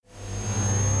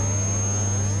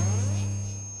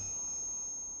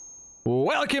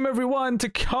Welcome everyone to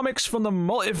Comics from the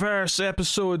Multiverse,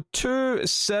 episode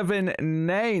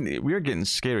 279. We're getting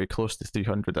scary close to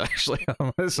 300 actually.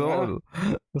 It's a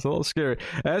little scary.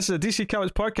 It's a DC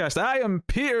Comics podcast. I am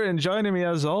Peter, and joining me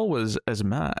as always is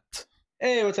Matt.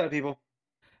 Hey, what's up, people?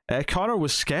 Connor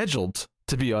was scheduled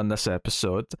to be on this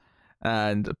episode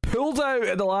and pulled out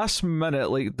at the last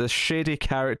minute like the shady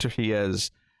character he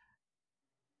is.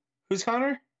 Who's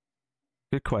Connor?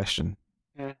 Good question.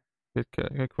 Yeah.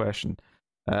 Good question.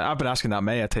 I've been asking that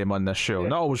many a time on this show. Yeah.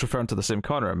 Not always referring to the same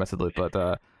Connor, admittedly,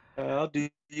 but I'll do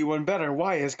you one better.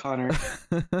 Why is Connor?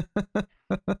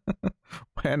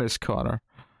 when is Connor?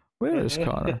 Where is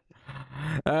Connor?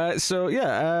 This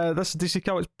is DC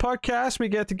Comics podcast. We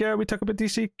get together, we talk about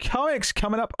DC Comics.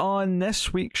 Coming up on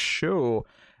this week's show,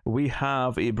 we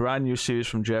have a brand new series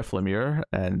from Jeff Lemire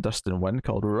and Dustin Nguyen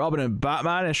called Robin and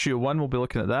Batman, issue 1. We'll be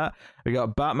looking at that. We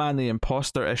got Batman the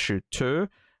Imposter, issue 2.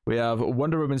 We have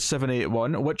Wonder Woman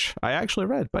 781, which I actually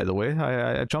read, by the way.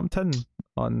 I jumped in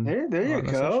on. There you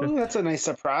go. Issue. That's a nice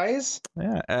surprise.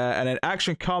 Yeah, and then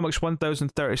Action Comics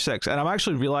 1036, and I'm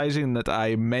actually realizing that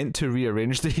I meant to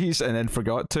rearrange these and then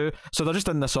forgot to, so they're just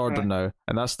in this order now,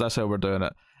 and that's how we're doing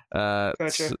it.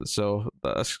 Gotcha. So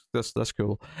that's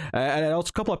cool. And then also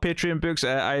a couple of Patreon books.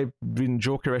 I've read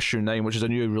Joker issue 9, which is a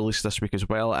new release this week as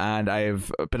well, and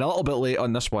I've been a little bit late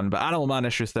on this one, but Animal Man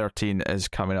issue 13 is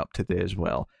coming up today as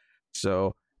well.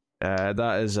 So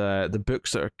that is the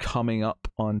books that are coming up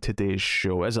on today's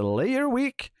show. It's a later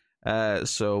week,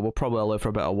 so we'll probably allow for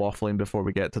a bit of waffling before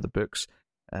we get to the books.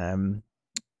 But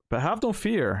have no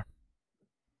fear,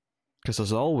 because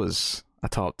there's always a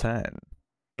top 10.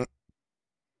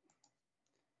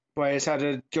 Boy, I just had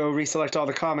to go reselect all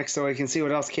the comics so I can see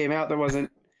what else came out that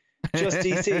wasn't just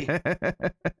DC.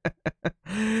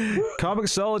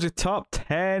 Comixology top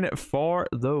 10 for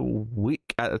the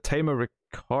week at the time of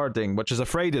recording, which is a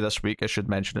Friday this week. I should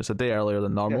mention it's a day earlier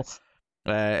than normal.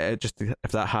 Yes. Just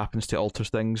if that happens to alter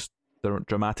things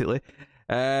dramatically.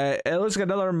 It looks like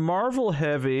another Marvel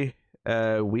heavy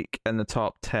week in the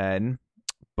top 10,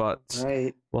 but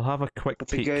right. We'll have a quick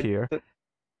peek here.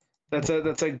 That's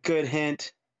a good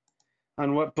hint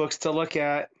on what books to look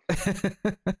at.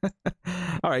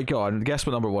 All right, go on. Guess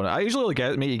what number one. I usually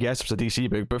make you guess if it's a DC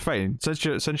book, but fine. Since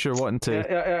you're wanting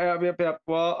to. Yeah.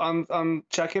 Well, I'm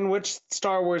checking which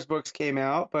Star Wars books came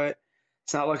out, but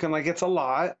it's not looking like it's a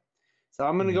lot. So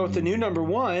I'm gonna go with the new number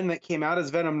 1 that came out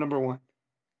as Venom number 1.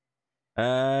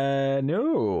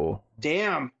 No.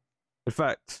 Damn. In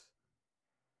fact,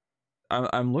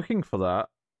 I'm looking for that.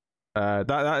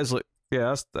 That is like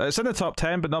it's in the top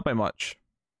 10, but not by much.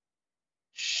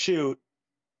 Shoot.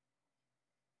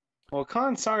 Well,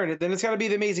 sorry, then it's got to be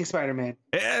the Amazing Spider-Man.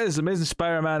 It is. Amazing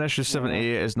Spider-Man issue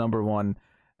 78 is number 1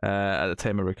 at the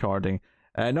time of recording.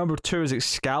 Number 2 is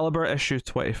Excalibur issue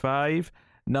 25.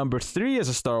 Number 3 is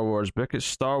a Star Wars book. It's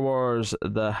Star Wars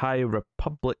The High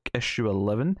Republic issue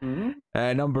 11.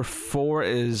 Mm-hmm. Number 4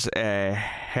 is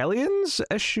Hellions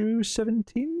issue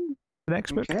 17. The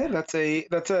next book. Okay,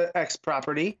 that's a X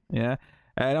property. Yeah.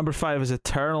 Number 5 is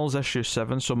Eternals issue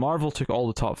 7. So Marvel took all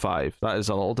the top 5. That is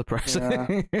a little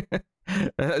depressing. Yeah.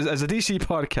 as a DC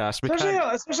podcast, especially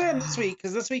on this week,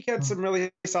 because this week had some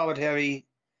really solid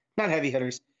not heavy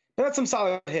hitters, but had some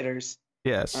solid hitters.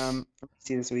 Yes. From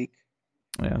DC this week.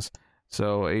 Yes.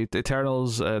 So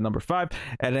Eternals number 5,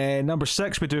 and then number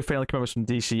 6 we do finally come up with some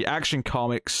DC Action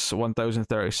Comics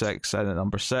 1036, and then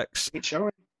number 6. Great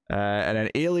showing. And then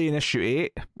Alien issue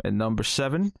 8 and number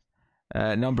 7.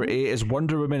 Number 8 is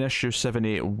Wonder Woman issue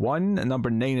 781, and number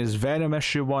 9 is Venom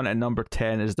issue 1, and number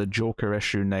 10 is the Joker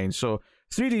issue 9. So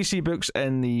 3 DC books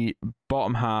in the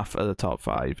bottom half of the top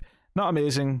 5. Not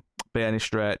amazing by any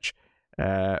stretch,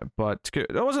 but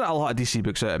there wasn't a lot of DC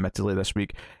books out admittedly this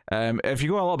week. If you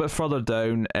go a little bit further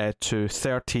down to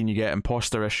 13, you get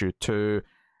Imposter issue 2,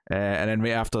 and then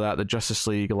right after that the Justice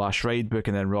League Last Ride book,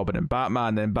 and then Robin and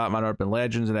Batman, then Batman Urban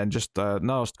Legends, and then just a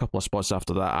couple of spots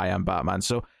after that I Am Batman.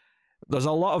 So there's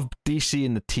a lot of DC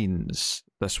in the teens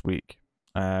this week,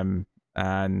 and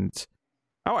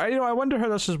I wonder how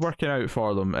this is working out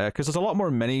for them, because there's a lot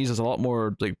more minis, there's a lot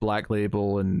more like Black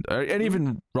Label, and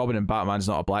even Robin and Batman's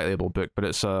not a Black Label book, but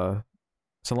it's a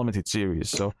limited series.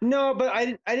 So no, but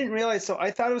I didn't realize. So I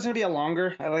thought it was gonna be a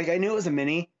longer. I knew it was a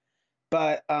mini,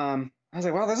 but I was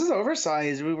like, wow, this is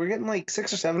oversized. We're getting like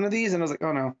 6 or 7 of these, and I was like,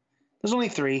 oh no, there's only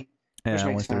 3, which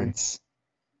makes sense.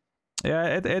 Yeah,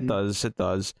 it does. It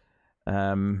does.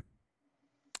 Obviously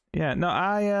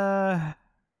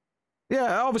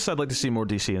I'd like to see more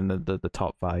DC in the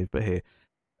top 5, but hey,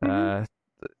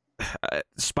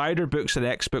 Spider books and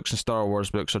X books and Star Wars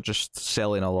books are just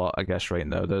selling a lot, I guess, right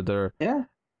now. They're yeah,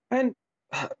 and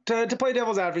to play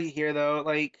devil's advocate here, though,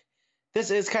 like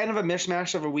this is kind of a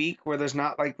mishmash of a week where there's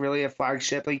not like really a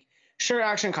flagship. Like, sure,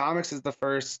 Action Comics is the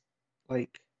first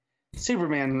like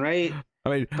Superman, right? I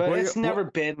mean, but it's never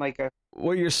been like a.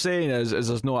 What you're saying is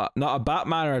there's not a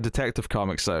Batman or a Detective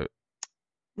Comics out.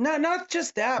 No, not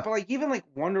just that, but like even like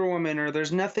Wonder Woman, or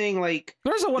there's nothing like.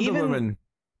 There's a Wonder Woman.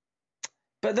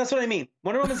 But that's what I mean.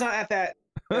 Wonder Woman's not at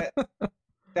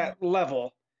that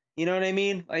level. You know what I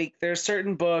mean? Like there's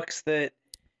certain books that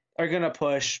are gonna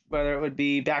push, whether it would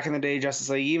be back in the day Justice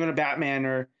League, even a Batman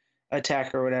or a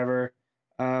Tech or whatever.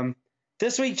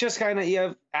 This week just kind of you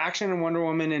have Action and Wonder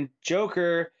Woman and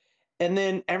Joker, and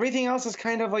then everything else is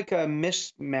kind of like a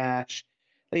mismatch.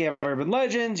 You have Urban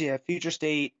Legends, you have Future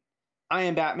State, I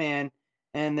Am Batman,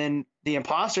 and then The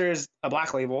Imposter is a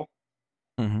Black Label.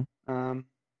 Mm-hmm.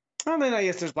 Well, then I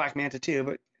guess there's Black Manta too,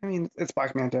 but I mean it's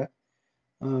Black Manta.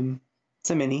 It's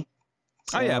a mini.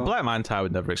 So... Oh yeah, Black Manta I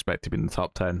would never expect to be in the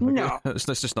top 10. No, it's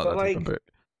just not that type of book.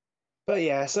 But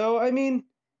yeah, so I mean,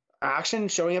 Action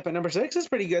showing up at number 6 is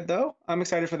pretty good though. I'm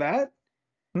excited for that.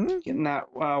 Mm-hmm. Getting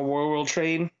that World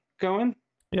train going.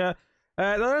 Yeah.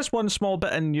 There is one small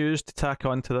bit of news to tack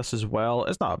on to this as well.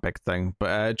 It's not a big thing,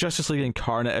 but Justice League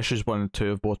Incarnate issues 1 and 2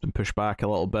 have both been pushed back a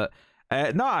little bit.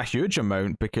 Not a huge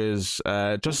amount, because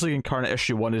Justice League Incarnate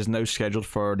issue 1 is now scheduled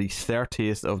for the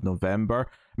 30th of November,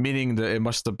 meaning that it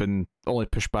must have been only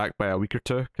pushed back by a week or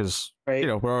two, because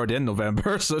we're already in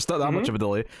November, so it's not that much of a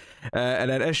delay.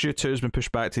 And then issue 2 has been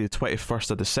pushed back to the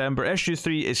 21st of December. Issue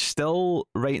 3 is still,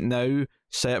 right now,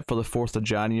 set for the 4th of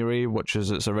January, which is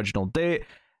its original date.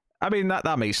 I mean,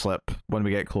 that might slip when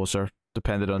we get closer,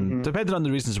 depending on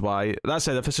the reasons why. That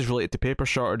said, if this is related to paper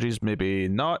shortages, maybe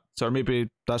not, or maybe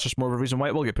that's just more of a reason why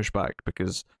it will get pushed back,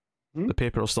 because the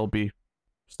paper will still be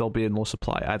in low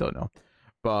supply. I don't know,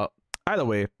 but either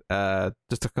way,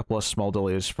 just a couple of small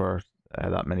delays for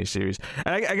that miniseries.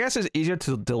 And I guess it's easier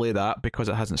to delay that because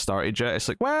it hasn't started yet. It's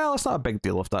like, well, it's not a big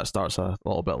deal if that starts a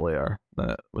little bit later than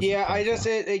it was. Yeah,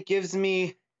 it gives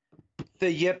me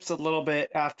the yips a little bit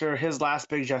after his last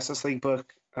big Justice League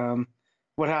book.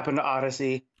 What happened to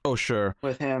Odyssey? Oh, sure.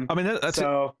 With him. I mean, this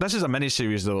is a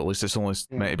miniseries, though. At least it's only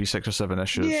meant to be 6 or 7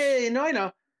 issues. Yeah, no, I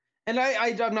know. And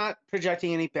I'm not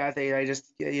projecting any bad thing. I just,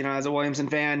 as a Williamson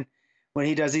fan, when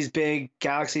he does these big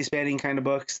galaxy-spanning kind of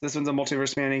books, this one's a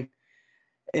multiverse-spanning,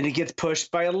 and it gets pushed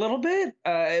by a little bit,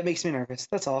 it makes me nervous.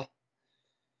 That's all.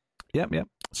 Yep.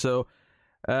 So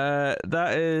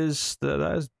that is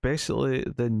basically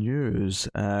the news.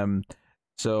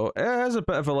 So it is a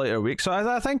bit of a lighter week. So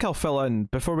I think I'll fill in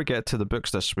before we get to the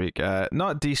books this week.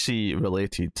 Not DC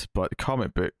related, but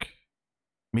comic book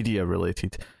media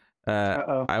related.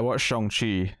 I watched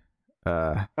Shang-Chi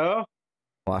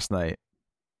last night.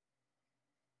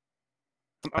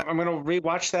 I'm gonna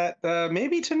rewatch that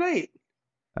maybe tonight.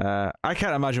 I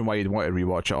can't imagine why you'd want to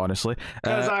rewatch it, honestly.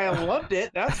 Because I loved it.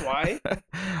 That's why.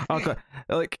 Okay,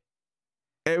 like,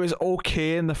 it was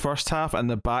okay in the first half, and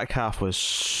the back half was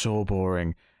so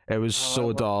boring. It was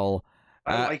so dull.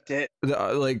 I liked it.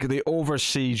 The over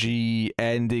CG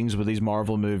endings with these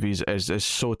Marvel movies is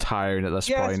so tiring at this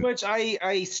point. Yes, which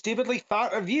I stupidly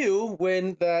thought of you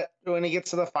when it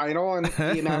gets to the final and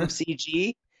the amount of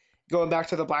CG. Going back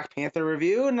to the Black Panther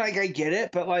review, and I get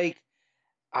it, but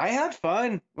I had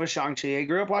fun with Shang-Chi. I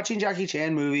grew up watching Jackie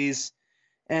Chan movies,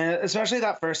 and especially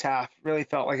that first half really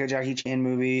felt like a Jackie Chan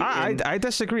movie. I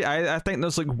disagree. I think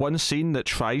there's one scene that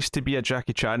tries to be a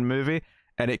Jackie Chan movie,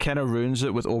 and it kind of ruins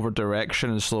it with over direction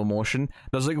and slow motion.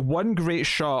 There's one great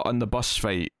shot on the bus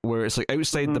fight where it's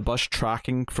outside the bus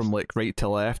tracking from right to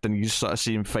left, and you just sort of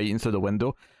see him fighting through the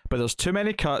window. But there's too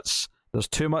many cuts. There's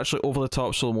too much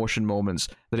over-the-top slow motion moments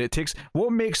that it takes.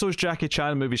 What makes those Jackie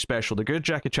Chan movies special, the good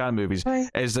Jackie Chan movies,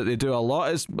 is that they do a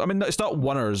lot. It's not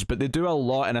oneers, but they do a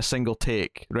lot in a single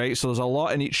take, right? So there's a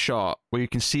lot in each shot where you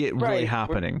can see it really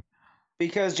happening.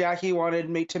 Because Jackie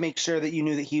wanted to make sure that you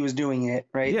knew that he was doing it,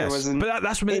 right? Yes, there wasn't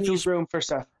that's what makes it feel room for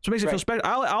stuff. So it makes it feel special.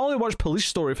 I only watched Police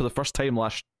Story for the first time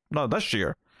this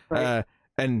year. Right.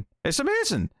 And it's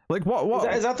amazing.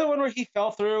 What is that the one where he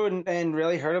fell through and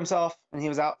really hurt himself and he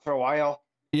was out for a while?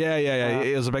 Yeah.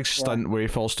 It was a big stunt where he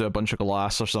falls to a bunch of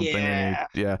glass or something.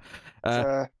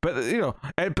 But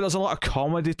there's a lot of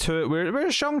comedy to it.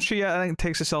 Where Shang-Chi, I think,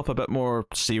 takes itself a bit more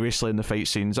seriously in the fight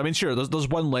scenes. I mean, sure, there's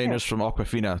one-liners from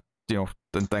Awkwafina,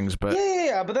 and things, but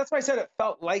but that's why I said it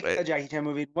felt like a Jackie Chan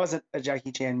movie. It wasn't a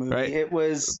Jackie Chan movie. Right. It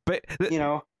was,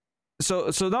 So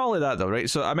not only that though, right?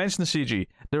 So I mentioned the CG.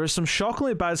 There is some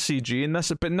shockingly bad CG in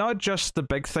this, but not just the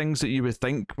big things that you would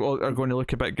think are going to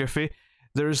look a bit goofy.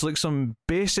 There's some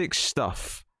basic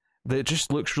stuff that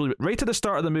just looks really right at the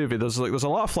start of the movie. There's a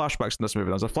lot of flashbacks in this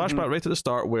movie. There's a flashback right at the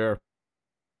start where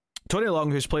Tony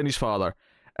Leung, who's playing his father,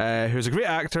 who's a great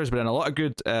actor, has been in a lot of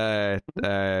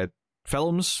good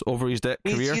films over his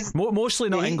career. Mostly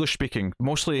not English speaking,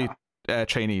 mostly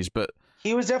Chinese, but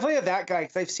he was definitely that guy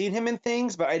because I've seen him in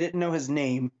things, but I didn't know his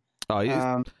name. Oh,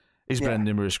 he's been in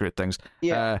numerous great things.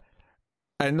 Yeah.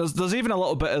 And there's even a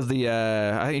little bit of the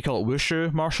I think you call it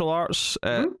wushu martial arts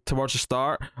towards the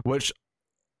start, which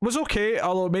was okay,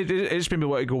 although it just made me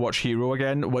want to go watch Hero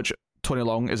again, which Tony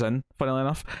Leung is in, funnily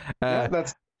enough. That's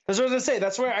what I was gonna say.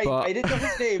 That's where I didn't know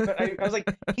his name, but I was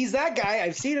like, he's that guy.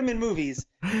 I've seen him in movies.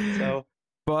 So.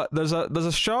 But there's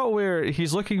a shot where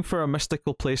he's looking for a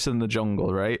mystical place in the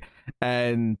jungle, right?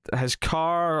 And his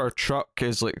car or truck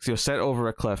is like set over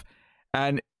a cliff.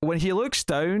 And when he looks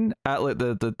down at like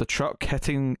the truck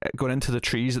going into the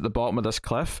trees at the bottom of this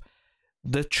cliff,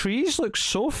 the trees look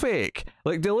so fake.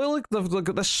 Like they look like they've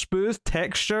got this smooth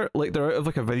texture, like they're out of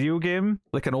like a video game,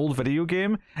 like an old video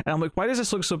game. And I'm like, why does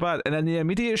this look so bad? And then the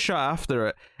immediate shot after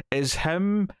it is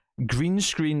him green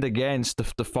screened against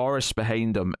the forest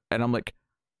behind him. And I'm like,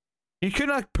 you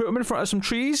couldn't have put him in front of some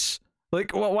trees?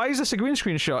 Like, why is this a green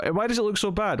screen shot? And why does it look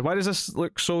so bad? Why does this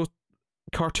look so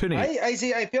cartoony? I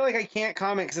see. I feel like I can't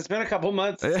comment because it's been a couple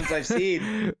months since I've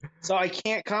seen, so I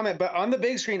can't comment. But on the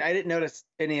big screen, I didn't notice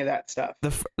any of that stuff.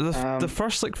 The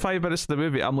first like 5 minutes of the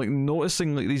movie, I'm like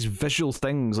noticing like these visual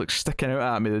things like sticking out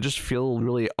at me. They just feel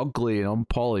really ugly and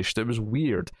unpolished. It was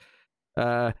weird.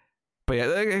 But yeah,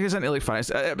 it goes into like fine.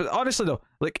 But honestly though,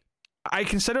 like I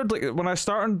considered like when I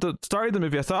started the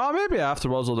movie, I thought, maybe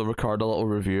afterwards I'll record a little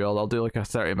review. I'll do like a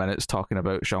 30 minutes talking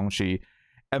about Shang-Chi.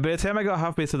 And by the time I got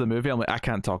halfway through the movie, I'm like, I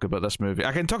can't talk about this movie.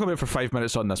 I can talk about it for 5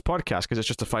 minutes on this podcast because it's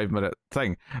just a 5-minute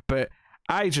thing. But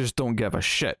I just don't give a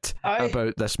shit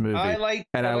about this movie.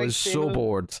 I was so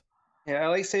bored. Yeah, I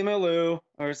like Simu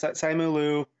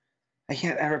Liu. I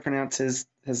can't ever pronounce his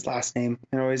last name.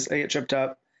 I get tripped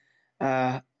up.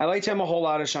 I liked him a whole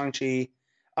lot as Shang-Chi.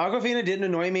 Awkwafina didn't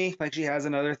annoy me like she has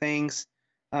in other things.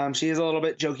 She is a little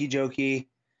bit jokey.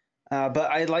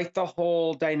 But I like the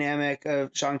whole dynamic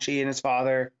of Shang-Chi and his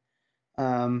father,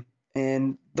 and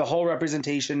the whole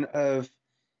representation of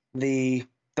the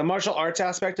martial arts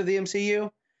aspect of the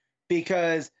MCU,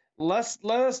 because let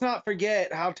us not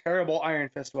forget how terrible Iron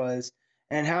Fist was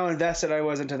and how invested I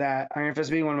was into that. Iron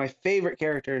Fist being one of my favorite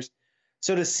characters.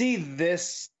 So to see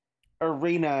this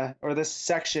arena or this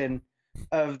section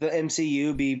of the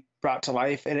MCU be brought to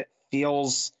life, and it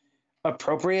feels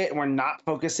appropriate, and we're not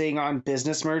focusing on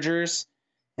business mergers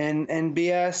and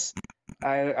BS.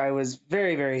 I was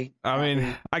very, very happy.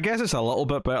 Mean, I guess it's a little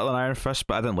bit better than Iron Fist,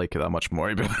 but I didn't like it that much more,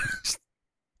 to be honest.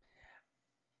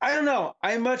 I don't know.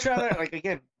 I much rather, like,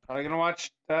 again, probably gonna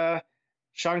watch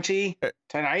Shang-Chi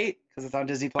tonight because it's on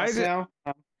Disney Plus now.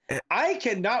 I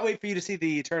cannot wait for you to see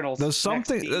the Eternals. There's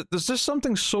just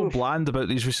something so bland about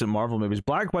these recent Marvel movies.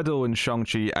 Black Widow and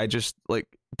Shang-Chi, I just like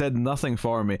did nothing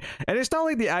for me. And it's not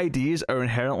like the ideas are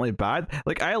inherently bad.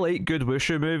 Like, I like good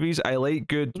wushu movies, I like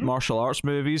good martial arts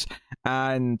movies,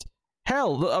 and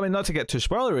hell, I mean, not to get too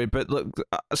spoilery, but look,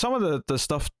 some of the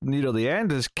stuff near the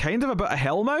end is kind of about a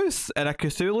Hellmouth and a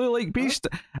Cthulhu-like beast.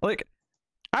 Like,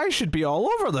 I should be all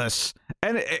over this.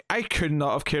 And I could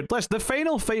not have cared less. The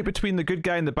final fight between the good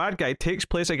guy and the bad guy takes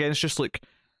place against just like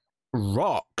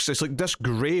rocks. It's like this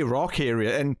grey rock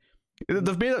area, and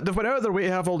they've went out of their way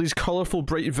to have all these colourful,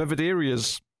 bright, vivid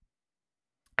areas,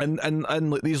 and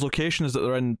like these locations that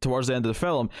they're in towards the end of the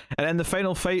film. And then the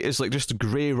final fight is like just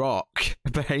grey rock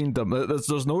behind them.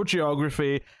 There's no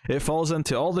geography. It falls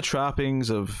into all the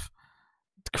trappings of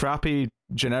crappy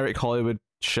generic Hollywood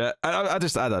shit. I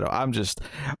don't know. I'm just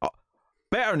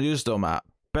better news though, Matt.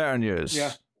 Better news.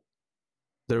 Yeah.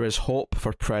 There is hope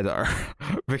for Predator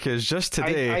because just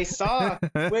today I saw.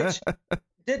 Which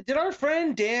did our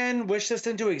friend Dan wish this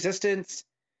into existence?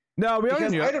 No, we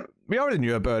already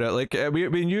knew about it. Like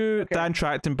we knew Dan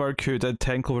Trachtenberg, who did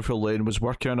 10 Cloverfield Lane, was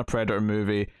working on a Predator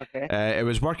movie. Okay. It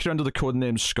was working under the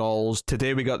codename Skulls.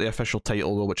 Today we got the official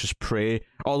title though, which is Prey.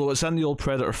 Although it's in the old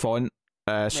Predator font.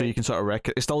 So you can sort of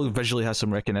it still visually has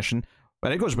some recognition,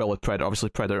 and it goes well with Predator. Obviously,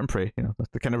 Predator and Prey,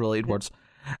 the kind of related words.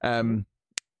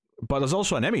 But there's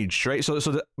also an image, right? So we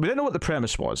didn't know what the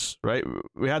premise was, right?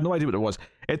 We had no idea what it was.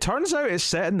 It turns out it's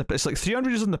set it's like 300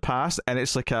 years in the past, and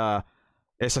it's like a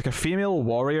female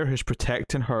warrior who's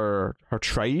protecting her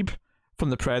tribe from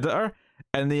the Predator.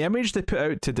 And the image they put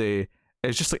out today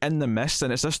is just like in the mist,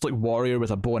 and it's this like warrior with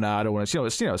a bow and arrow, and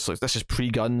it's like this is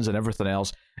pre-guns and everything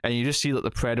else, and you just see like the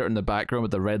Predator in the background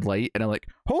with the red light, and I'm like,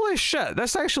 holy shit,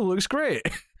 this actually looks great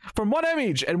from one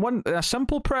image and a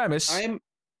simple premise.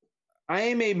 I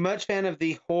am a much fan of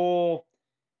the whole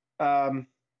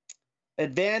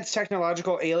advanced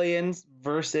technological aliens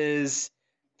versus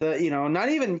not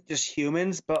even just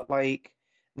humans, but like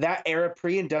that era,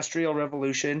 pre-industrial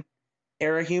revolution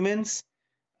era humans.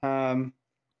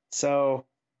 So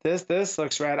this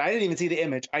looks rad. I didn't even see the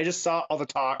image. I just saw all the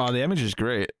talk. Oh, the image is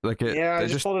great. Like I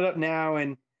just pulled it up now,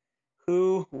 and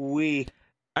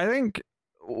I think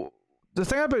the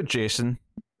thing about Jason,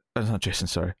 not Jason,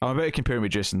 sorry, I'm about to compare him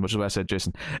with Jason, which is why I said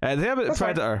Jason. The thing about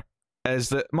Predator is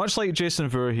that much like Jason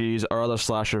Voorhees or other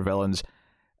slasher villains,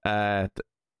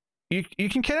 you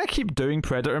can kind of keep doing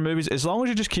Predator movies as long as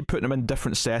you just keep putting them in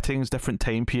different settings, different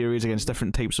time periods against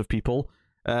different types of people.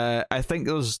 I think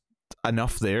there's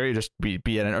enough there to just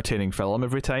be an entertaining film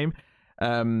every time.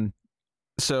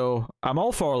 So I'm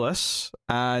all for this,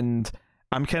 and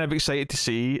I'm kind of excited to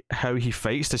see how he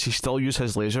fights. Does he still use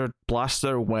his laser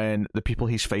blaster when the people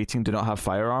he's fighting do not have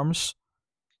firearms?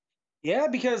 Yeah,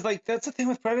 because like that's the thing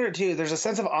with Predator too. There's a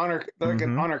sense of honor, like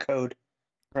an honor code,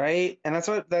 right? And that's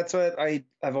what I've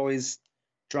always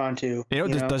drawn to.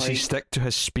 Does he stick to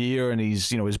his spear and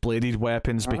his bladed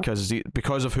weapons because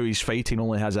of who he's fighting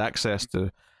only has access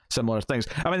to similar things?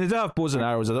 I mean, they do have bows and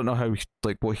arrows. I don't know how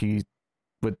what he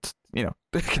would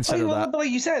consider that. But like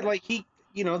you said, like he.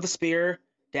 The spear,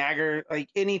 dagger, like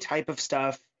any type of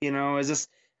stuff, is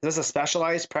this a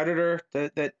specialized predator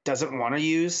that doesn't want to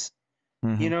use,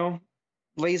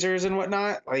 lasers and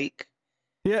whatnot? Like,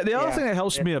 the other thing that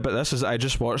helps me about this is I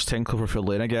just watched 10 Cloverfield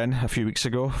Lane again a few weeks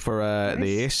ago for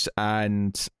the Ace,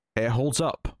 and it holds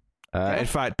up. In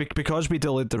fact, because we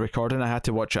delayed the recording, I had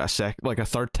to watch it a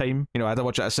third time. I had to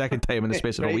watch it a second time in the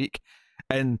space of a week,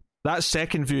 and that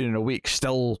second viewing in a week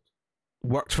still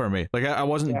worked for me. Like I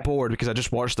wasn't bored because I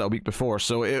just watched that a week before,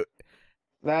 so it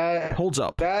holds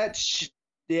up. That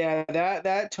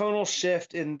tonal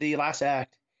shift in the last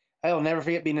act, I'll never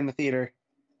forget being in the theater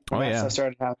when that stuff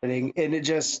started happening, and it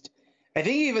just, I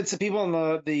think even some people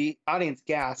in the audience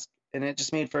gasped, and it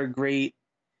just made for a great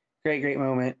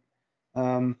moment.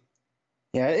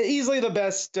 Easily the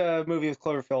best movie with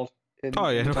Cloverfield.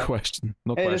 No question.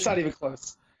 And it's not even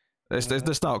close.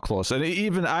 It's not close. And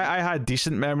even I had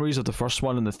decent memories of the first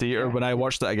one in the theater. When I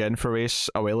watched it again for Race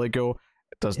a while ago,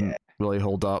 it doesn't really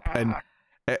hold up. And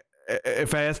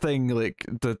if anything, like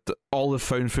all the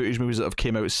found footage movies that have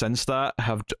came out since that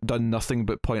have done nothing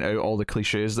but point out all the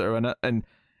cliches that are in it. And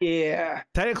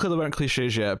technically they weren't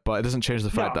cliches yet, but it doesn't change the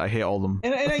fact that I hate all of them.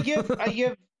 And I give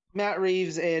Matt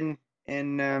Reeves and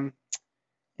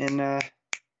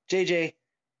JJ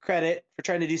credit for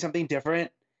trying to do something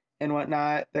different and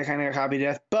whatnot. They're kind of copy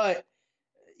death, but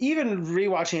even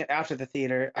rewatching it after the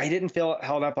theater, I didn't feel it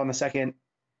held up on the second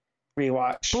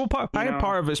rewatch. Well, part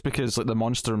of it's because like the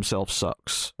monster himself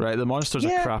sucks, right? The monster's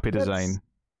a crappy design.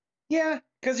 Yeah,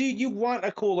 because you want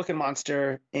a cool looking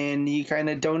monster, and you kind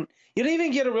of don't. You don't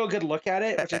even get a real good look at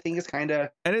it, which I think is kind of.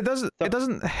 And it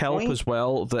doesn't help as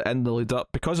well that in the lead up,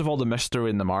 because of all the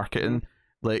mystery in the marketing,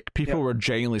 like people were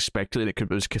genuinely speculating it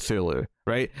was Cthulhu,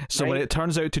 right? So when it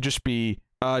turns out to just be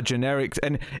generic,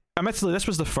 and admittedly this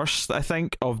was the first I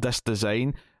think of this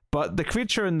design, but the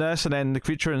creature in this, and then the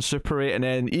creature in Super 8, and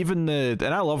then even and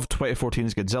I love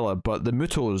 2014's Godzilla, but the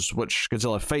Mutos which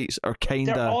Godzilla fights are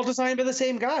kinda... They're all designed by the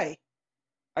same guy.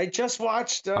 I just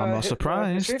watched I'm not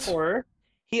surprised.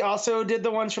 He also did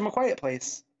the ones from A Quiet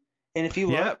Place, and if you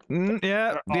look,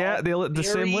 they look the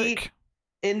same look,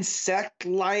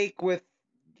 insect-like with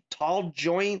tall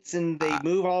joints, and they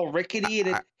move all rickety,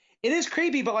 and it is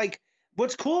creepy, but like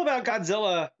what's cool about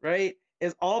Godzilla, right,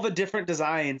 is all the different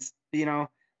designs.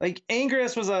 Like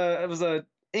Anguirus was a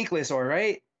ankylosaur,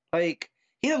 right? Like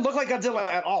he didn't look like Godzilla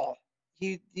at all.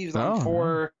 He was on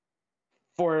four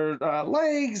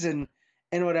legs and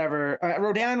whatever.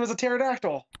 Rodan was a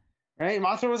pterodactyl, right?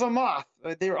 Mothra was a moth.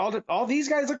 They were all these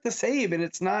guys look the same, and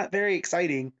it's not very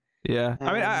exciting. Yeah,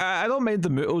 I mean, I don't mind the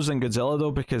Mutos in Godzilla though,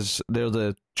 because they're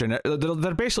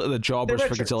they're basically the jobbers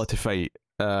for Godzilla to fight.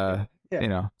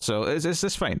 So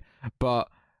it's fine, but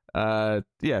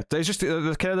there's just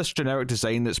there's kind of this generic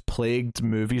design that's plagued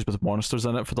movies with monsters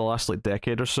in it for the last like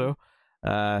decade or so,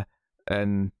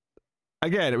 and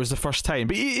again, it was the first time,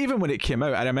 but even when it came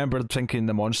out, I remember thinking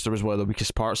the monster was one of the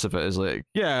weakest parts of it. Is like,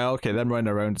 them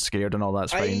running around scared and all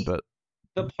that's fine, but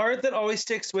the part that always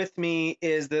sticks with me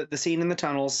is the scene in the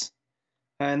tunnels,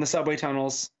 in the subway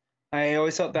tunnels. I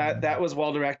always felt that was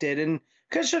well directed, and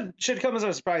because should come as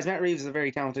a surprise. Matt Reeves is a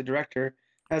very talented director,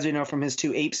 as we know from his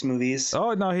 2 Apes movies.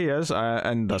 Oh no, he is,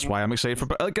 and that's why I'm excited for.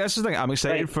 Like, that's the thing, I'm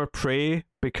excited for Prey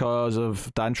because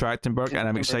of Dan Trachtenberg, and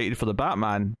I'm excited for the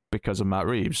Batman because of Matt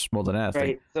Reeves more than anything.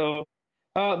 Right. So,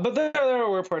 but there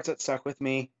were parts that stuck with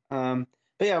me. But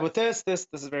yeah, with this is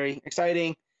very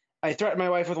exciting. I threaten my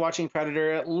wife with watching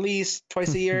Predator at least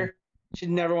twice a year. She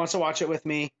never wants to watch it with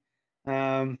me.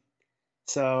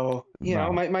 So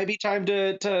might be time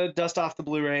to dust off the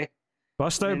Blu-ray.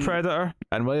 Bust out Predator,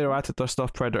 and while you're at it, dust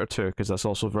off Predator 2, because that's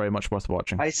also very much worth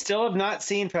watching. I still have not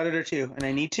seen Predator 2, and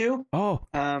I need to. Oh.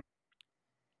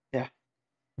 Yeah.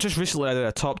 Just recently I did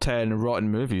a top 10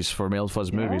 rotten movies for Male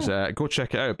Fuzz Movies. Go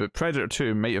check it out, but Predator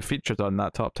 2 might have featured on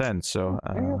that top 10, so...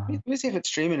 Let me see if it's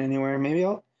streaming anywhere.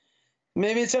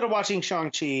 Maybe instead of watching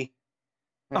Shang-Chi...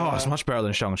 it's much better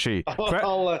than Shang-Chi. Put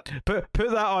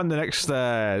that on the next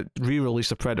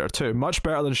re-release of Predator 2. Much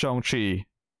better than Shang-Chi.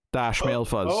 Male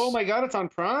Fuzz. Oh my god, it's on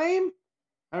Prime?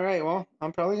 Alright, well,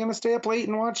 I'm probably going to stay up late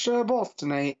and watch both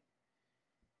tonight.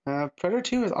 Predator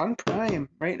 2 is on Prime,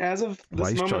 right as of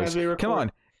this moment as we record. Come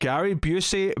on. Gary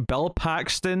Busey, Bill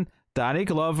Paxton, Danny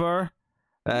Glover,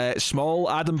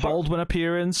 small Adam Baldwin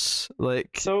appearance.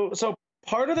 So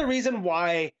part of the reason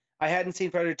why I hadn't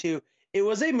seen Predator 2, it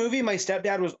was a movie my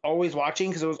stepdad was always watching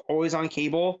because it was always on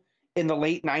cable in the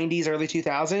late 90s, early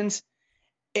 2000s.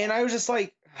 And I was just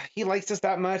like, he likes this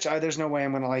that much? There's no way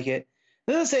I'm going to like it.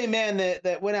 This is the same man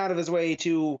that went out of his way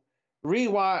to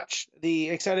rewatch the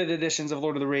extended editions of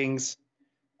Lord of the Rings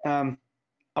a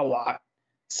lot.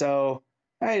 So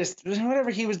I just, whatever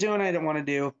he was doing, I didn't want to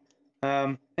do.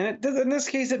 And in this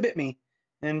case, it bit me.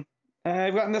 And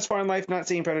I've gotten this far in life not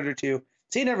seeing Predator 2.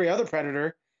 Seen every other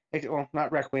Predator. Well,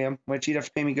 not Requiem, which you'd have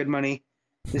to pay me good money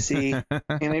to see.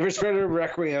 Alien vs. Predator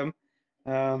Requiem.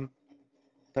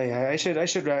 But yeah, I should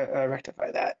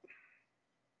rectify that.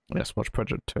 Yes, watch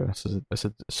Predator 2. It's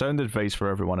a sound advice for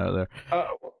everyone out there.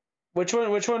 Which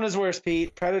one is worse,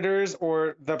 Pete? Predators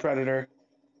or The Predator?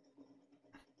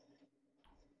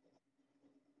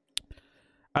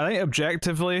 I think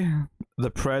objectively,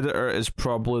 The Predator is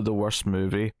probably the worst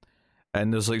movie.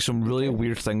 And there's some really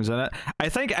weird things in it. I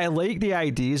think I like the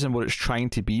ideas and what it's trying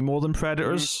to be more than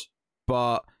Predators,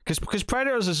 but because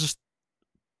Predators is just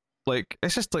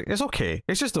it's okay.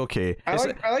 It's just okay. I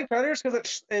like Predators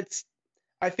because it's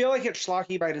I feel like it's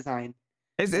schlocky by design.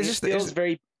 It feels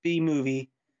very B movie.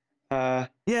 Yeah,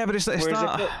 but it's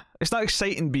not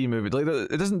exciting B movie.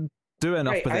 It doesn't do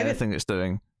enough with anything it's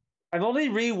doing. I've only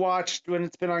rewatched when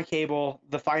it's been on cable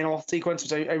the final sequence,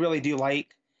 which I really do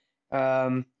like.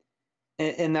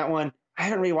 In that one, I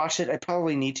haven't rewatched it. I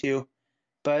probably need to,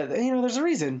 but there's a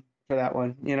reason for that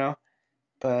one.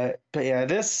 But yeah,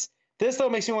 this though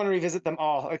makes me want to revisit them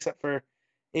all except for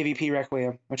AVP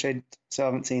Requiem, which I still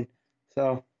haven't seen.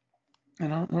 So,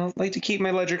 I'd like to keep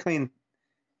my ledger clean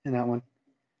in that one.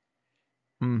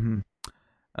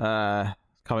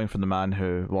 Coming from the man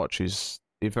who watches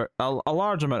a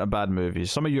large amount of bad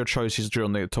movies. Some of your choices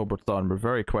during the Octoberthon were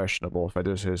very questionable, if I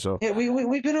do say so. Yeah,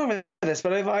 we've been over this,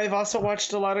 but I've also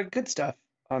watched a lot of good stuff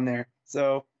on there.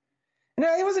 So,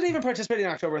 I wasn't even participating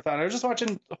in Octoberthon. I was just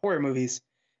watching horror movies.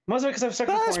 Mostly because I'm stuck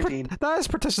in quarantine. That is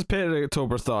participating in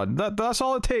Octoberthon. That's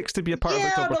all it takes to be a part of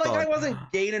Octoberthon. Yeah, but I wasn't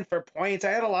gaining for points.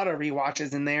 I had a lot of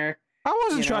rewatches in there. I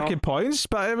wasn't tracking points,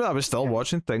 but I was still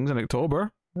watching things in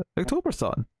October.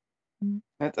 Octoberthon.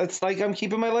 It's like I'm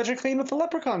keeping my ledger clean with the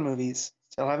Leprechaun movies.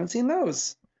 Still haven't seen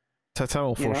those. Tata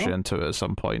will force you into it at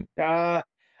some point. I'm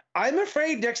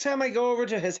afraid next time I go over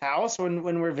to his house when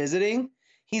we're visiting,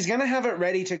 he's gonna have it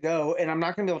ready to go, and I'm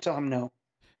not gonna be able to tell him no.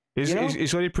 He's going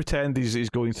to pretend he's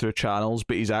going through channels,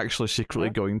 but he's actually secretly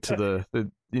going to the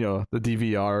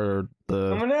DVR or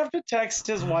the... I'm going to have to text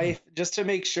his wife just to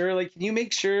make sure, can you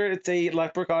make sure it's a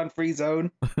leprechaun-free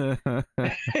zone? And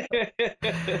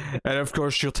of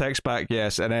course she'll text back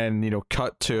yes, and then,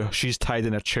 cut to she's tied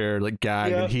in a chair,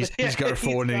 gag, and he's got her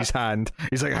phone in his hand.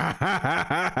 He's like, ha ha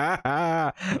ha ha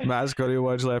ha! Matt's got to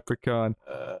watch Leprechaun.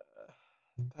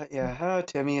 But yeah,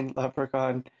 Timmy and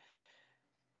Leprechaun.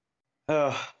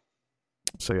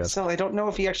 So yeah. So I don't know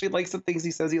if he actually likes the things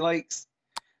he says he likes.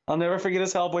 I'll never forget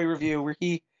his Hellboy review where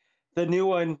the new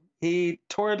one, he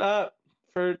tore it up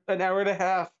for an hour and a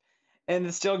half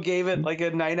and still gave it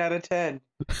a 9 out of 10.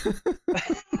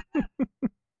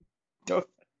 Don't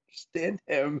understand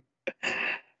him.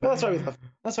 That's why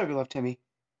we love Timmy.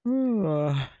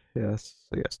 Yes.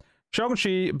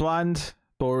 Shang-Chi, bland,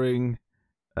 boring.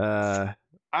 I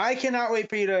cannot wait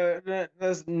for you to.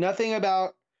 There's nothing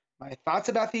about my thoughts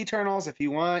about the Eternals. If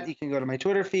you want, you can go to my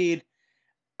Twitter feed.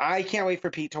 I can't wait for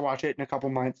Pete to watch it in a couple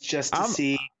months just to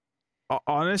see.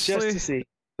 Honestly, just to see.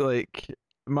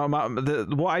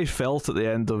 What I felt at the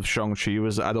end of Shang-Chi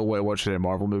was I don't want to watch any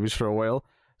Marvel movies for a while.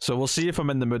 So we'll see if I'm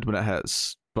in the mood when it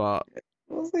hits. But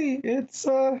we'll see. It's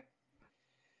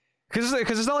because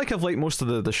it's not like I've liked most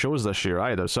of the shows this year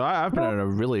either. So I've been in a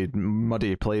really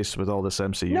muddy place with all this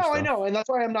MCU stuff. I know, and that's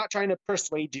why I'm not trying to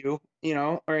persuade you,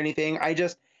 or anything. I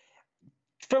just,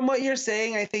 from what you're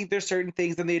saying, I think there's certain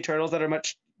things in the Eternals that are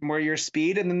much more your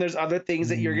speed, and then there's other things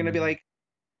that you're gonna be like,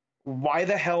 why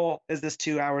the hell is this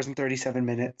 2 hours and 37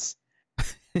 minutes?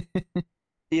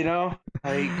 You know,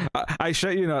 like I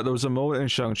shit you not, there was a moment in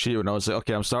Shang-Chi when I was like,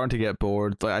 okay, I'm starting to get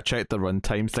bored. Like I checked the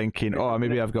runtime thinking, oh,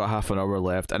 maybe I've got half an hour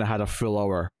left, and I had a full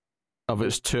hour of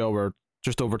its 2 hour,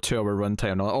 just over 2 hour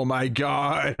runtime. I'm like, oh my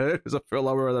god, there's a full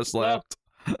hour that's left.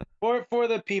 For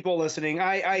the people listening,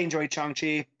 I enjoyed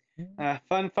Shang-Chi.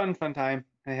 Fun time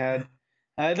I had.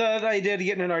 I did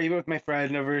get in an argument with my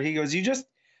friend over. He goes,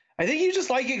 I think you just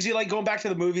like it because you like going back to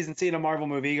the movies and seeing a Marvel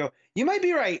movie. You go, you might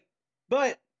be right,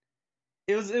 but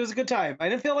it was a good time. I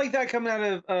didn't feel like that coming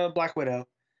out of Black Widow.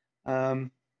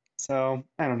 So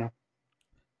I don't know.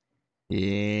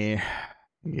 Yeah.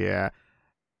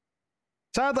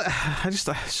 Sadly,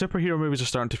 superhero movies are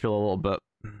starting to feel a little bit.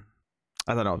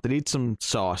 I don't know. They need some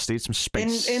sauce. They need some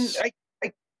spice. And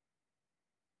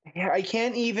I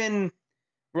can't even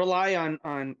rely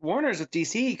on Warner's with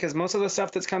DC because most of the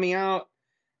stuff that's coming out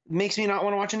makes me not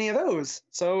want to watch any of those.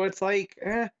 So it's like,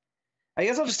 I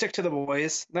guess I'll just stick to The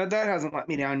Boys. That hasn't let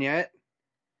me down yet.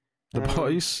 The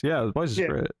Boys? Yeah, The Boys is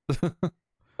great.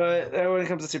 But when it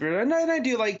comes to superhero, and I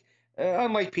do like,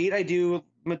 unlike Pete, I do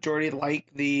majority like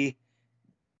the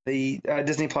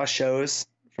Disney Plus shows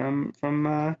from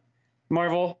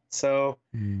Marvel. So,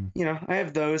 you know, I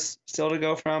have those still to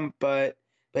go from. But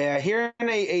yeah, hearing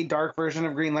a dark version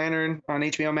of Green Lantern on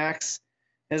HBO Max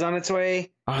is on its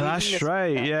way. Oh, that's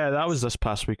right. Yeah, that was this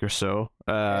past week or so.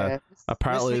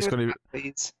 Apparently, it's going to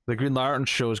be the Green Lantern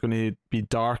show is going to be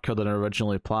darker than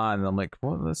originally planned. And I'm like,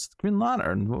 what? That's Green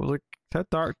Lantern. What, like, how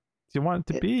dark do you want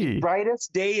it to be? The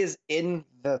brightest day is in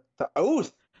the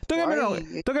Oath. Don't get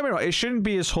me wrong. It shouldn't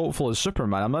be as hopeful as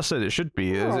Superman. I'm not saying it should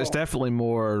be. No. It's definitely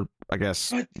more, I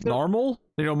guess, normal.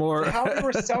 You know, more. How they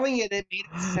were selling it, it made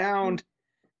it sound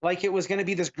like it was going to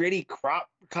be this gritty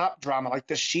cop drama, like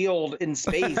The Shield in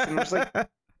space. And I was like,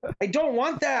 I don't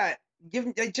want that. Give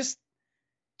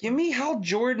me Hal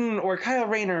Jordan or Kyle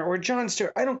Rayner or Jon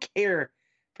Stewart. I don't care.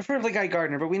 Preferably Guy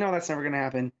Gardner, but we know that's never going to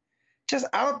happen. Just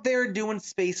out there doing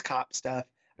space cop stuff.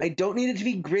 I don't need it to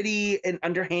be gritty and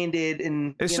underhanded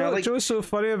and it's what's so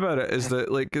funny about it is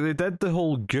that like they did the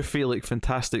whole goofy like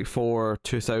Fantastic Four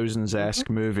 2000s-esque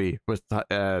movie with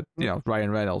you know,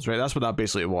 Ryan Reynolds, right? That's what that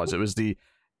basically was. It was the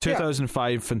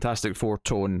 2005 Fantastic Four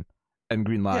tone in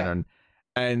Green Lantern,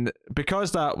 and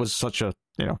because that was such a,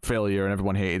 you know, failure and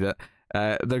everyone hated it,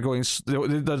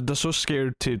 they're so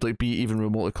scared to like be even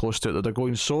remotely close to it that they're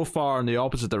going so far in the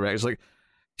opposite direction. Like,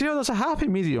 you know, there's a happy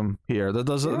medium here.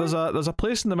 There's a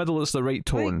place in the middle that's the right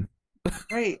tone.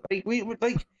 Right. Like we would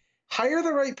like hire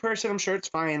the right person. I'm sure it's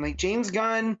fine. Like James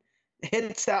Gunn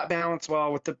hits that balance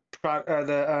well with the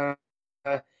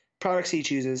products he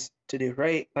chooses to do.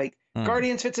 Right. Like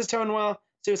Guardians fits his tone well.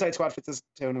 Suicide Squad fits his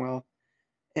tone well.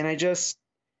 And I just,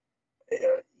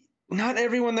 not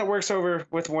everyone that works over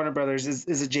with Warner Brothers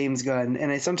is a James Gunn.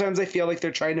 And sometimes I feel like they're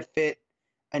trying to fit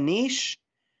a niche.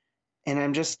 And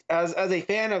I'm just, as a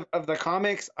fan of the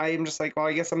comics, I am just like, well,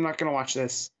 I guess I'm not going to watch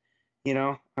this. You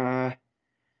know,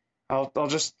 I'll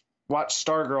just watch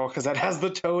Stargirl because that has the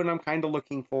tone I'm kind of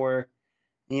looking for.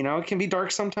 You know, it can be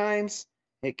dark sometimes.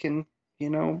 It can,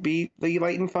 you know, be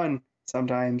light and fun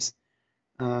sometimes.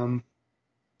 But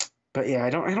yeah, I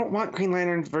don't want Green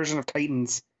Lantern's version of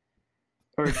Titans.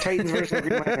 Or Titans version of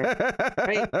Green Lantern.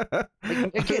 Right?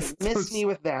 Like, again, miss me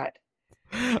with that.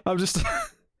 I'm just...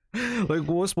 Like,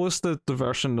 what's the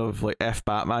version of like F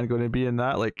Batman going to be in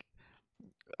that? Like,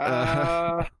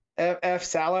 F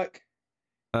Salak,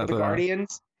 the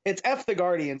Guardians. It's F the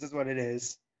Guardians is what it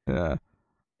is. Yeah.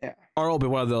 Or it'll be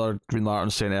one of the other Green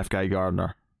Lanterns saying F Guy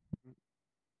Gardner.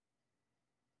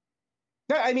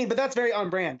 No, I mean, but that's very on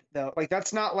brand though. Like,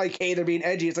 that's not like, hey, they're being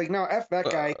edgy. It's like, no, F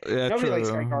that guy. Nobody likes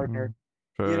Guy Gardner.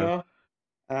 True. You know.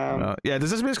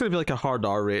 Does this mean it's going to be like a hard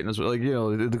R rating as well? Like, you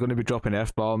know, they're going to be dropping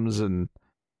F bombs and.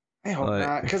 I hope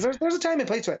not, because there's a time and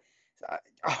place for it.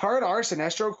 A hard R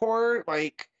Sinestro Corps,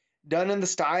 like done in the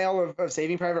style of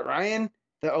Saving Private Ryan,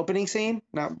 the opening scene,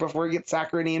 not before it gets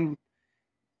saccharine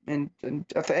and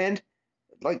at the end.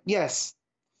 Like, yes,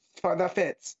 that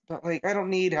fits. But like, I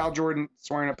don't need Hal Jordan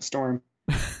swearing up a storm.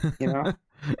 You know,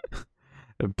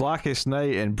 blackest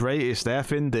night and brightest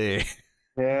effing day.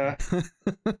 Yeah,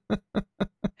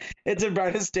 it's the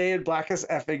brightest day and blackest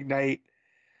effing night.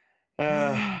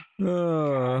 I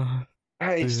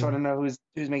just want to know who's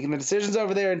making the decisions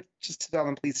over there, and just to tell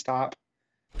them, please stop.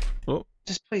 Oh,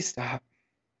 just please stop.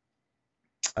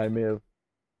 I may have.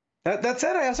 That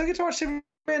said, I also get to watch Superman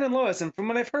and Lois, and from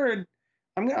what I've heard,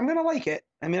 I'm gonna like it.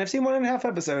 I mean, I've seen 1.5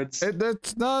 episodes.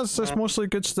 It's mostly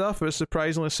good stuff. It's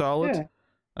surprisingly solid.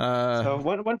 Yeah. So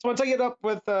once I get up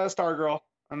with Stargirl,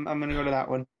 I'm gonna go to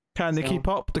that one. Can they keep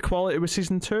up the quality with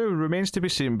season 2? Remains to be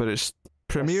seen, but it's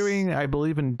premiering, I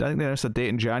believe, I think there's a date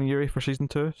in January for season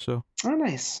 2. So. Oh,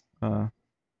 nice.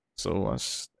 So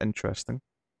that's interesting.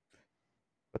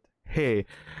 But hey,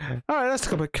 all right, let's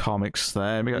talk about comics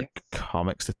then. We got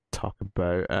comics to talk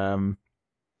about.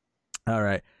 All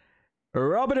right.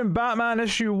 Robin and Batman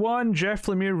issue 1, Jeff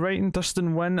Lemire writing,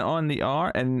 Dustin Nguyen on the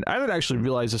art, and I didn't actually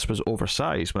realize this was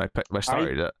oversized when I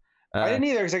started it. I didn't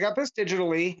either, because I got this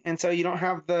digitally, and so you don't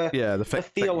have the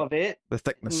feel of it, the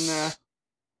thickness.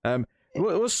 Nah.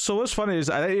 What's funny is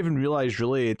I didn't even realize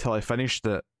really until I finished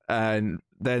it, and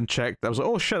then checked. I was like,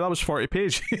 oh shit, that was 40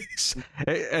 pages,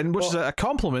 and which is a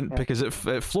compliment because it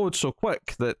flowed so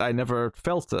quick that I never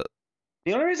felt it.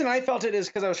 The only reason I felt it is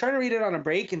because I was trying to read it on a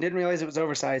break and didn't realize it was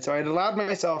oversized. So I had allowed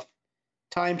myself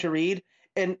time to read.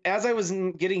 And as I was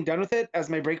getting done with it, as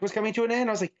my break was coming to an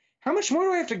end, I was like, how much more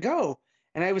do I have to go?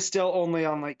 And I was still only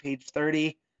on like page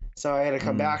 30. So I had to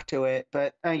come back to it.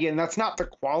 But again, that's not the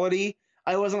quality.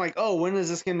 I wasn't like, oh, when is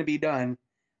this going to be done?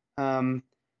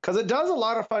 Because it does a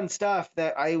lot of fun stuff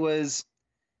that I was,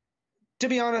 to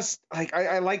be honest, like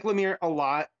I like Lemire a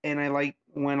lot and I like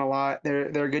Nguyen a lot. They're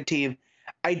a good team.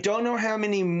 I don't know how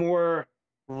many more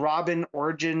Robin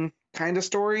origin kind of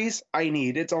stories I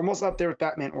need. It's almost up there with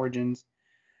Batman Origins.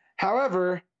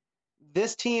 However,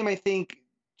 this team, I think,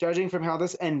 judging from how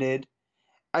this ended,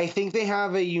 I think they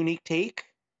have a unique take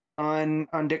on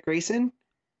Dick Grayson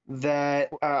that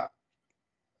I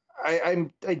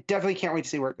definitely can't wait to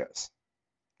see where it goes.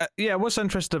 Yeah, what's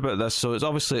interesting about this, so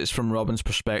it's from Robin's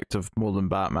perspective more than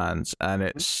Batman's, and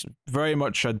it's very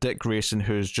much a Dick Grayson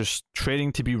who's just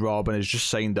training to be Robin, is just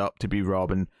signed up to be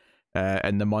Robin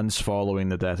in the months following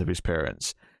the death of his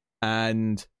parents.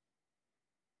 And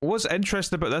what's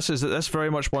interesting about this is that this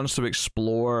very much wants to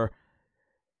explore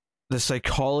the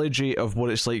psychology of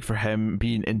what it's like for him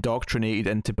being indoctrinated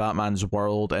into Batman's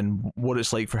world and what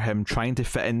it's like for him trying to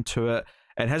fit into it,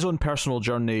 and his own personal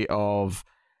journey of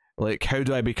like, how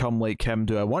do I become like him?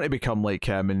 Do I want to become like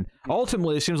him? And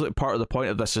ultimately, it seems like part of the point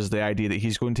of this is the idea that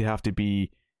he's going to have to be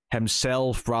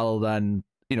himself rather than,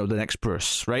 the next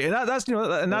Bruce, right? And that's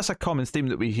and that's a common theme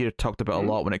that we hear talked about a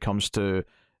lot when it comes to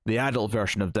the adult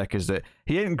version of Dick, is that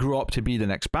he didn't grow up to be the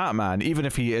next Batman. Even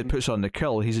if he puts on the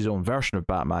kill, he's his own version of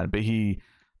Batman. But the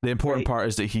important part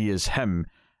is that he is him.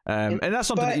 And that's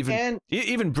something that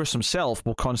even Bruce himself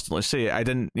will constantly say, I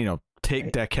didn't,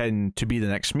 take Dick in to be the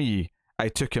next me. I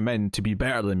took him in to be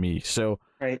better than me. So,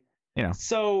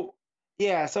 So,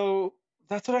 yeah, so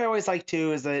that's what I always like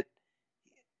too, is that,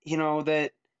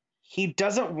 that he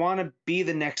doesn't want to be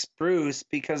the next Bruce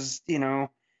because,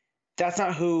 that's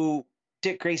not who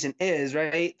Dick Grayson is,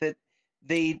 right? That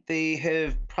they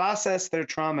have processed their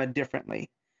trauma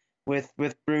differently with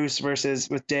Bruce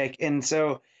versus with Dick. And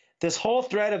so this whole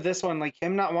thread of this one, like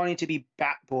him not wanting to be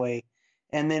Batboy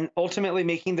and then ultimately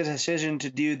making the decision to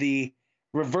do the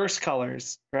reverse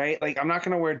colors, right? Like, I'm not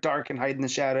going to wear dark and hide in the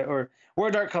shadow, or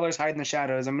wear dark colors, hide in the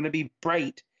shadows. I'm going to be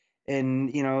bright in,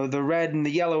 the red and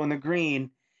the yellow and the green.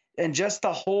 And just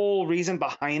the whole reason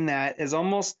behind that is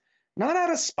almost not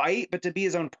out of spite, but to be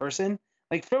his own person.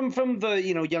 Like from the,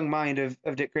 young mind of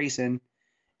Dick Grayson,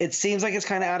 it seems like it's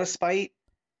kind of out of spite.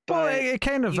 But it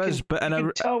kind of is, but you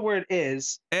can tell where it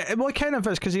is. It kind of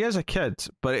is, because he is a kid,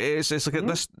 but it's like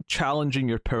this challenging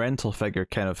your parental figure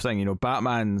kind of thing.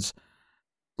 Batman's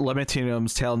limiting him,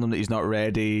 telling him that he's not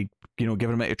ready, giving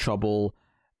him into trouble,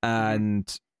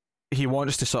 and he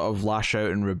wants to sort of lash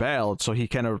out and rebel. So he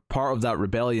kind of, part of that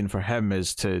rebellion for him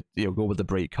is to go with the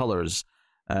bright colors.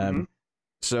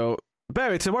 So, but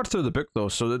anyway, to work through the book though,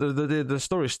 so the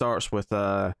story starts with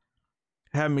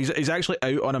him. He's actually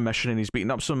out on a mission and he's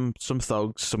beating up some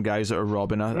thugs, some guys that are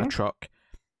robbing a truck.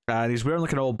 And he's wearing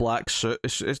like an all black suit.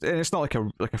 It's not like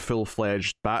a full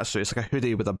fledged bat suit. It's like a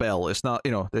hoodie with a belt. It's not,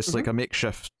 it's like a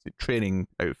makeshift training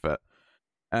outfit.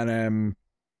 And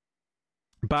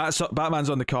Batman's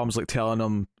on the comms, like telling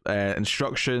him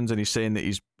instructions, and he's saying that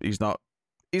he's not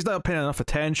paying enough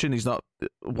attention. He's not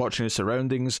watching his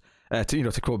surroundings.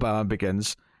 To quote Batman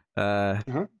Begins,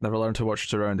 never learn to watch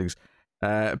your surroundings.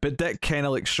 But Dick kind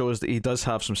of like shows that he does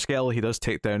have some skill. He does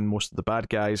take down most of the bad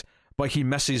guys. But he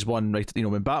misses one, right?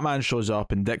 When Batman shows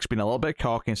up and Dick's been a little bit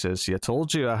cocky and says, "See, I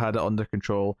told you I had it under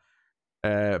control."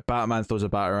 Batman throws a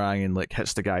batarang and like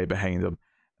hits the guy behind him.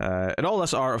 And all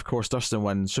this art, of course, Dustin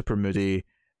Nguyen, super moody,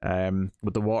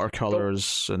 with the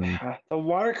watercolors and the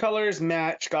watercolors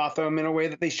match Gotham in a way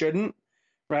that they shouldn't,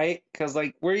 right? Because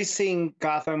like we're seeing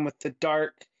Gotham with the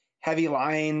dark, heavy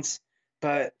lines,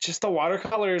 but just the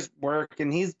watercolors work,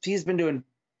 and he's been doing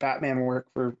Batman work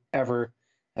forever.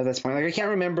 At this point, like I can't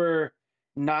remember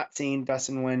not seeing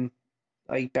Dustin Nguyen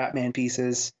like Batman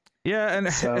pieces. Yeah,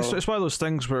 and So- it's one of those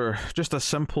things where just a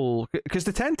simple, because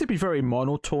they tend to be very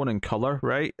monotone in color,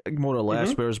 right? More or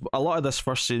less. Whereas a lot of this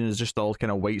first scene is just all kind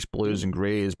of whites, blues, and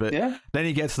grays. But Yeah. then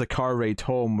you get to the car ride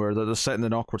home where they're sitting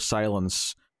in awkward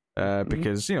silence,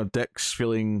 because Dick's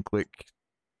feeling like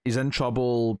he's in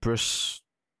trouble. Bruce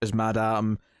is mad at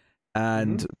him,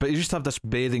 and but you just have this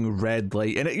bathing red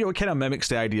light, and it kind of mimics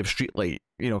the idea of street light,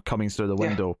 coming through the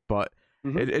window, but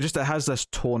it has this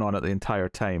tone on it the entire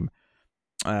time.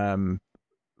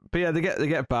 But yeah, they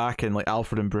get back, and like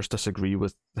Alfred and Bruce disagree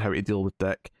with how to deal with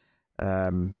Dick,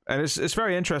 and it's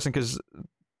very interesting because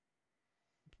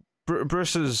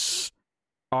Bruce is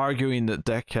arguing that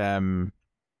Dick,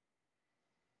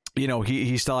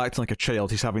 he's still acting like a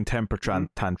child. He's having temper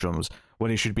tantrums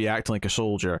when he should be acting like a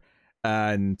soldier,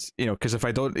 and because if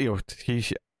I don't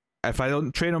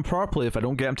train him properly, if I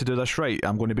don't get him to do this right,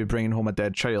 I'm going to be bringing home a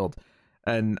dead child.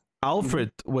 And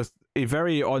Alfred, with a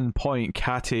very on-point,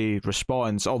 catty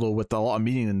response, although with a lot of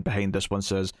meaning behind this one,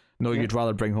 says, "No, you'd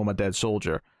rather bring home a dead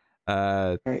soldier,"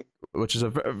 which is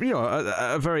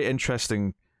a very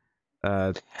interesting.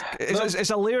 It's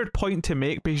a layered point to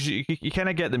make because you kind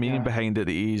of get the meaning behind it.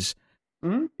 That he's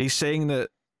saying that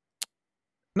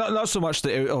not so much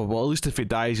that at least if he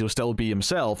dies he'll still be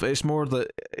himself. It's more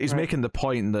that he's making the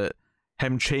point that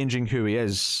him changing who he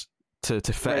is to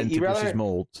fit into Bruce's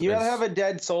mold. You rather have a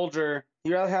dead soldier.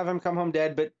 You rather have him come home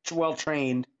dead but well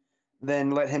trained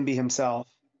than let him be himself.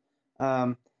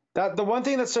 That the one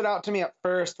thing that stood out to me at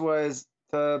first was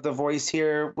the voice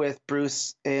here with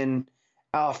Bruce and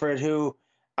Alfred, who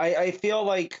I feel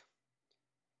like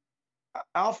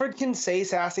Alfred can say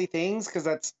sassy things because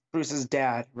that's Bruce's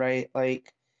dad, right?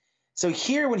 Like, so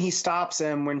here when he stops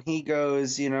him, when he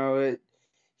goes,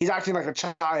 he's acting like a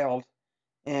child,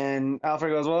 and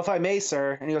Alfred goes, "Well, if I may,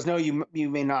 sir," and he goes, "No, you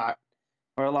may not,"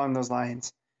 or along those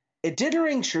lines. It didn't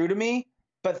ring true to me,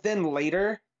 but then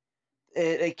later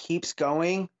it keeps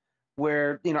going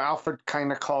where Alfred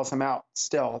kind of calls him out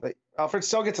still. Alfred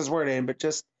still gets his word in, but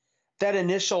just that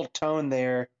initial tone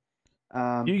there.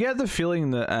 You get the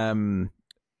feeling that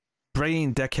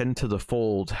bringing Dick into the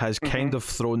fold has kind of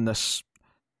thrown this,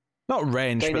 not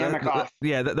wrench, dynamic but off.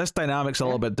 This dynamic's a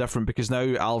little bit different because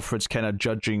now Alfred's kind of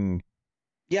judging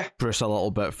Bruce a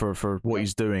little bit for what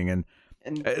he's doing, and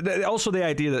also the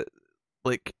idea that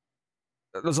like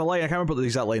there's a line, I can't remember what the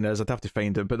exact line is, I'd have to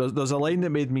find it, but there's a line that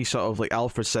made me sort of like,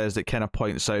 Alfred says, that kind of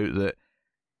points out that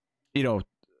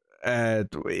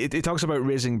it talks about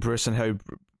raising Bruce and how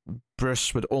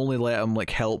Bruce would only let him like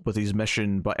help with his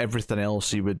mission, but everything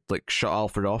else he would like shut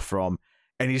Alfred off from,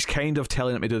 and he's kind of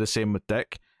telling him to do the same with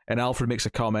Dick. And Alfred makes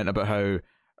a comment about how,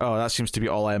 that seems to be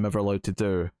all I'm ever allowed to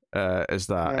do, is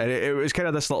that. And it was kind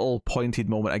of this little pointed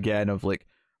moment again of like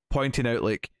pointing out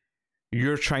like,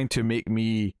 you're trying to make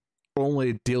me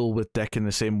only deal with Dick in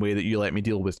the same way that you let me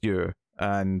deal with you,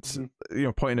 and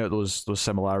pointing out those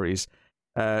similarities.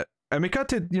 And we cut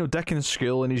to Dick in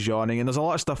school, and he's yawning, and there's a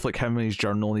lot of stuff like him in his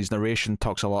journal and his narration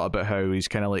talks a lot about how he's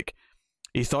kind of like,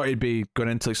 he thought he'd be going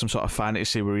into like some sort of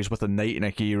fantasy where he's with a knight and a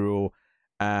hero,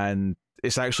 and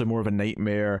it's actually more of a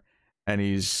nightmare, and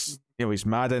he's he's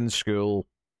mad in school,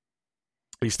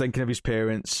 he's thinking of his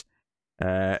parents,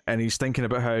 and he's thinking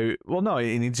about how, well, no,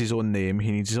 he needs his own name,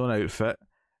 he needs his own outfit.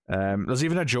 There's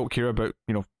even a joke here about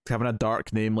having a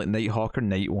dark name like Nighthawk or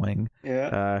Nightwing,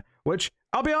 which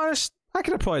I'll be honest, I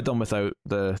could have probably done without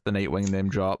the Nightwing name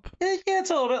drop. Yeah, it's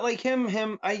a little bit like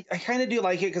him. I kind of do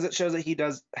like it because it shows that he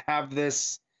does have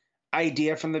this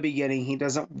idea from the beginning. He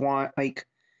doesn't want, like,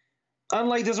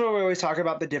 unlike this, where we always talk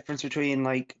about the difference between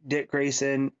like Dick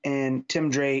Grayson and Tim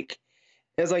Drake,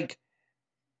 is like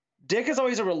Dick is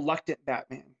always a reluctant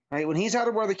Batman, right? When he's had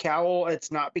to wear the cowl,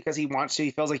 it's not because he wants to.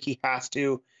 He feels like he has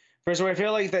to. First, I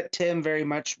feel like that Tim very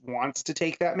much wants to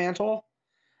take that mantle.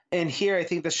 And here, I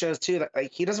think this shows too that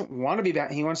like he doesn't want to be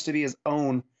Bat. He wants to be his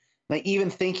own. Like even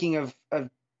thinking of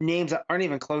names that aren't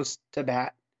even close to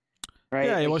Bat. Right?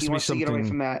 Yeah, he wants to be something to get away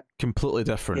from that. Completely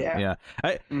different. Yeah.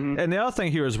 And the other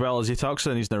thing here as well is he talks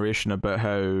in his narration about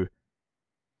how,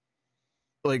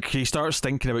 like, he starts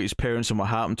thinking about his parents and what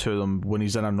happened to them when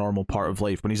he's in a normal part of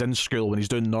life, when he's in school, when he's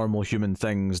doing normal human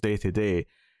things day to day.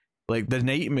 Like the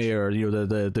nightmare,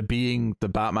 the being the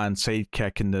Batman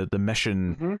sidekick and the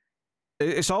mission.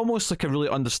 It's almost like a really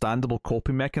understandable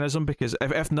coping mechanism because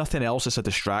if nothing else, it's a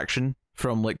distraction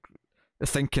from like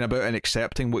thinking about and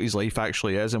accepting what his life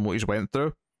actually is and what he's went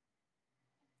through.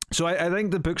 So I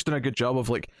think the book's done a good job of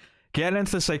like getting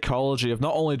into the psychology of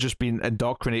not only just being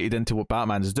indoctrinated into what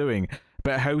Batman's doing,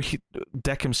 but how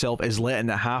Dick himself is letting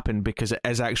it happen because it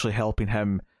is actually helping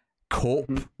him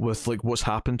cope with like what's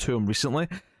happened to him recently.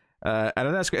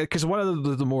 And that's because one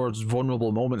of the more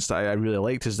vulnerable moments that I really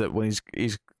liked is that when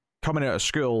he's coming out of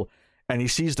school and he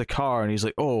sees the car and he's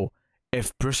like, oh,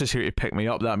 if Bruce is here to pick me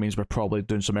up, that means we're probably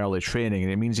doing some early training,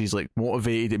 and it means he's like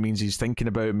motivated, it means he's thinking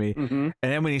about me. And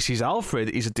then when he sees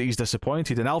Alfred, he's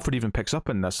disappointed, and Alfred even picks up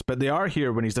on this. But they are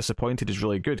here when he's disappointed is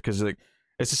really good, because like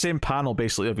it's the same panel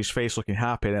basically of his face looking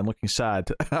happy and then looking sad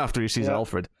after he sees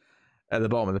Alfred at the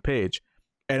bottom of the page.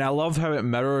 And I love how it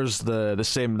mirrors the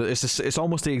same. It's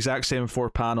almost the exact same 4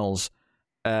 panels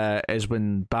as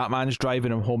when Batman's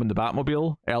driving him home in the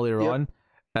Batmobile earlier on,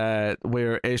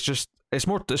 where it's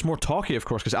more talky, of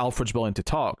course, because Alfred's willing to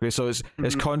talk. So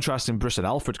it's contrasting Bruce and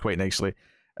Alfred quite nicely,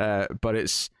 but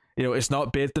it's it's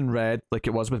not bathed in red like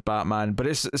it was with Batman, but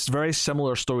it's very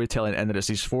similar storytelling in that it's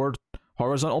these 4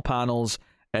 horizontal panels,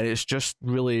 and it's just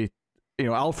really.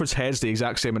 Alfred's head's the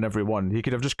exact same in every one. He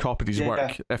could have just copied his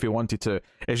work if he wanted to.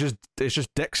 It's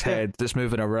just Dick's head that's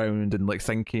moving around and like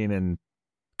thinking and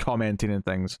commenting and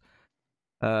things.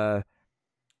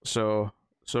 So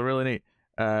really neat.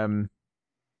 But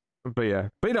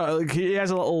like he has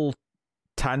a little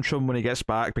tantrum when he gets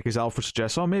back because Alfred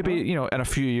suggests, oh, maybe in a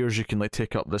few years you can like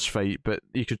take up this fight, but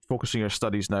you could focus on your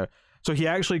studies now. So he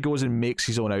actually goes and makes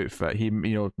his own outfit. He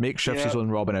makeshifts his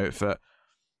own Robin outfit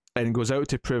and goes out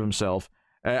to prove himself.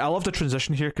 I love the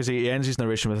transition here because he ends his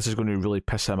narration with this is going to really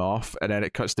piss him off, and then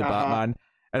it cuts to Batman.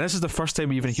 And this is the first time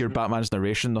we even hear Batman's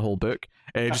narration in the whole book.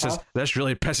 And he just says, this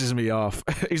really pisses me off.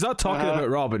 He's not talking about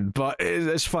Robin, but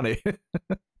it's funny.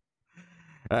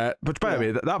 But by the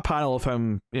way, that panel of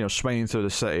him, swinging through the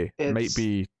city might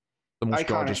be the most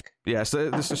gorgeous. Yes,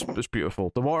 it's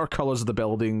beautiful. The watercolors of the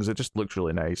buildings, it just looks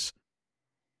really nice.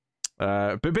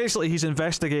 But basically, he's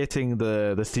investigating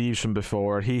the thieves from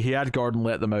before. He had Gordon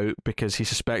let them out because he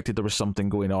suspected there was something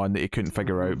going on that he couldn't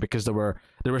figure out, because they were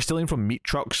stealing from meat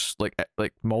trucks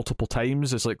like multiple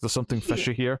times. It's like there's something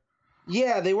fishy here.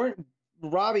 Yeah, they weren't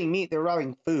robbing meat; they were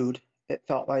robbing food. It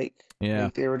felt like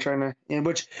they were trying to,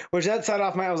 which that set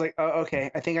off I was like, oh,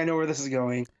 okay, I think I know where this is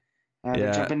going.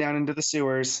 They're jumping down into the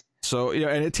sewers. So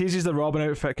and it teases the Robin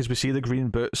outfit because we see the green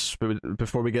boots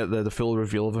before we get the full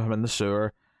reveal of him in the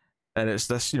sewer. And it's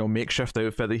this, makeshift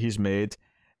outfit that he's made.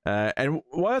 And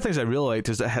one of the things I really liked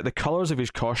is that the colours of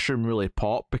his costume really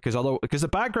pop because the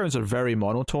backgrounds are very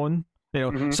monotone.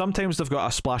 Sometimes they've got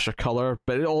a splash of colour,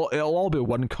 but it'll all be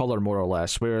one colour more or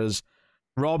less. Whereas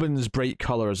Robin's bright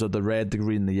colours of the red, the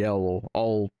green, the yellow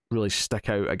all really stick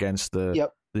out against the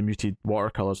muted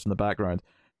watercolours in the background.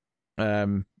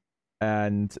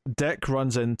 And Dick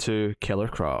runs into Killer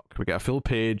Croc. We get a full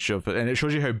page of it, and it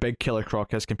shows you how big Killer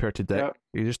Croc is compared to Dick. Yep.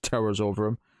 He just towers over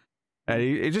him. And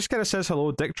he just kind of says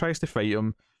hello. Dick tries to fight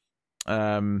him.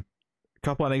 A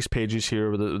couple of nice pages here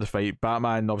with the fight.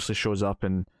 Batman obviously shows up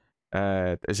and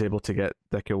is able to get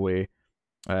Dick away.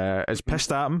 Is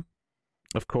pissed at him,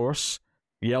 of course.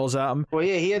 Yells at him. Well,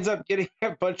 yeah, he ends up getting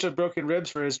a bunch of broken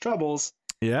ribs for his troubles.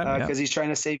 Yeah. Because he's trying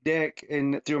to save Dick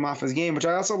and threw him off his game, which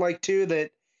I also like, too, that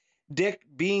Dick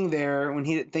being there when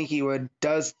he didn't think he would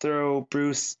does throw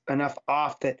Bruce enough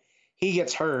off that he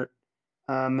gets hurt.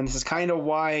 And this is kind of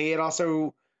why it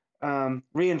also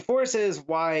reinforces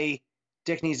why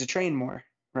Dick needs to train more,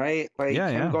 right? Like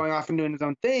him going off and doing his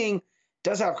own thing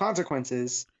does have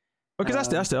consequences. Because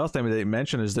that's the other thing that you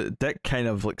mentioned is that Dick kind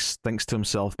of like thinks to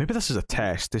himself, maybe this is a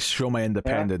test to show my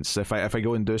independence if I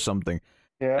go and do something.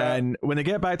 Yeah. And when they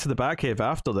get back to the Batcave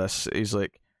after this, he's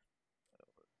like,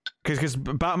 because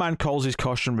Batman calls his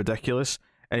costume ridiculous,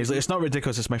 and he's like, it's not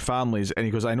ridiculous, it's my family's, and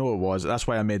he goes, I know it was, that's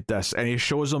why I made this, and he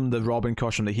shows him the Robin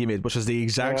costume that he made, which is the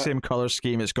exact same colour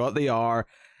scheme, it's got the R,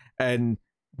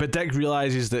 but Dick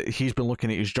realises that he's been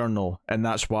looking at his journal, and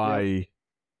that's why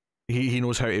he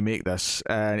knows how to make this,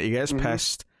 and he gets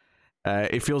pissed,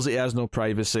 he feels that he has no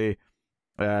privacy,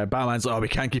 Batman's like, oh, we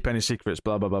can't keep any secrets,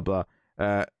 blah, blah, blah, blah,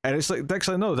 and it's like, Dick's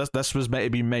like, no, this was meant to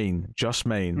be mine, just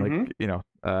mine, like,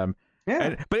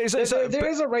 but there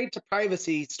is a right to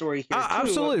privacy story here.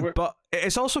 Absolutely, but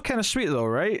it's also kind of sweet though,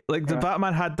 right? Like the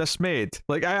Batman had this made.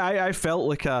 Like I felt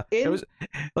like it was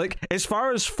like, as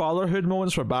far as fatherhood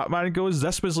moments for Batman goes,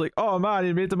 this was like, oh man,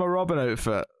 he made him a Robin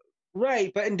outfit.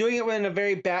 Right, but in doing it in a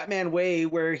very Batman way,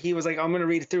 where he was like, I'm going to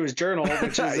read through his journal,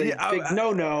 which is a big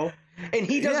no-no, and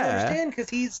he doesn't understand because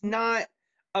he's not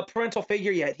a parental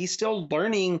figure yet. He's still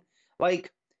learning.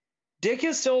 Like Dick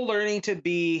is still learning to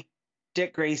be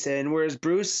Dick Grayson, whereas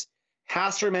Bruce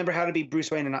has to remember how to be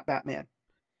Bruce Wayne and not Batman.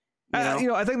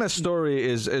 I think that story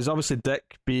is obviously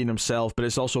Dick being himself, but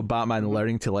it's also Batman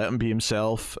learning to let him be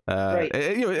himself.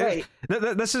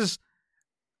 This is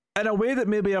in a way that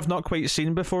maybe I've not quite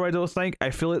seen before. I don't think. I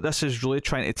feel like this is really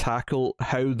trying to tackle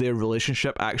how their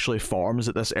relationship actually forms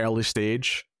at this early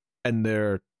stage in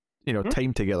their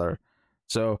time together.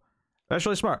 So that's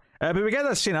really smart. But we get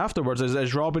that scene afterwards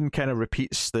as Robin kind of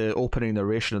repeats the opening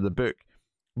narration of the book.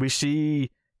 We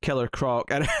see Killer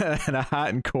Croc in a hat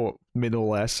and coat, no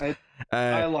less.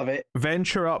 I love it.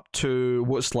 Venture up to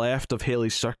what's left of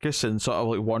Haley's circus and sort of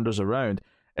like wanders around.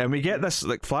 And we get this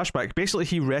like flashback. Basically,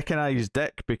 he recognized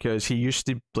Dick because he used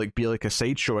to like be like a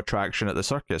sideshow attraction at the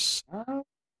circus.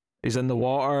 He's in the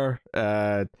water,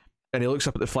 and he looks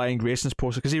up at the Flying Graysons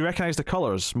poster because he recognized the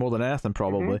colors more than anything,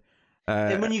 probably.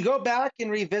 And when you go back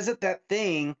and revisit that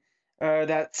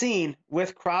scene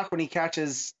with Croc when he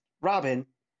catches Robin,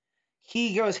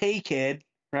 he goes, "Hey, kid,"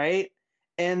 right?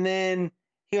 And then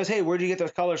he goes, "Hey, where'd you get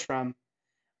those colors from?"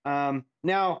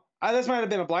 Now, this might have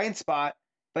been a blind spot,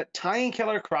 but tying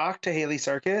Killer Croc to Haley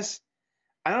Circus,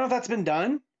 I don't know if that's been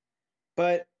done,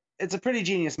 but it's a pretty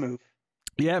genius move.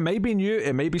 Yeah, it may be new.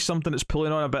 It may be something that's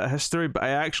pulling on a bit of history, but I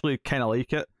actually kind of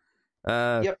like it.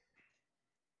 Yep.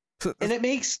 And it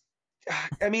makes...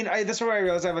 I mean, this is where I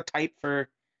realize I have a type for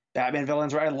Batman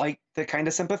villains where I like the kind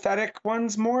of sympathetic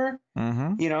ones more.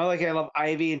 Mm-hmm. Like I love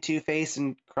Ivy and Two-Face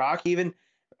and Croc even.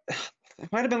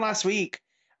 It might have been last week.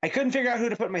 I couldn't figure out who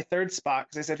to put in my third spot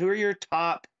because I said, who are your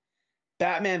top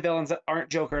Batman villains that aren't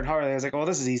Joker and Harley? I was like, well,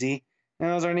 this is easy. And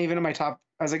those aren't even in my top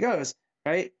as it goes,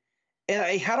 right? And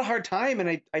I had a hard time,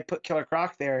 and I put Killer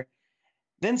Croc there.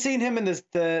 Then seeing him in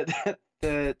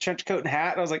the trench coat and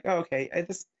hat, I was like, oh, okay,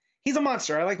 he's a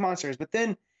monster. I like monsters. But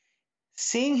then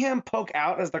seeing him poke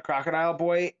out as the Crocodile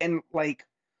Boy and like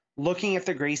looking at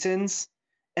the Graysons,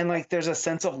 and like there's a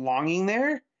sense of longing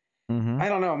there. Mm-hmm. I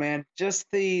don't know, man.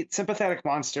 Just the sympathetic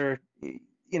monster,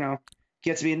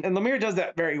 gets me. And Lemire does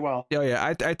that very well. Yeah.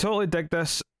 I totally dig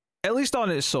this. At least on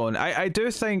its own. I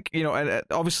do think, and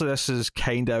obviously this is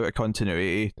kind of out of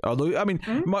continuity. Although, I mean,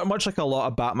 much like a lot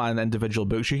of Batman individual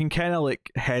books, you can kind of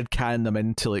like headcanon them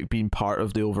into like being part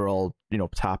of the overall,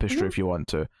 tapestry if you want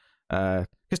to.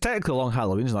 Because technically Long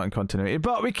Halloween's not in continuity,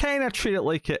 but we kind of treat it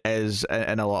like it is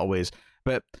in a lot of ways.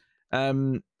 But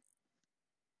in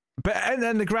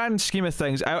the grand scheme of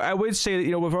things, I would say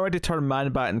that, we've already turned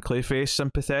Man-Bat and Clayface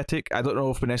sympathetic. I don't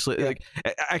know if we necessarily... Like,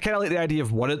 I kind of like the idea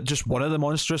of one of the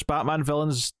monstrous Batman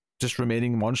villains just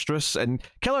remaining monstrous, and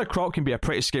Killer Croc can be a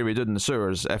pretty scary dude in the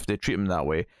sewers if they treat him that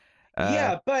way.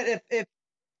 But if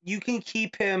you can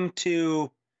keep him to,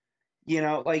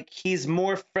 he's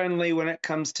more friendly when it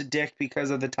comes to Dick because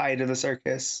of the tie to the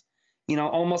circus.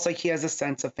 Almost like he has a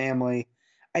sense of family.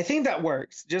 I think that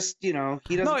works. Just, he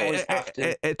doesn't always have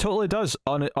to. It totally does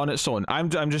on its own. I'm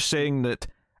just saying that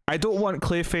I don't want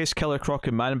Clayface, Killer Croc,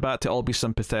 and Man-Bat to all be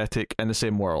sympathetic in the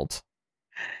same world.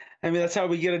 I mean, that's how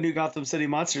we get a new Gotham City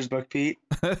Monsters book, Pete.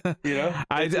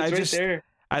 It's there.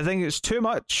 I think it's too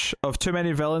much of too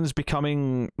many villains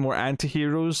becoming more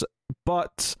anti-heroes,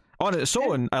 but on its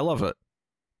own, I love it.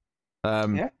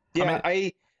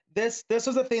 This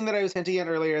was a thing that I was hinting at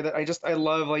earlier that I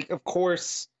love. Like, of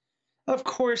course,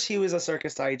 he was a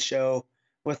circus sideshow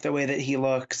with the way that he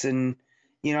looks, and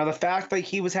the fact that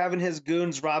he was having his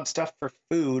goons rob stuff for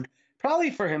food, probably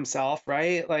for himself,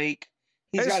 right? Like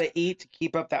he's got to eat to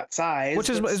keep up that size, which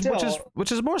is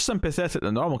more sympathetic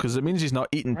than normal because it means he's not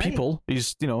eating people.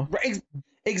 He's right,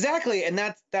 exactly, and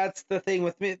that's the thing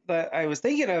with me that I was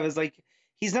thinking of is like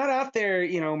he's not out there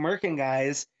murking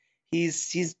guys.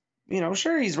 He's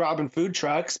sure he's robbing food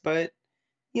trucks, but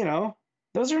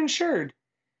those are insured.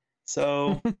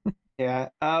 So, yeah.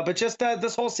 But just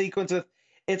this whole sequence of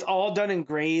it's all done in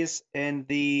grays, and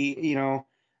the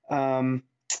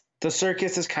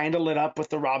circus is kind of lit up with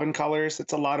the Robin colors.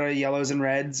 It's a lot of yellows and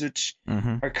reds, which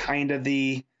are kind of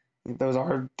those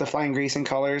are the Flying Grayson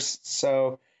colors.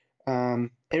 So,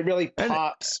 it really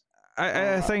pops.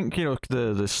 I think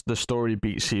the story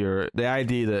beats here. The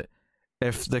idea that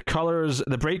if the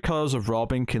bright colors of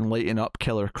Robin can lighten up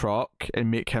Killer Croc and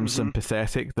make him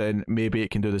sympathetic, then maybe it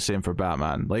can do the same for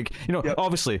Batman. Like,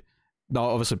 obviously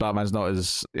Batman's not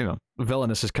as,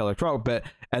 villainous as Killer Croc, but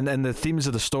and then the themes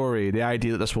of the story, the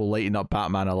idea that this will lighten up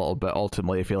Batman a little bit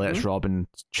ultimately if he lets Robin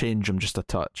change him just a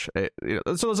touch. So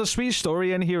there's a sweet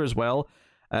story in here as well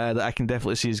that I can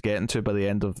definitely see us getting to by the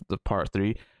end of the part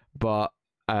 3. But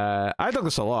I dug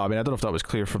this a lot. I mean, I don't know if that was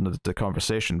clear from the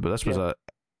conversation, but this was a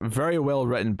very well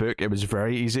written book. It was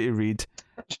very easy to read.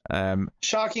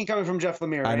 Shocking coming from Jeff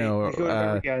Lemire. Right? I know.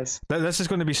 This is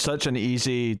going to be such an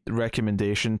easy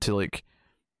recommendation to like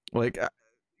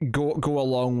go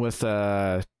along with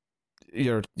your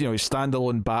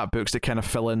standalone Bat books that kind of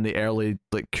fill in the early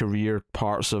like career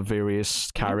parts of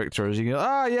various characters. You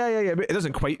go, yeah. But it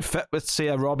doesn't quite fit with say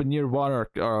a Robin Year One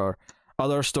or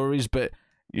other stories, but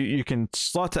you can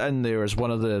slot it in there as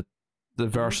one of the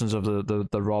versions of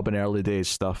the Robin early days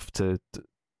stuff to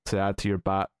add to your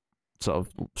Bat sort of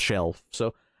shelf.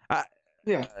 So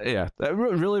yeah,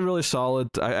 really really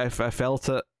solid. I felt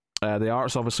it. The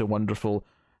art's obviously wonderful.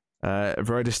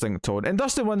 Very distinct tone. And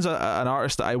Dustin Nguyen's an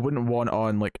artist that I wouldn't want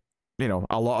on like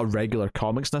a lot of regular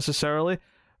comics necessarily,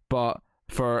 but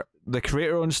for the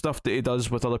creator-owned stuff that he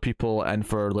does with other people, and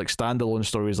for like standalone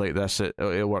stories like this,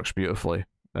 it works beautifully.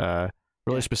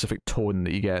 Really specific tone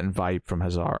that you get and vibe from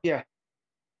his art. Yeah,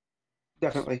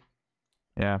 definitely.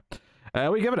 Yeah. What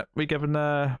are you giving it? We giving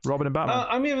Robin and Batman?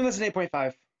 I'm giving this an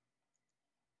 8.5.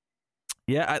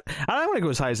 Yeah, I don't want to go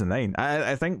as high as a 9.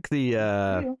 I think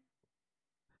the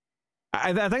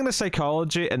I think the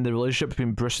psychology and the relationship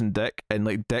between Bruce and Dick, and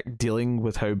like Dick dealing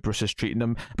with how Bruce is treating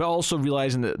him, but also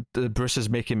realizing that Bruce is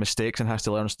making mistakes and has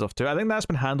to learn stuff too. I think that's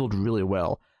been handled really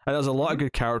well, and there's a lot of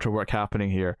good character work happening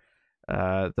here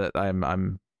that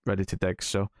I'm ready to dig.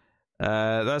 So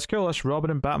that's cool. That's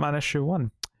Robin and Batman issue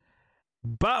 1.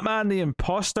 Batman the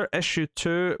Imposter issue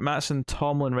 2. Mattson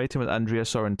Tomlin writing with Andrea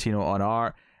Sorrentino on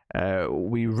art.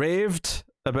 We raved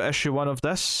about issue 1 of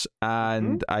this,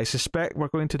 and I suspect we're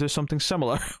going to do something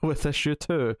similar with issue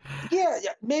 2. Yeah,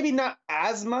 maybe not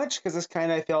as much, because this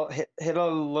kind of felt hit a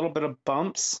little bit of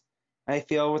bumps, I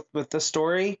feel, with the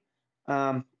story.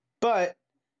 But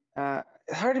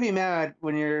it's hard to be mad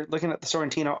when you're looking at the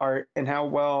Sorrentino art and how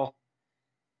well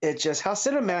how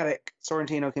cinematic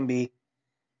Sorrentino can be.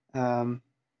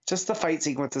 Just the fight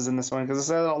sequences in this one, because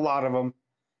there's a lot of them.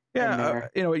 Yeah,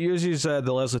 it uses the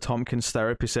Leslie Tompkins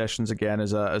therapy sessions again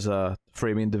as a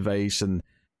framing device, and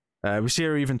we see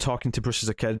her even talking to Bruce as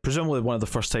a kid, presumably one of the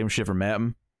first times she ever met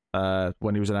him,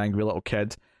 when he was an angry little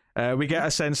kid. We get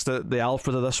a sense that the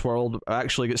Alfred of this world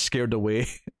actually gets scared away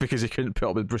because he couldn't put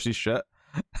up with Bruce's shit.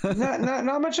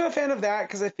 not much of a fan of that,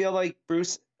 because I feel like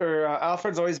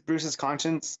Alfred's always Bruce's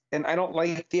conscience, and I don't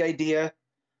like the idea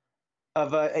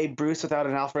of a Bruce without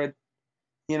an Alfred.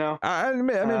 Maybe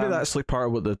that's like part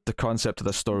of what the concept of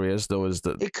this story is, though, is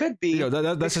that it could be.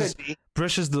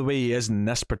 Bruce is the way he is in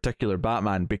this particular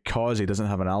Batman because he doesn't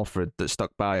have an Alfred that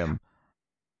stuck by him.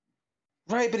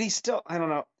 Right, but I don't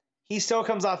know. He still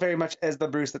comes off very much as the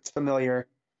Bruce that's familiar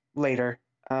later.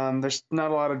 There's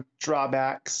not a lot of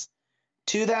drawbacks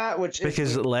to that,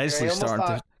 because Leslie's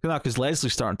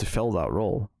starting to fill that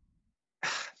role.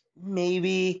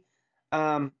 Maybe.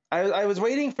 I was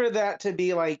waiting for that to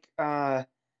be like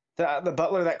the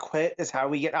butler that quit is how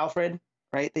we get Alfred,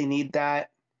 right? They need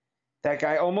that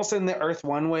guy almost in the Earth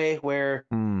One way where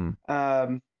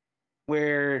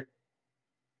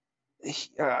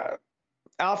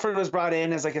Alfred was brought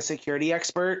in as like a security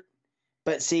expert,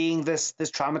 but seeing this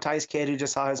traumatized kid who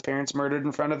just saw his parents murdered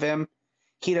in front of him,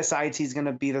 he decides he's going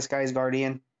to be this guy's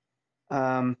guardian.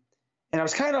 And I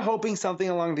was kind of hoping something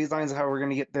along these lines of how we're going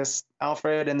to get this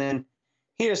Alfred, and then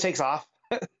he just takes off,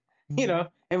 and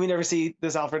we never see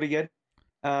this Alfred again.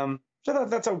 So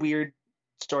that's a weird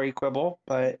story quibble,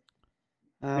 but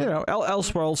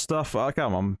Elseworld stuff.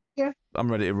 I'm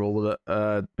ready to roll with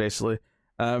it. Basically,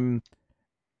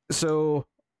 so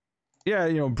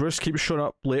yeah, Bruce keeps showing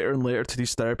up later and later to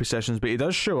these therapy sessions, but he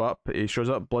does show up. He shows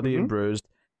up bloody and bruised,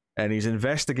 and he's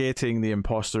investigating the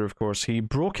imposter. Of course, he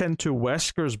broke into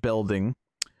Wesker's building,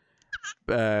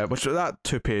 which that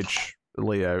 2-page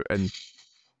layout and.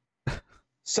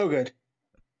 So good.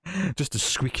 Just a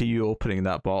squeaky you opening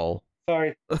that bottle.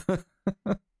 Sorry.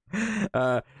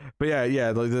 But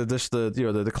yeah, like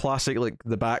the classic, like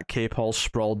the Batcape all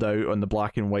sprawled out on the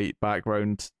black and white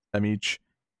background image,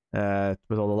 with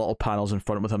all the little panels in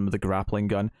front of him with the grappling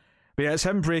gun. But yeah, it's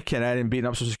him breaking in and beating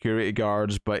up some security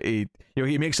guards, but he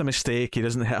makes a mistake. He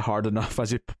doesn't hit hard enough,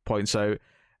 as he points out.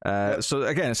 So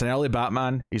again, it's an early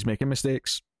Batman. He's making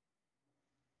mistakes,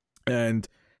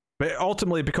 But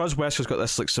ultimately, because Wesker's got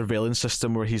this like surveillance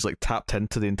system where he's like tapped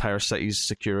into the entire city's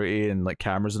security and like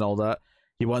cameras and all that,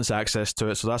 he wants access to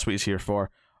it, so that's what he's here for.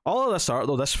 All of this art,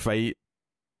 though, this fight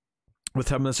with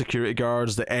him and the security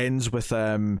guards that ends with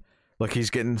like he's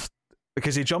getting,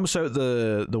 because he jumps out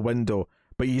the window,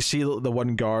 but you see the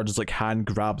one guard's like hand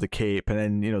grab the cape, and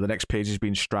then the next page he's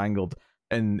being strangled,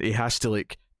 and he has to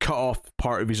like cut off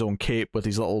part of his own cape with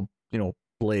his little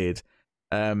blade.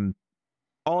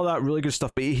 All that really good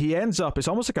stuff, but he ends up, it's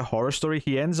almost like a horror story.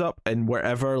 He ends up in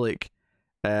wherever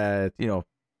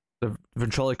the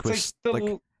ventriloquist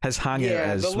his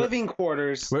hangout is. The living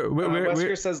quarters.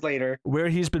 Wesker says later, where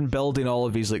he's been building all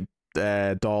of these like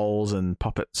dolls and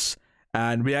puppets,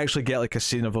 and we actually get like a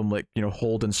scene of him like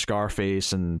holding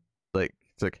Scarface, and like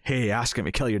it's like, hey, ask him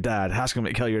to kill your dad.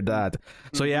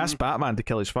 So he asks Batman to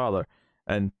kill his father,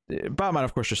 and Batman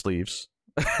of course just leaves.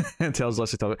 And tells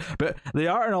Leslie to tell it. But the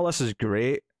art and all this is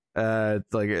great. Like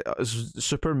it's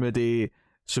super moody,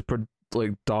 super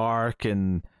like dark,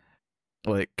 and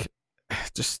like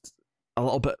just a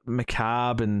little bit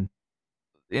macabre and,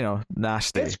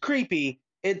 nasty. It's creepy.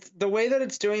 It's the way that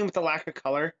it's doing with the lack of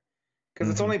color, because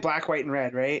it's only black, white, and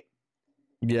red, right?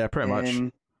 Yeah, pretty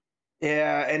much.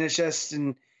 Yeah, and it's just,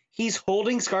 and he's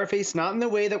holding Scarface not in the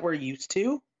way that we're used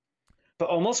to, but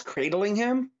almost cradling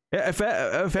him. Yeah, if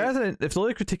the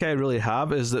only critique I really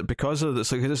have is that because of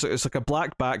it's like a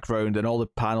black background and all the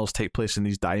panels take place in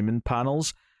these diamond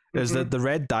panels, is that the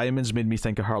red diamonds made me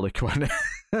think of Harley Quinn.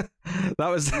 that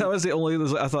was the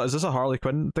only. I thought, is this a Harley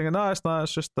Quinn thing? No, it's not.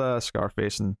 It's just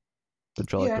Scarface and the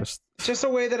ventriloquist. Yeah, it's just a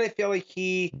way that I feel like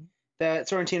that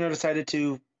Sorrentino decided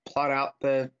to plot out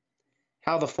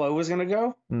how the flow was going to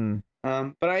go.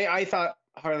 But I thought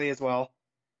Harley as well.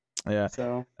 Yeah.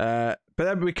 So. But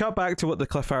then we cut back to what the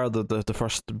cliffhanger the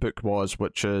first book was,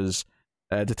 which is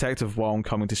Detective Wong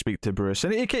coming to speak to Bruce,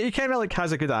 and he kind of like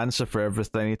has a good answer for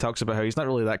everything. He talks about how he's not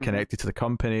really that connected to the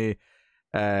company.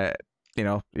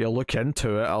 You'll look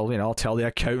into it. I'll tell the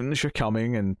accountants you're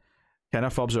coming, and kind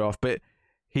of fobs her off. But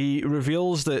he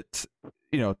reveals that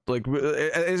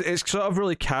it's sort of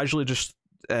really casually just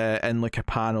in like a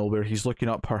panel where he's looking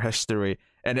up her history,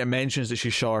 and it mentions that she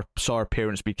saw her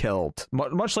parents be killed,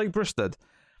 much like Bruce did.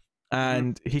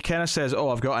 And he kind of says,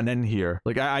 "Oh, I've got an in here.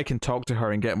 Like I can talk to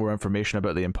her and get more information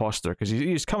about the imposter," because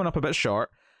he's coming up a bit short.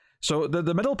 So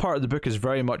the middle part of the book is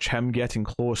very much him getting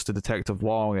close to Detective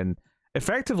Wong and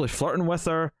effectively flirting with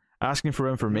her, asking for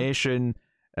information,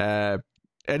 and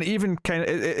even kind of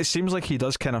it seems like he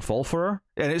does kind of fall for her,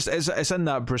 and it's in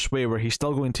that Bruce way where he's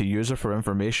still going to use her for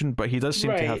information, but he does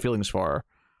seem to have feelings for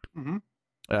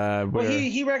her. Well,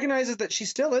 he recognizes that she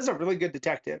still is a really good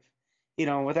detective,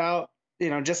 without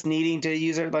just needing to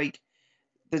use her, like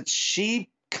that she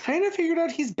kind of figured out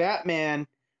he's Batman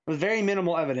with very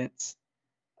minimal evidence,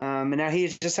 and now he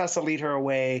just has to lead her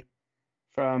away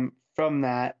from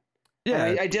that.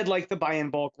 Yeah, I did like the buy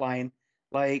in bulk line.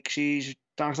 Like she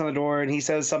knocks on the door and he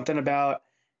says something about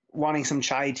wanting some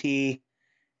chai tea,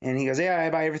 and he goes, "Yeah, I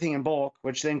buy everything in bulk,"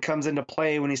 which then comes into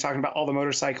play when he's talking about all the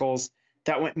motorcycles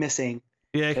that went missing.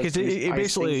 Yeah, because he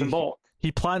basically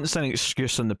he plants an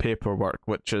excuse in the paperwork,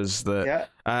 which is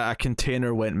that a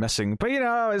container went missing. But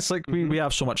it's like we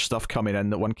have so much stuff coming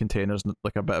in that one container's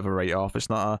like a bit of a write off.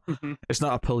 It's not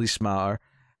a police matter.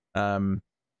 And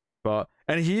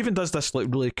he even does this like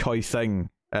really coy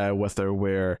thing with her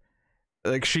where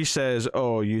like she says,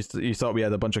 "Oh, you thought we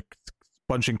had a bunch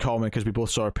in common because we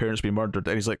both saw our parents be murdered,"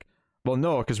 and he's like, "Well,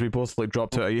 no, because we both like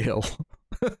dropped out of Yale."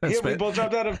 We both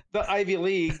dropped out of the Ivy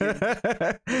League.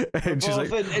 And she's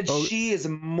like, she is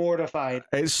mortified.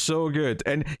 It's so good,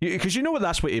 and because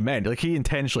that's what he meant. Like he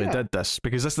intentionally did this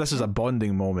because this is a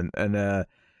bonding moment, and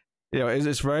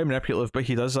it's very manipulative. But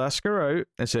he does ask her out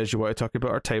and says, "You want to talk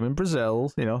about our time in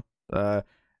Brazil?"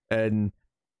 And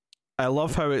I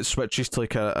love how it switches to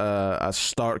like a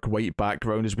stark white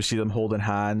background as we see them holding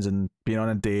hands and being on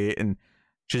a date, and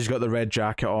she's got the red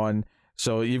jacket on.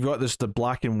 So you've got the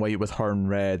black and white with her in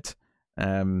red,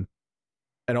 and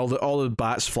all the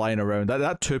bats flying around.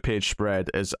 That 2-page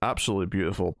spread is absolutely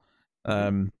beautiful,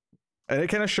 and it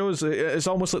kind of shows it's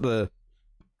almost like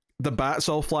the bats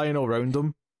all flying all around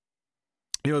them.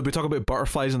 We talk about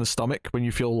butterflies in the stomach when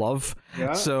you feel love.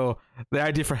 Yeah. So the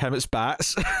idea for him it's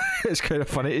bats. It's kind of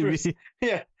funny to me.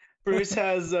 Yeah, Bruce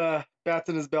has bats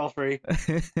in his belfry.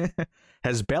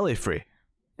 His belly free.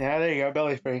 Yeah, there you go,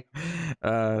 belly free.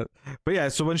 But yeah,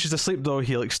 so when she's asleep though,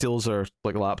 he like steals her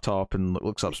like laptop and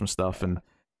looks up some stuff and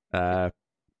not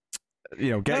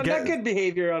good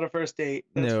behavior on a first date.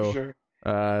 That's for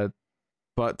sure.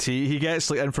 But he gets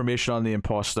like information on the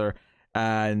imposter,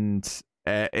 and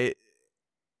it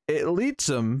leads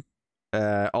him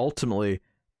ultimately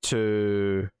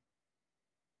to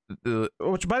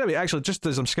which, by the way, actually, just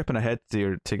as I'm skipping ahead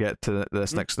to get to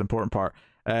this next important part,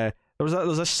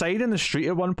 there's a sign in the street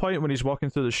at one point when he's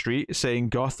walking through the street saying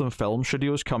Gotham Film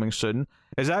Studios coming soon.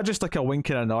 Is that just like a wink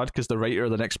and a nod because the writer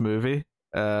of the next movie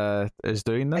is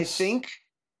doing this?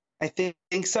 I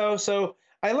think so. So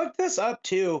I looked this up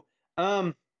too.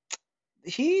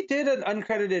 He did an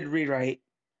uncredited rewrite.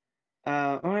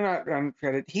 Not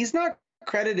uncredited. He's not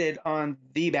credited on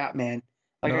The Batman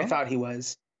like I thought he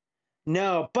was.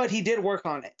 No, but he did work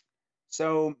on it.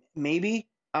 So maybe,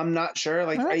 I'm not sure.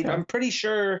 Like I'm pretty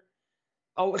sure.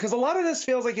 Oh, because a lot of this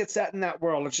feels like it's set in that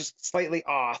world. It's just slightly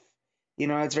off.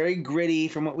 It's very gritty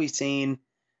from what we've seen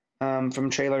from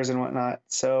trailers and whatnot.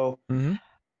 So,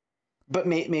 but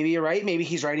maybe you're right. Maybe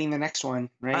he's writing the next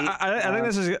one, right? I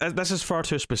think this is far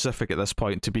too specific at this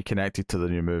point to be connected to the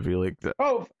new movie.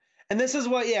 And this is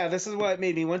what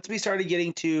made me, once we started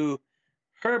getting to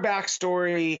her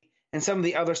backstory and some of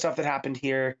the other stuff that happened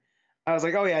here, I was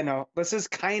like, oh yeah, no, this is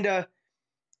kind of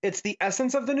it's the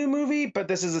essence of the new movie, but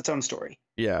this is its own story.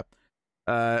 Yeah.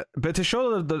 But to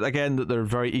show that again that they're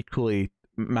very equally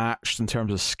matched in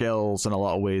terms of skills in a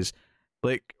lot of ways,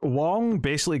 like Wong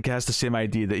basically has the same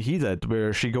idea that he did,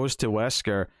 where she goes to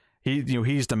Wesker.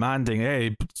 He's demanding,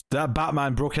 hey, that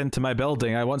Batman broke into my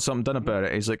building. I want something done about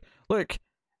it. He's like, look,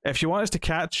 if you want us to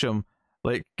catch him,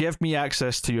 like, give me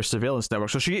access to your surveillance network.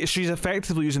 So she's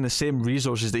effectively using the same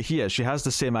resources that he is. She has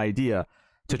the same idea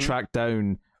to track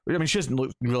down. I mean, she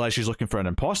doesn't realize she's looking for an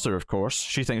imposter, of course.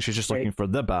 She thinks she's just looking for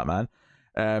the Batman.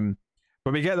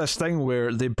 But we get this thing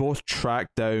where they both track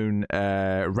down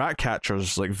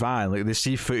Ratcatcher's like van. Like, they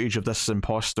see footage of this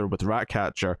imposter with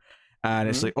Ratcatcher, and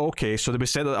it's like, okay, so they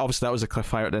said that obviously that was a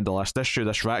cliffhanger at the end of the last issue.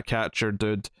 This Ratcatcher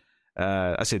dude,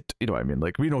 I said, you know what I mean?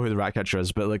 Like, we know who the Ratcatcher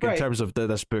is, but like in terms of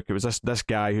this book, it was this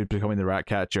guy who's becoming the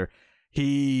Ratcatcher.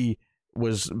 He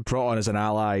was brought on as an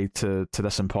ally to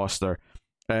this imposter.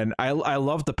 And I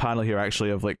love the panel here actually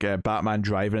of like Batman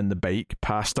driving the bike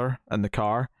past her in the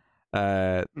car,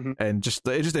 and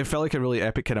it felt like a really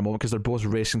epic kind of moment because they're both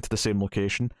racing to the same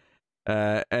location,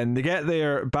 and they get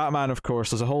there. Batman, of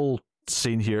course, there's a whole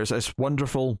scene here. It's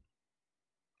wonderful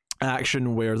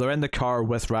action where they're in the car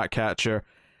with Ratcatcher.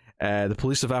 The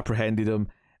police have apprehended him,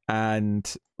 and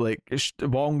like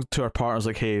Wong to her partner's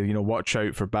like, hey, you know, watch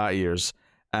out for bat ears,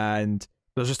 and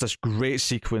there's just this great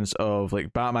sequence of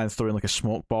like Batman throwing like a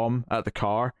smoke bomb at the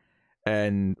car,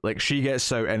 and like she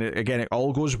gets out, and it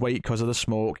all goes white because of the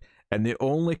smoke, and the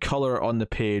only color on the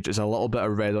page is a little bit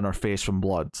of red on her face from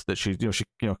blood that she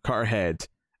cut her head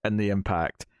in the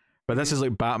impact. But this is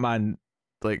like Batman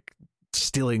like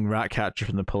stealing Ratcatcher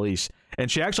from the police,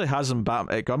 and she actually has him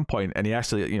at gunpoint, and he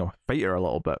actually fight her a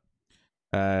little bit.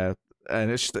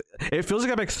 And it feels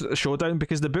like a big showdown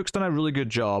because the book's done a really good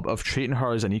job of treating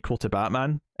her as an equal to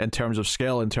Batman in terms of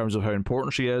skill, in terms of how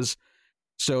important she is.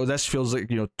 So this feels like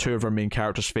two of our main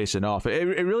characters facing off.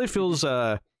 It really feels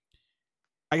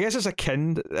I guess it's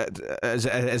akin as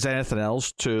anything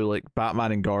else to like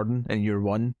Batman and Gordon in year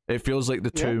one. It feels like the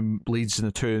two leads and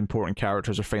the two important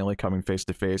characters are finally coming face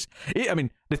to face. I mean,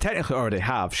 they technically already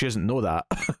have. She doesn't know that,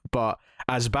 but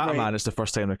as Batman, it's the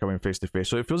first time they're coming face to face.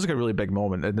 So it feels like a really big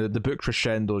moment, and the book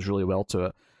crescendos really well to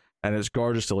it, and it's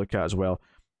gorgeous to look at as well.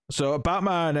 So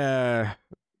Batman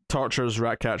tortures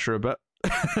Ratcatcher a bit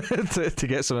to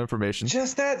get some information.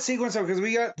 Just that sequence, though, because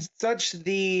we got such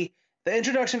the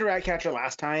introduction to Ratcatcher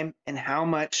last time and how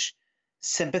much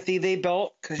sympathy they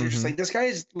built, because you're just like, this guy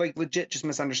is like legit just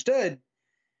misunderstood.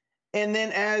 And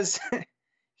then as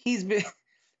he's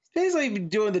basically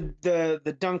doing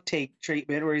the dunk take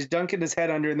treatment where he's dunking his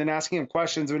head under and then asking him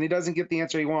questions. When he doesn't get the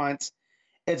answer he wants,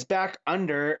 it's back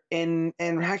under, and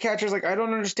Ratcatcher's like, I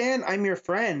don't understand, I'm your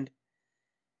friend.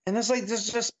 And it's like,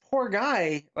 this just poor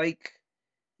guy, like,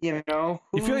 you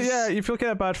feel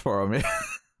kind of bad for him.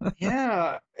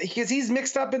 Yeah, because he's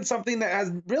mixed up in something that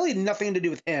has really nothing to do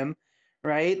with him,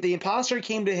 right? The imposter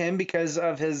came to him because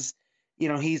of his,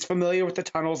 he's familiar with the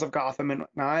tunnels of Gotham and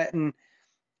whatnot, and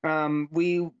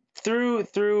we through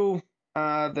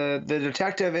the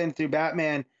detective and through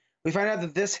Batman, we find out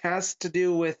that this has to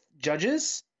do with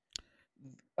judges.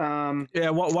 One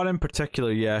in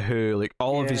particular, who like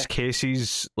all of his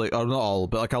cases, like, or not all,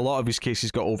 but like a lot of his cases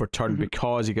got overturned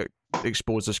because he got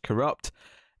exposed as corrupt.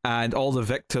 And all the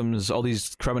victims, all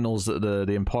these criminals that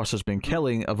the imposter's been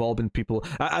killing, have all been people.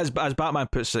 As Batman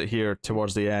puts it here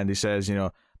towards the end, he says,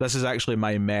 this is actually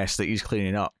my mess that he's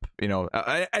cleaning up. In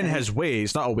his way,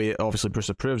 it's not a way obviously Bruce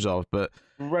approves of, but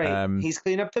he's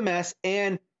cleaning up the mess.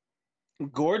 And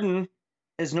Gordon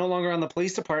is no longer on the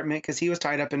police department because he was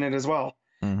tied up in it as well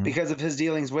because of his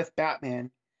dealings with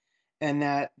Batman, and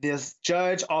that this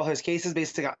judge, all his cases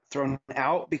basically got thrown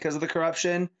out because of the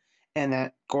corruption. And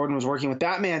that Gordon was working with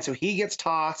Batman, so he gets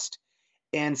tossed.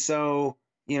 And so,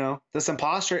 this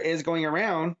imposter is going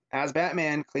around as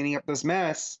Batman cleaning up this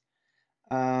mess.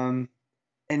 And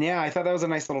I thought that was a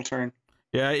nice little turn.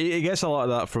 Yeah, he gets a lot of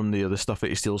that from the stuff that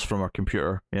he steals from our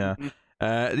computer. Yeah.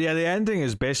 The ending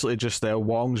is basically just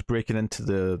Wong's breaking into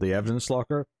the evidence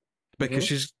locker because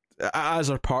she's, as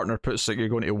her partner puts it, you're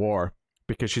going to war,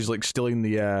 because she's like stealing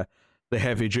the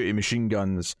heavy duty machine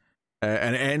guns.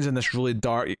 And it ends in this really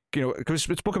dark, because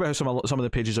we spoke about how some of the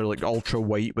pages are like ultra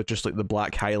white with just like the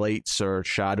black highlights or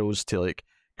shadows to like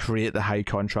create the high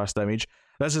contrast image.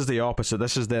 This is the opposite.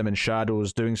 This is them in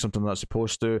shadows doing something they're not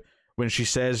supposed to. When she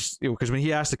says, because when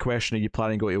he asked the question, are you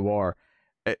planning to go to war?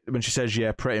 When she says,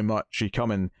 yeah, pretty much, you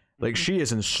coming? Like, she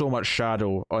is in so much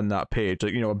shadow on that page.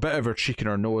 Like, a bit of her cheek and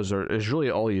her nose is really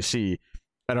all you see.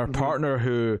 And her partner,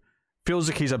 who feels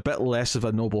like he's a bit less of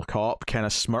a noble cop, kind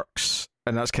of smirks.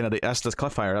 And that's kind of that's the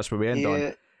cliffhanger. That's where we end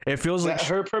on. It feels like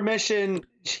her permission.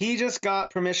 He just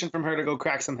got permission from her to go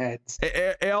crack some heads.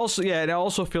 It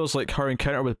also feels like her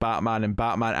encounter with Batman and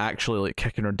Batman actually like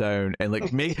kicking her down and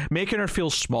like making her feel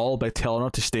small by telling her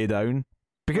to stay down.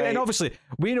 Because and obviously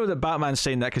we know that Batman's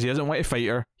saying that because he doesn't want to fight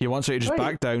her. He wants her to just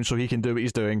back down so he can do what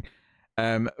he's doing.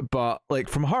 But like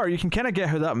from her, you can kind of get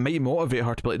how that might motivate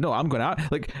her to be like, no, I'm going to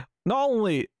like. Not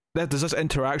only that does this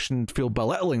interaction feel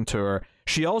belittling to her,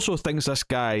 she also thinks this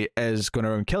guy is going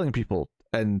around killing people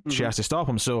and she has to stop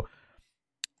him. So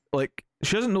like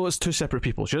she doesn't know it's two separate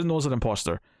people. She doesn't know it's an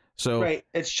imposter. So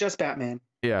it's just Batman.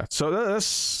 Yeah. So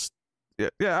this, I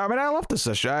mean, I love this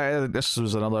issue. This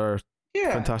was another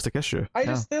fantastic issue.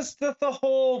 Just the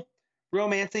whole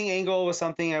romancing angle was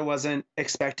something I wasn't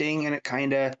expecting, and it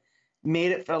kind of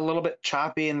made it a little bit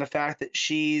choppy. And the fact that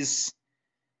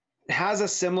has a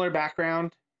similar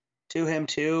background to him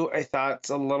too, I thought it's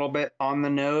a little bit on the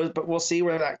nose, but we'll see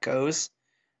where that goes.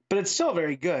 But it's still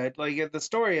very good. Like the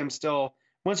story,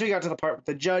 once we got to the part with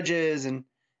the judges and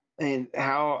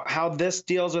how this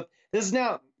deals with this is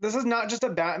not just a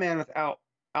Batman without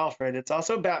Alfred. It's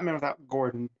also Batman without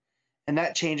Gordon, and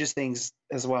that changes things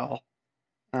as well.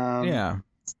 So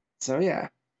yeah.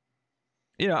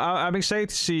 I'm excited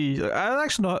to see. I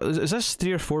actually not. Is this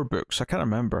 3 or 4 books? I can't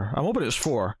remember. I'm hoping it's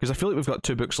 4 because I feel like we've got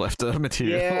 2 books left of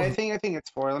material. Yeah, I think it's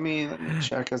 4. Let me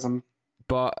check as I'm.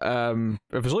 But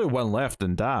if there's only 1 left,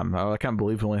 then damn, I can't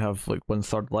believe we only have like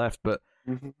 1/3 left. But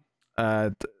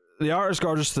the art is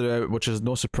gorgeous throughout, which is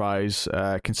no surprise,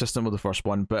 consistent with the first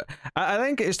one. But I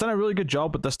think it's done a really good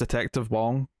job with this Detective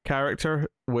Wong character,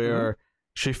 where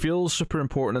she feels super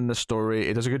important in this story.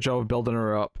 It does a good job of building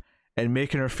her up and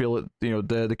making her feel,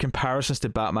 the comparisons to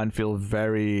Batman feel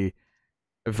very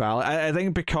valid. I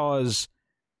think because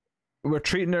we're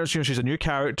treating her as, she's a new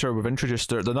character, we've introduced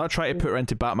her. They're not trying to put her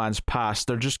into Batman's past.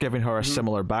 They're just giving her a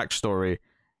similar backstory.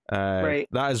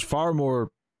 That is far more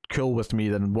cool with me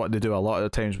than what they do a lot of the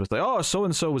times with like, oh, so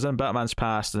and so was in Batman's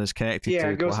past and is connected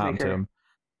to what happened to him.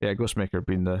 Yeah, Ghostmaker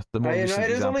being the more recent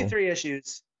it is example. only 3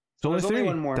 issues. So there's only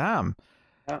 1 more. Damn.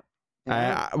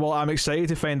 Well, I'm excited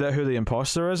to find out who the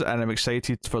imposter is, and I'm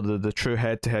excited for the true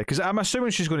head-to-head, because I'm assuming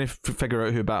she's going to figure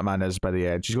out who Batman is by the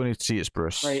end. She's going to see it's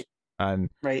Bruce. And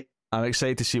I'm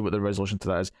excited to see what the resolution to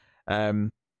that is. I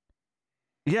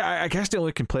guess the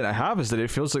only complaint I have is that it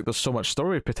feels like there's so much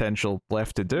story potential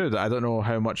left to do that I don't know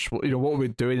how much, what we're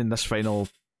doing in this final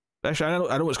issue. I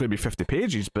know it's going to be 50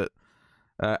 pages, but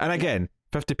and again,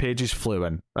 50 pages flew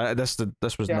in. This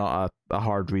was not a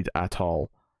hard read at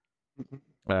all.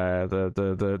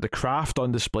 The craft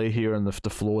on display here and the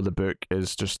flow of the book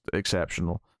is just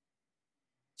exceptional.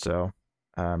 So,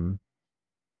 it's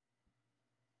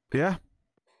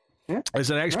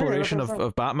an exploration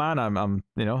of Batman. I'm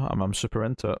super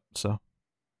into it. So,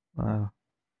 all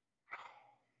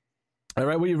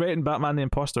right, what are you rating Batman the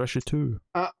Imposter issue 2?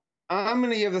 I'm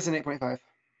gonna give this an 8.5.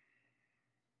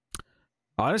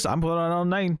 Honest, I'm putting it on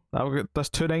 9. That's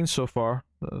 2 9s so far.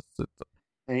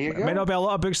 There you go. May not be a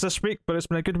lot of books this week, but it's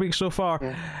been a good week so far.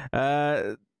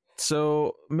 Yeah.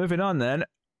 So moving on then.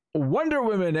 Wonder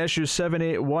Woman issue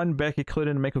 781, Becky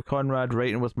Cloonan and Michael Conrad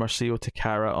writing with Marcio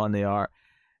Takara on the art.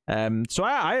 So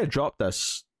I had dropped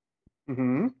this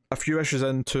a few issues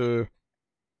into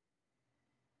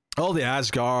all the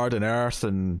Asgard and Earth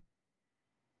and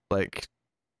like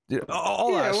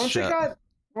all that shit.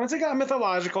 Once it got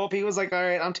mythological, Pete was like, all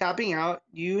right, I'm tapping out.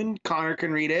 You and Connor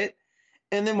can read it.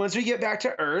 And then once we get back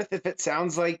to Earth, if it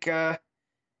sounds like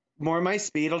more my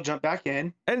speed, I'll jump back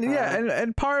in. And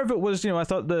and part of it was, I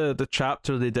thought the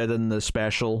chapter they did in the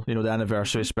special, the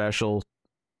anniversary special,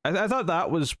 I thought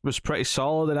that was pretty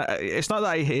solid. And it's not that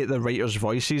I hate the writers'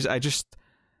 voices. I just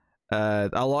a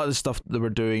lot of the stuff they were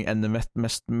doing in the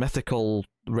mythical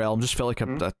realm just felt like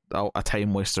a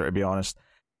time waster, to be honest.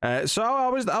 So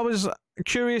I was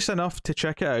curious enough to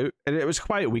check it out, and it was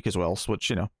quite a week as well,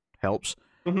 which helps.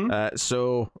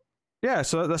 So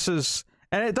this is,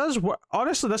 and it does work.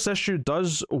 Honestly, this issue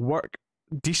does work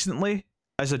decently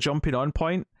as a jumping on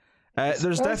point.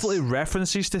 There's definitely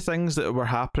references to things that were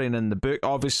happening in the book.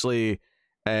 Obviously,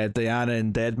 Diana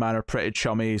and Deadman are pretty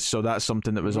chummy, so that's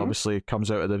something that was obviously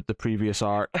comes out of the previous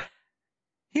arc.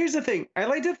 Here's the thing. I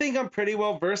like to think I'm pretty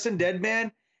well versed in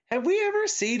Deadman. Have we ever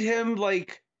seen him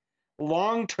like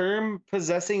long-term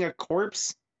possessing a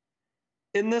corpse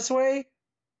in this way?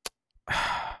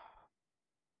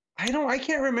 I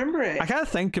can't remember it. I can't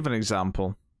think of an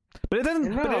example. But it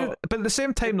didn't. But at the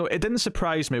same time, though, it didn't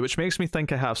surprise me, which makes me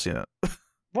think I have seen it.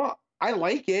 Well, I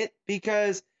like it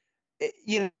because,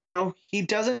 he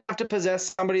doesn't have to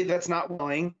possess somebody that's not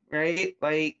willing, right?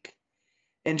 Like,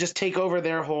 and just take over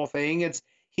their whole thing.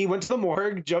 He went to the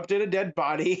morgue, jumped in a dead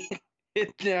body,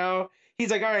 now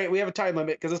he's like, all right, we have a time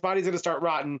limit because his body's gonna start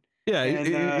rotting. Yeah,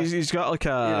 and, he's got like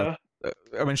a.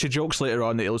 I mean, she jokes later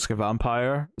on that he looks like a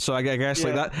vampire. So I guess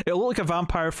like that, it'll look like a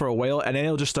vampire for a while, and then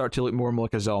he'll just start to look more and more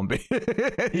like a zombie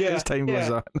as time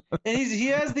goes on. And he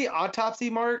has the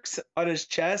autopsy marks on his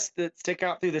chest that stick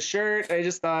out through the shirt. I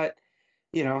just thought,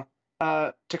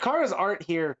 Takara's art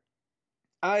here,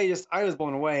 I was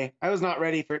blown away. I was not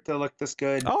ready for it to look this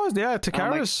good. Oh yeah,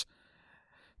 Takara's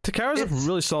a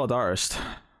really solid artist.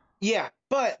 Yeah,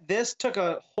 but this took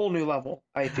a whole new level.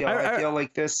 I feel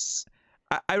like this.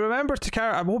 I remember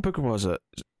Takara. What book was it?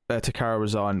 Takara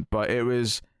was on, but it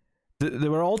was they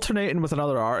were alternating with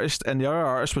another artist, and the other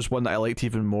artist was one that I liked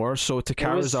even more. So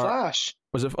Takara's art Flash.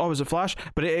 Was it Flash?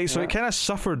 But it kind of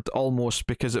suffered almost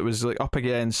because it was like up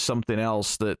against something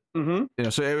else that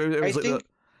So it was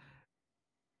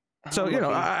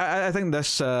I think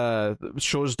this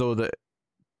shows though that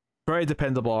very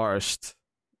dependable artist,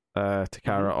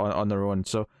 Takara on their own.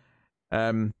 So,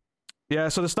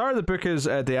 so the start of the book is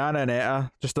Diana and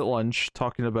Etta just at lunch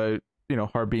talking about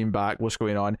her being back, what's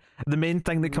going on. The main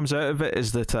thing that comes out of it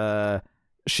is that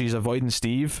she's avoiding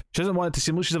Steve. She doesn't want it to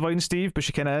seem like she's avoiding Steve, but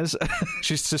she kind of is.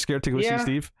 She's too scared to go see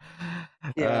Steve.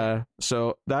 Yeah.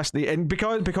 So that's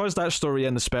because that story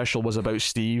in the special was about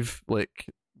Steve like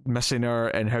missing her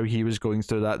and how he was going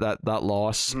through that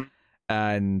loss,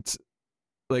 and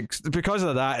like because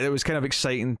of that, it was kind of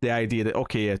exciting, the idea that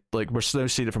okay, like we're now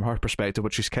seeing it from her perspective,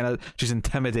 but she's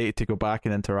intimidated to go back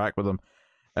and interact with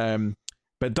him.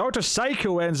 But Dr.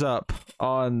 Psycho ends up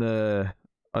on the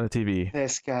TV.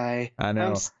 This guy, I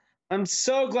know. I'm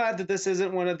so glad that this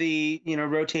isn't one of the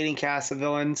rotating cast of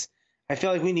villains. I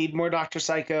feel like we need more Dr.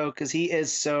 Psycho because he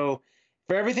is so.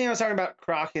 For everything I was talking about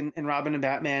Croc and Robin and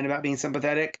Batman about being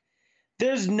sympathetic,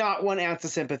 there's not one ounce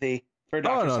of sympathy for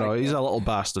Dr. Psycho. No, he's a little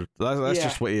bastard. That's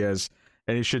just what he is,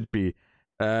 and he should be.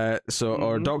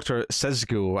 Or Dr.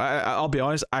 Cisco. I'll be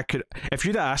honest, I could, if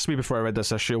you'd asked me before I read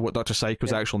this issue what Dr.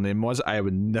 Psycho's actual name was, I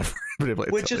would never be able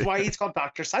to Which is why he's called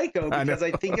Dr. Psycho, because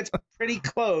I think it's pretty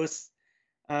close.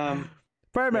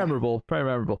 Very memorable.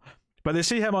 But they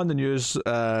see him on the news,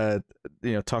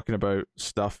 talking about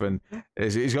stuff, and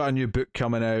he's got a new book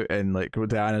coming out, and like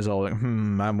Diana's all like,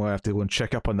 I'm gonna have to go and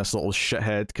check up on this little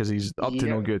shithead because he's up to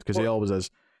no good, because he always is.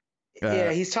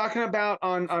 He's talking about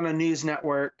on a news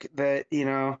network that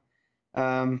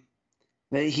that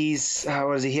he's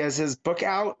he has his book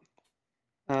out.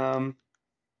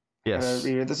 Yes,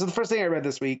 this is the first thing I read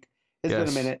this week. It's been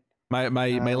a minute. My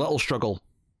little struggle.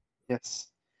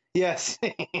 Yes.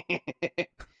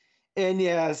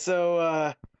 And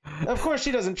so of course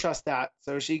she doesn't trust that,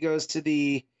 so she goes to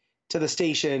the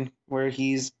station where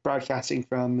he's broadcasting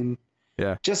from, and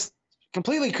just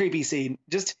completely creepy scene,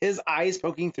 just his eyes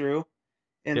poking through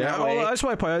in that way. Well, that's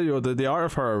why I point out the art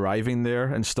of her arriving there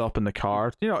and stopping the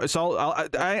car, it's all I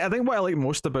think what I like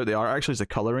most about the art actually is the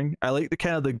coloring. I like the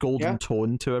kind of the golden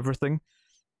tone to everything.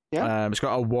 It's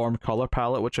got a warm color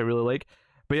palette, which I really like.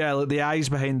 But the eyes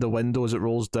behind the window as it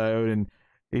rolls down, and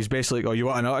he's basically like, oh, you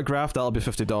want an autograph? That'll be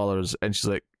 $50. And she's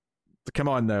like, come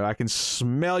on now, I can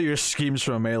smell your schemes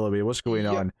from a mile away. What's going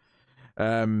on?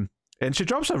 And she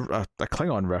drops a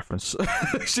Klingon reference.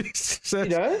 She says,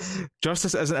 does?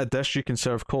 Justice isn't a dish you can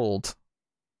serve cold.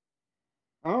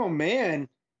 Oh, man.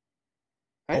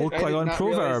 Old Klingon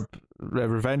proverb,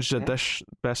 revenge is a dish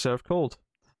best served cold.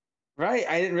 Right,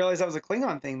 I didn't realize that was a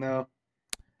Klingon thing, though.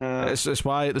 It's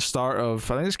why at the start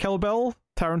of, I think it's Kill Bill,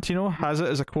 Tarantino has it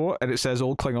as a quote, and it says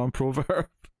old Klingon proverb.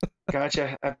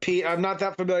 Gotcha. Pete, I'm not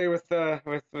that familiar with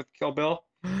Kill Bill.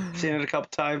 I've seen it a couple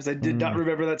times. I did not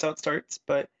remember that's how it starts,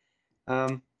 but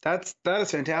that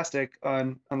is fantastic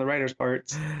on the writer's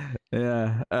parts.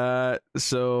 But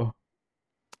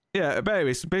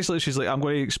anyways, basically she's like, I'm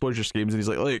going to expose your schemes, and he's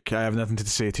like, look, I have nothing to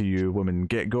say to you, woman,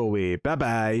 go away, bye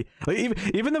bye. Like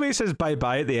even the way he says bye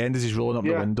bye at the end as he's rolling up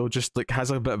the window just like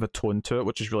has a bit of a tone to it,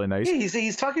 which is really nice.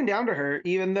 He's talking down to her,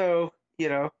 even though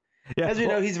as we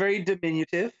know, he's very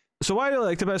diminutive. So what I really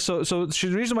liked about it, so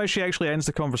the reason why she actually ends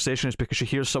the conversation is because she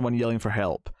hears someone yelling for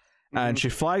help, and she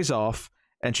flies off.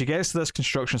 And she gets to this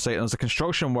construction site, and there's a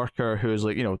construction worker who's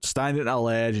like, standing on a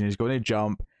ledge, and he's going to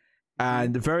jump.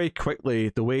 And very quickly,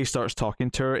 the way he starts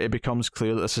talking to her, it becomes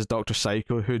clear that this is Dr.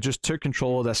 Psycho, who just took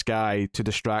control of this guy to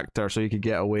distract her so he could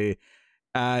get away.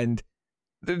 And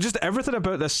just everything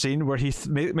about this scene where he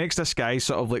makes this guy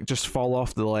sort of like just fall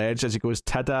off the ledge as he goes,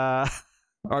 ta-da.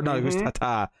 Or no, it goes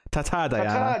ta-ta. Ta-ta, Diana.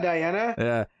 Ta-ta, Diana.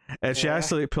 Yeah. And she has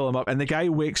to like pull him up, and the guy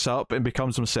wakes up and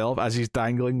becomes himself as he's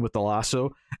dangling with the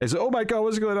lasso. He's like, oh my god,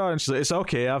 what's going on? And she's like, it's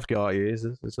okay, I've got you.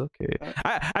 It's okay.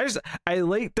 I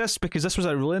like this because this was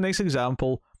a really nice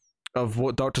example of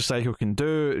what Dr. Psycho can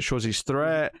do. It shows his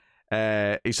threat,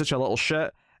 He's such a little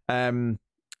shit.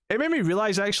 It made me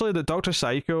realize actually that Dr.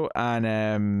 Psycho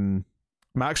and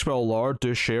Maxwell Lord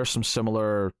do share some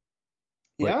similar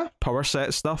power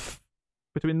set stuff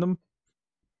between them.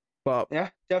 But yeah,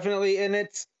 definitely. And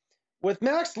it's with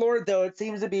Max Lord though, it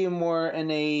seems to be more in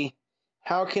a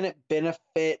how can it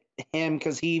benefit him,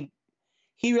 because he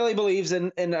really believes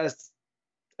in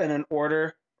an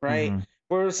order, right? Mm-hmm.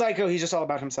 Where with Psycho, he's just all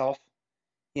about himself.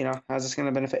 You know, how's this going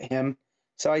to benefit him?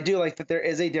 So I do like that there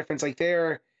is a difference. Like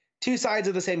they're two sides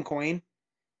of the same coin,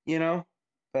 you know.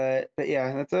 But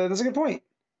yeah, that's a good point.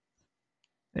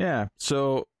 Yeah,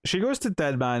 so she goes to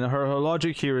Deadman. Her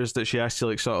logic here is that she has to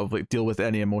like sort of like deal with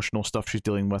any emotional stuff she's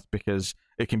dealing with because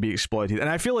it can be exploited. And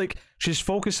I feel like she's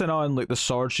focusing on like the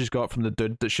sword she's got from the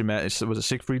dude that she met. Was it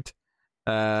Siegfried?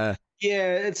 Yeah,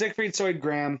 it's Siegfried Soyd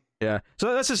Graham. Yeah,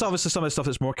 so this is obviously some of the stuff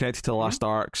that's more connected to the last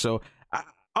arc. So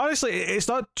honestly, it's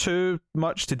not too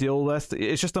much to deal with.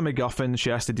 It's just a MacGuffin. She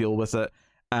has to deal with it,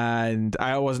 and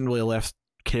I wasn't really left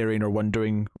caring or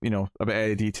wondering, you know, about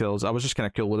any details. I was just kind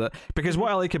of cool with it because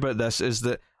what I like about this is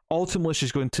that ultimately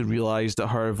she's going to realize that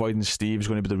her avoiding Steve is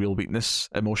going to be the real weakness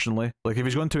emotionally. Like if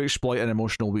he's going to exploit an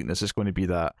emotional weakness, it's going to be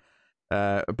that.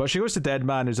 But she goes to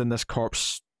Deadman, who's in this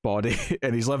corpse body,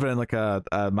 and he's living in like a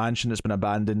mansion that's been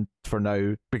abandoned for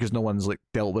now because no one's like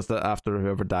dealt with it after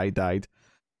whoever died.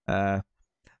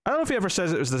 I don't know if he ever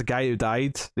says it was the guy who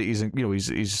died that he's in, you know,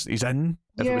 he's in,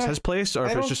 if it was his place or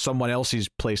if it's just someone else's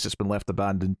place that's been left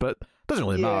abandoned, but it doesn't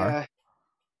really matter.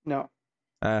 No.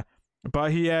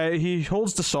 But he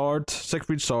holds the sword,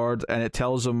 Siegfried's sword, and it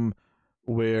tells him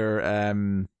where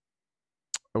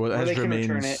his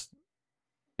remains.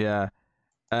 Yeah.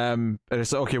 And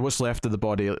it's like, okay, what's left of the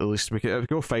body? At least we can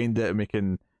go find it and we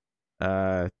can,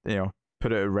 you know,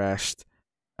 put it at rest.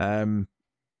 And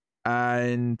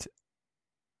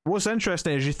what's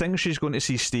interesting is you think she's going to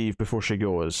see Steve before she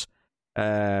goes,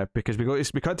 because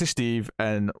we cut to Steve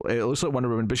and it looks like Wonder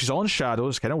Woman, but she's all in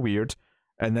shadows, kind of weird.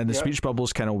 And then the speech bubble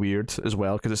is kind of weird as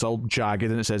well because it's all jagged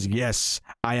and it says, "Yes,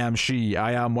 I am she.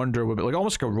 I am Wonder Woman," like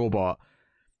almost like a robot.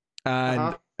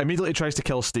 And immediately tries to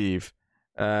kill Steve.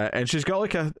 And she's got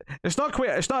like it's not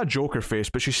a Joker face,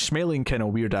 but she's smiling kind of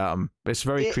weird at him. It's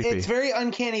very creepy. It's very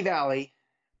Uncanny Valley,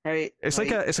 right? It's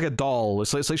like a doll.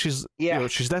 It's like she's you know,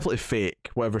 she's definitely fake,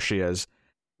 whatever she is.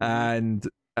 And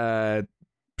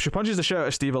she punches the shit out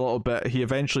of Steve a little bit. He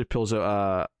eventually pulls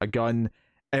out a gun,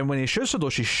 and when he shoots her though,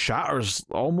 she shatters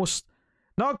almost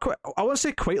not quite. I wouldn't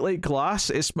say quite like glass.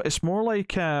 It's more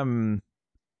like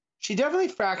She definitely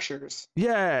fractures.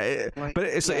 Yeah, but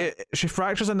it's like she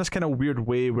fractures in this kind of weird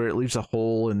way where it leaves a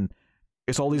hole, and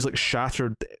it's all these like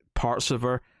shattered parts of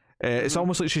her. It's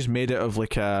almost like she's made it of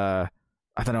like I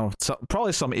don't know,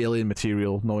 probably some alien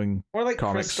material, knowing or like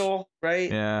comics. Crystal,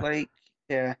 right? Yeah, like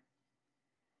yeah.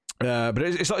 But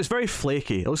it's very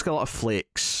flaky. It looks like a lot of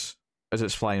flakes as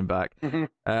it's flying back. And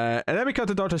then we cut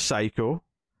to Dr. Psycho,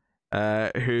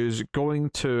 who's going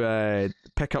to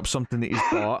pick up something that he's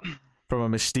bought from a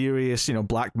mysterious, you know,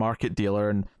 black market dealer.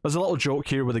 And there's a little joke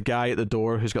here with a guy at the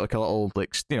door who's got like a little,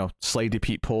 like, you know, slidey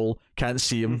peephole. Can't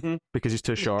see him because he's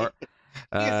too short.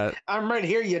 Yes, I'm right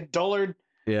here, you dullard.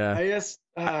 Yeah. I just,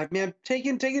 man,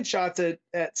 taking shots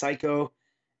at Psycho,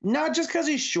 not just because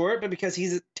he's short, but because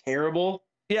he's terrible.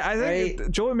 Yeah, I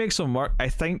think Joey makes some work. I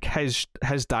think his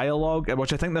dialogue,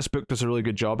 which I think this book does a really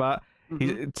good job at,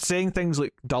 he's saying things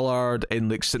like dullard and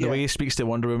like the way he speaks to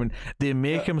Wonder Woman, they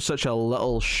make him such a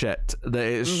little shit that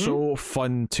it's so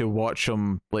fun to watch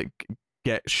him like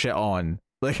get shit on.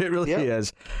 Like it really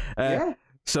is.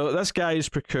 So this guy's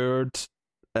procured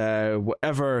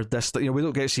whatever this, you know, we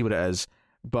don't get to see what it is,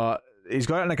 but he's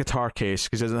got it in a guitar case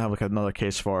because he doesn't have like another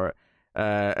case for it.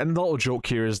 And the little joke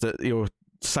here is that, you know,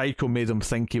 Psycho made him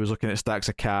think he was looking at stacks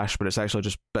of cash, but it's actually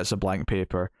just bits of blank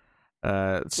paper.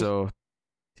 So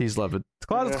he's living.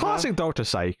 Classic Dr.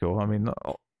 Psycho. I mean,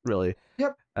 really.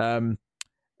 Yep. And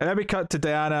then we cut to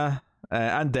Diana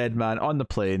and Deadman on the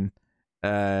plane.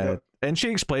 And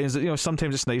she explains that, you know,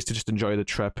 sometimes it's nice to just enjoy the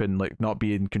trip and like not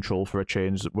be in control for a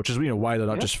change, which is, you know, why they're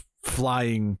not just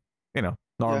flying, you know,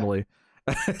 normally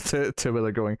to where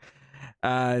they're going.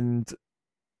 And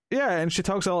and she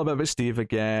talks a little bit about Steve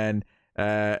again.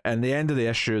 And the end of the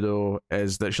issue though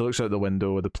is that she looks out the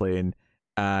window of the plane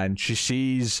and she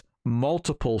sees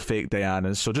multiple fake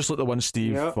Dianas, so just like the one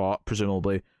Steve fought,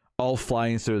 presumably, all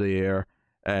flying through the air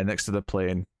next to the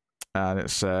plane. And it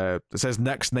says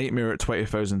next nightmare at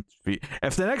 20,000 feet.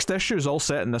 If the next issue is all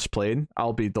set in this plane,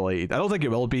 I'll be delighted. I don't think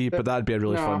it will be, but that'd be a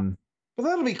really fun. But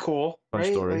that'll be cool,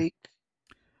 right? Story.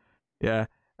 Yeah.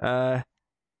 I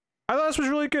thought this was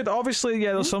really good. Obviously,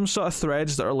 there's some sort of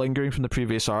threads that are lingering from the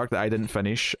previous arc that I didn't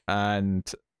finish, and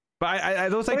But I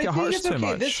don't think it hurts too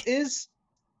much.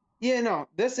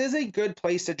 This is a good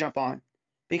place to jump on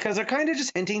because they're kind of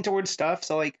just hinting towards stuff.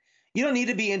 So like, you don't need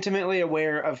to be intimately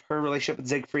aware of her relationship with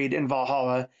Siegfried in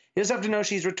Valhalla. You just have to know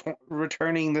she's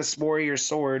returning this warrior's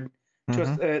sword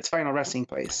to its final resting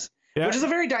place. Yeah. Which is a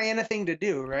very Diana thing to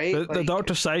do, right? The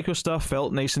Dr. Psycho stuff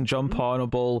felt nice and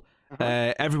jump-onable.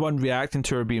 Everyone reacting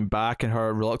to her being back and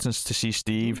her reluctance to see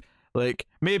Steve. Like,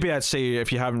 maybe I'd say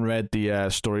if you haven't read the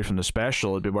story from the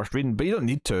special, it'd be worth reading, but you don't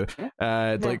need to.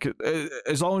 Like,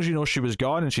 as long as you know she was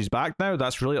gone and she's back now,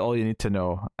 that's really all you need to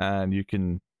know, and you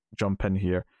can jump in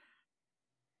here.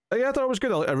 Yeah, I thought it was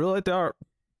good. I really liked the art.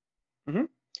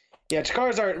 Yeah,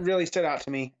 Chikara's art really stood out to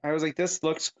me. I was like, this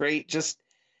looks great. Just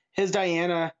his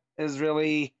Diana is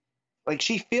really, like,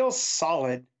 she feels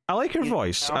solid. I like her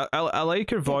voice. I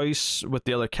like her voice with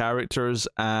the other characters,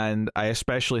 and I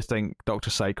especially think Dr.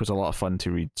 Psycho's a lot of fun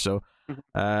to read. So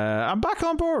I'm back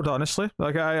on board, honestly.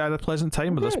 Like, I had a pleasant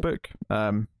time with this book.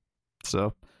 I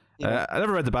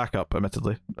never read the backup,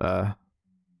 admittedly.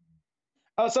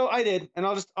 So I did, and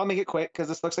I'll make it quick because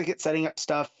this looks like it's setting up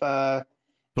stuff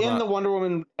in the Wonder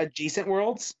Woman adjacent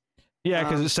worlds. Yeah,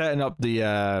 because it's setting up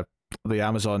the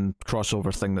Amazon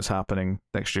crossover thing that's happening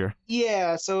next year.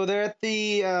 Yeah, so they're at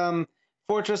the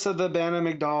Fortress of the Bana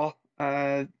Migdal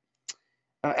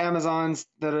Amazons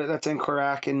that's in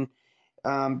Korak, and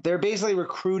they're basically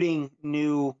recruiting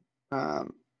new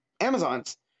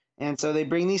Amazons. And so they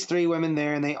bring these 3 women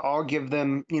there, and they all give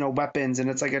them, weapons, and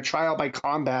it's like a trial by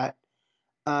combat.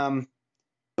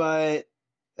 But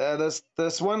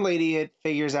this one lady, it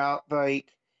figures out,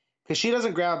 like, because she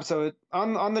doesn't grab, so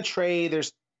on the tray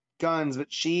there's guns,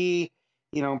 but she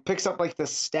picks up like the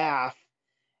staff,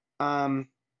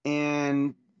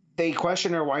 and they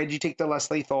question her, why did you take the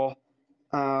less lethal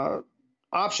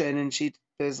option? And she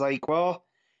is like, well,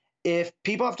 if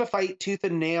people have to fight tooth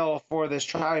and nail for this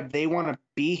tribe, they want to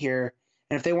be here,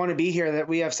 and if they want to be here, that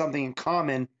we have something in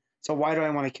common, so why do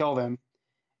I want to kill them?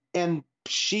 And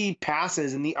she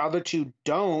passes and the other 2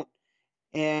 don't,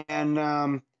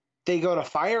 and they go to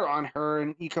fire on her,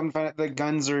 and you come to find out the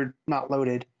guns are not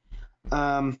loaded.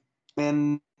 And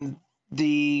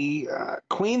the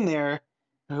queen there,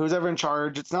 who's ever in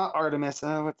charge, it's not Artemis.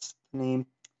 What's the name?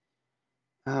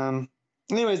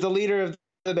 Anyways, the leader of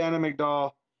the Bana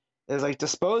Migdal is like,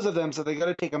 dispose of them, so they got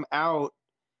to take them out.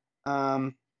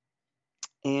 And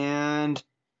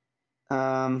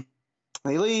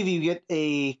they leave. You get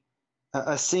a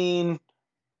scene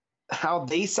how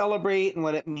they celebrate and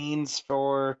what it means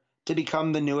to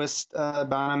become the newest Bana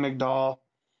Migdal.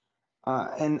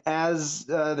 And as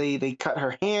they cut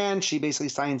her hand, she basically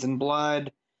signs in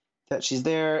blood that she's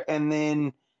there. And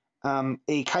then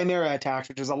a chimera attacks,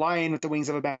 which is a lion with the wings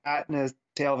of a bat and a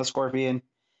tail of a scorpion.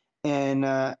 And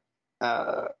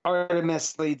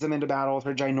Artemis leads them into battle with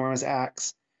her ginormous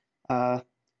axe.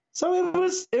 So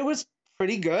it was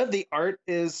pretty good. The art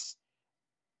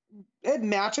it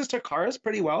matches Takara's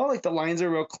pretty well. Like, the lines are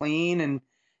real clean, and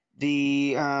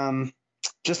the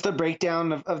just the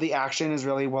breakdown of the action is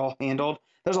really well handled.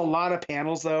 There's a lot of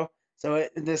panels though, so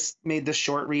this made the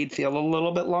short read feel a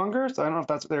little bit longer. So I don't know if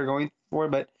that's what they're going for,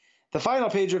 but the final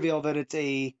page reveal that it's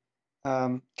a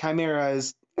chimera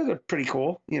is pretty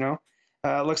cool.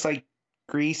 Looks like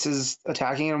Greece is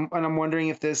attacking, and I'm wondering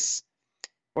if this,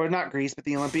 or not Greece, but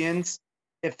the Olympians,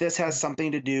 if this has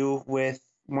something to do with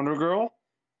Wonder Girl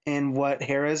and what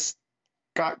Hera's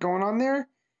got going on there,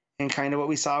 and kind of what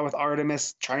we saw with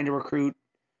Artemis trying to recruit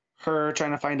her,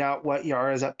 trying to find out what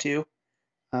Yara's up to.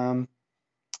 So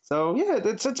yeah,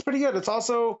 it's pretty good. It's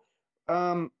also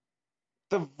the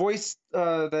voice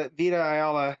that Vita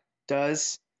Ayala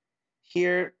does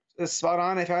here is spot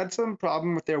on. I've had some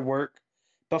problem with their work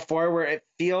before where it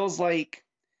feels like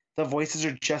the voices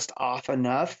are just off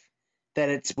enough that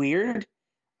it's weird.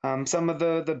 Some of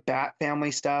the Bat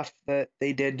Family stuff that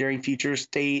they did during Future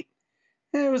State,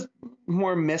 it was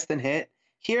more miss than hit.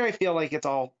 Here I feel like it's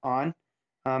all on,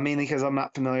 mainly because I'm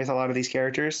not familiar with a lot of these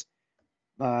characters,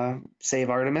 save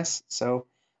Artemis. So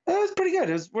it was pretty good.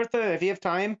 It was worth it. If you have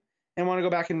time and want to go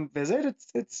back and visit,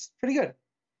 it's pretty good.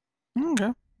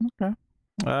 Okay. What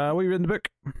are you reading the book?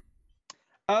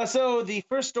 So the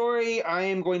first story I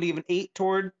am going to give an 8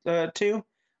 toward 2.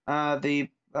 And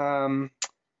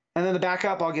then the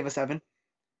backup I'll give a 7.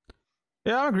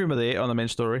 Yeah, I agree with 8 on the main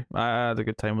story. I had a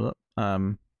good time with it.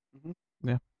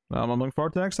 Yeah, I'm looking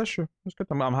forward to the next issue. It's good.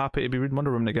 I'm happy to be reading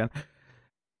Wonder Woman again.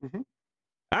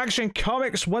 Action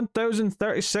Comics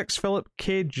 1036, Philip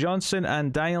K. Johnson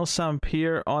and Daniel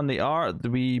Sampere on the art.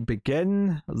 We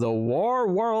begin the War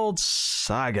World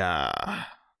Saga.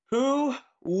 Let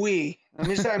me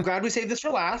just say, I'm glad we saved this for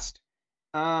last.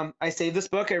 I saved this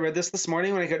book. I read this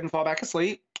morning when I couldn't fall back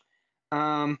asleep.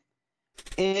 And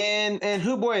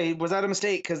who boy was that a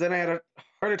mistake? Because then I had a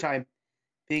harder time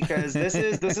because this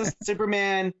is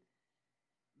Superman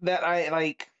that I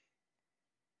like.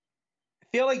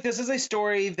 I feel like this is a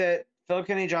story that Philip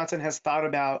Kennedy Johnson has thought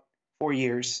about for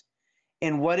years,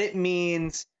 and what it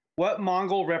means, what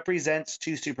Mongul represents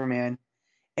to Superman,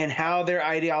 and how their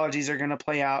ideologies are going to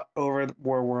play out over the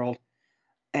War World.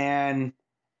 And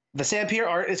the Sampere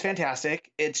art is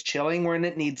fantastic. It's chilling when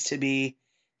it needs to be.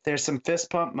 There's some fist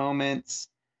pump moments.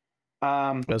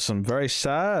 There's some very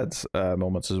sad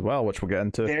moments as well, which we'll get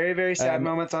into. Very, very sad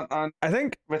moments on I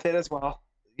think with it as well.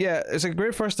 Yeah, it's a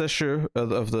great first issue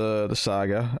of the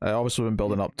saga. I obviously been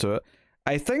building up to it.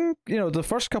 I think, the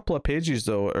first couple of pages,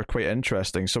 though, are quite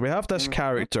interesting. So we have this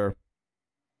character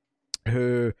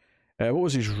who, what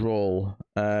was his role?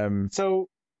 So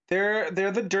they're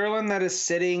the Durlan that is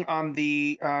sitting on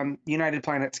the United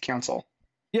Planets Council.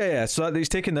 Yeah. So he's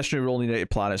taking this new role in United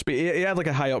Planets, but he had like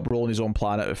a high up role in his own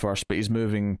planet at first, but he's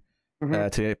moving to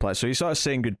United Planets. So he's sort of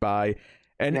saying goodbye.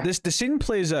 And the scene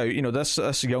plays out,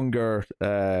 this younger,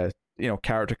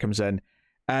 character comes in,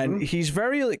 and he's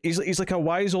very he's like a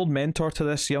wise old mentor to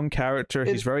this young character.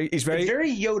 He's very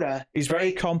Yoda. He's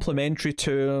very complimentary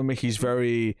to him. He's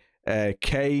very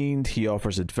kind. He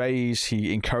offers advice.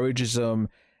 He encourages him,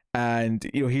 and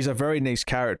he's a very nice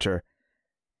character.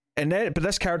 And then, but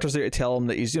this character's there to tell him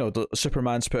that he's,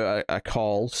 Superman's put a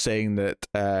call saying that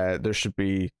there should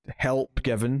be help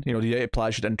given. The United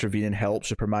Planets should intervene and help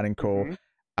Superman and co.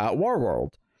 At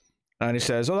Warworld. And he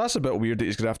says, "Oh, that's a bit weird that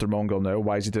he's going after Mongul now.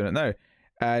 Why is he doing it now?"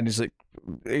 And he's like,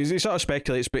 he sort of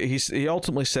speculates, but he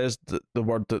ultimately says the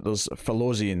word that there's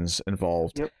Felosians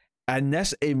involved. Yep. And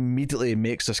this immediately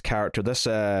makes this character, this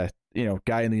guy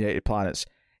in the United Planets,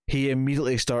 he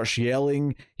immediately starts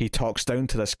yelling. He talks down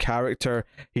to this character.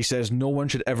 He says, "No one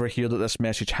should ever hear that this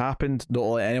message happened.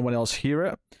 Don't let anyone else hear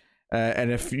it.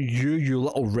 And if you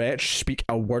little wretch, speak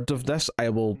a word of this, I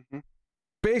will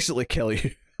basically kill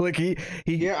you." Like he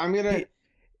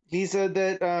said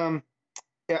that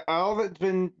all that's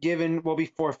been given will be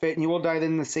forfeit, and you will die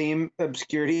in the same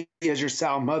obscurity as your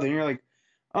Sal mother. And you're like,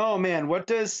 oh man, what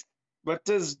does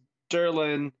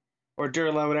Durlan or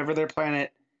Durla, whatever their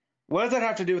planet, what does that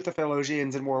have to do with the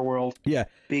Felosians in Warworld? Yeah,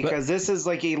 because this is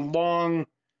like a long,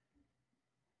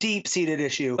 deep-seated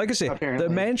issue. Like I say, apparently.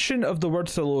 The mention of the word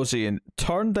Thelosian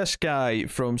turned this guy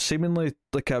from seemingly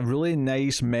like a really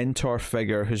nice mentor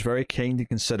figure who's very kind and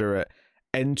considerate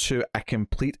into a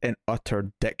complete and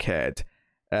utter dickhead.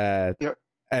 Yep.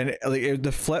 And like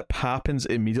the flip happens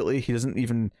immediately. He doesn't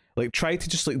even like try to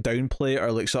just like downplay it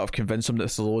or like sort of convince him that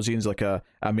Thelosian's like a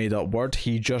made up word.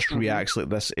 He just reacts like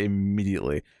this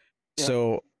immediately. Yep.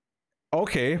 So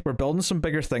okay, we're building some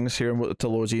bigger things here and what the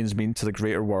Telosians mean to the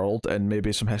greater world and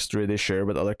maybe some history they share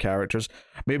with other characters.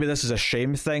 Maybe this is a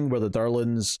shame thing where the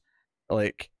Durlans,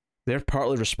 like, they're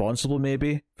partly responsible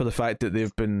maybe for the fact that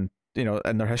they've been,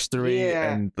 in their history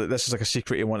and that this is like a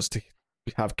secret he wants to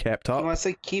have kept up. He wants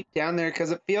to keep down there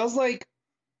because it feels like,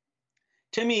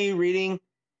 to me, reading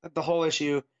the whole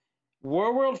issue,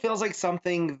 Warworld feels like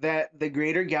something that the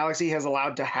greater galaxy has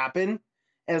allowed to happen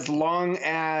as long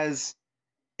as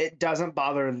it doesn't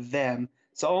bother them.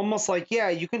 So almost like,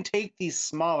 you can take these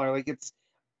smaller, like it's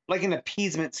like an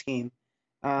appeasement scheme.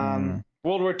 World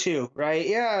War II, right?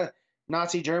 Yeah,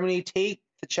 Nazi Germany, take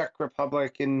the Czech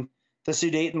Republic and the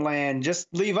Sudetenland, just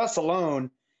leave us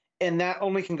alone. And that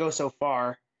only can go so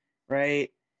far,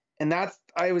 right? And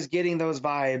I was getting those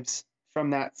vibes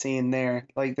from that scene there.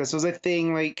 Like this was a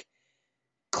thing, like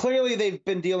clearly they've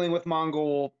been dealing with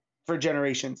Mongul for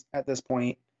generations at this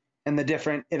point and the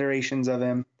different iterations of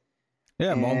him.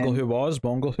 Yeah, Mongul who was,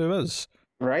 Mongul who is.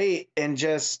 Right. And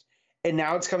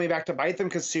now it's coming back to bite them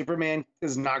because Superman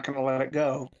is not going to let it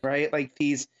go, right? Like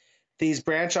these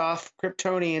branch off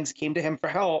Kryptonians came to him for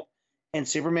help, and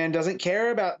Superman doesn't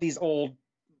care about these old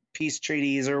peace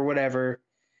treaties or whatever.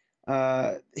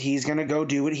 He's going to go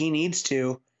do what he needs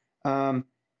to.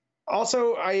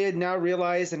 Also, I had now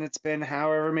realized, and it's been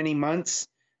however many months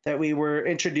that we were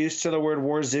introduced to the word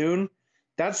Warzone.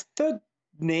 That's the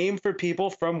name for people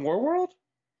from Warworld.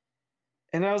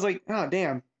 And I was like, oh,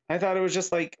 damn. I thought it was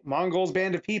just like Mongol's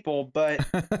band of people. But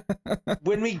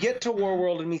when we get to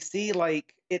Warworld and we see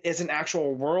like it is an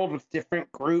actual world with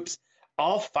different groups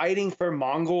all fighting for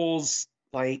Mongols,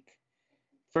 like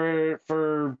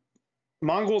for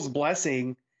Mongol's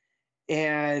blessing,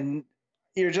 and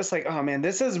you're just like, oh man,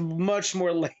 this is much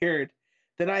more layered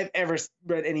than I've ever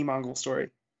read any Mongol story.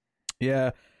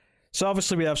 Yeah. So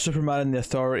obviously we have Superman and the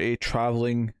Authority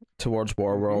traveling towards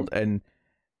Warworld, and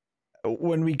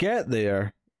when we get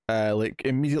there, like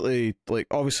immediately, like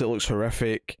obviously it looks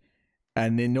horrific,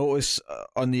 and they notice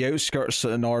on the outskirts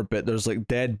of an orbit there's like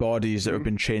dead bodies that have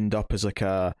been chained up as like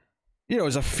a,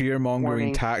 as a fear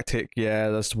mongering tactic. Yeah,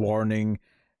 this warning,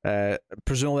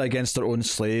 presumably against their own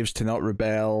slaves to not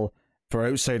rebel, for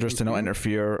outsiders to not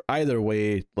interfere. Either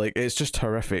way, like it's just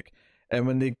horrific. And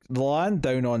when they land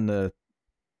down on the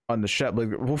ship, like,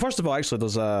 well, first of all, actually,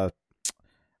 there's a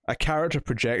character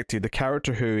projected, the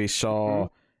character who he saw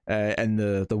in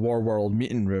the War World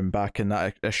meeting room back in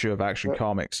that issue of Action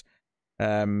Comics.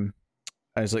 I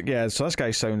was like, yeah, so this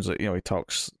guy sounds like, he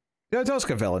talks. Yeah, he talks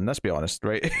like a villain. Let's be honest,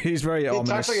 right? He's very ominous.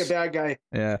 He talks like a bad guy.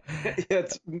 Yeah,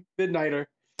 it's Midnighter.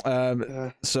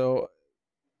 So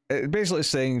it basically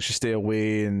saying she stay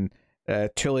away and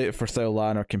too late for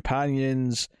Thaulan or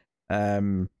companions.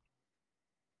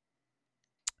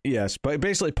 Yes, but it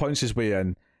basically points his way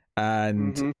in,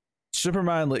 and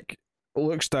Superman like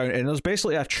looks down, and there's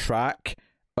basically a track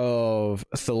of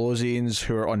Thelosians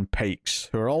who are on pikes,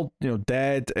 who are all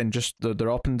dead, and just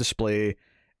they're up in display,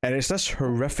 and it's this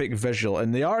horrific visual.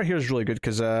 And the art here is really good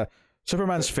because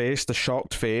Superman's face, the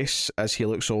shocked face as he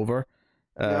looks over,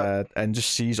 and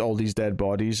just sees all these dead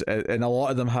bodies, and a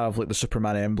lot of them have like the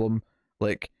Superman emblem,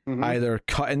 like either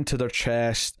cut into their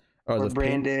chest or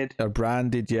branded,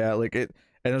 yeah, like it.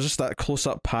 And there's just that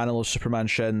close-up panel of Superman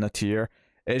shedding a tear.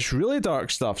 It's really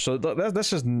dark stuff. So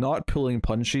this is not pulling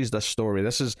punches, this story.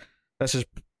 This is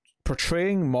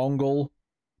portraying Mongul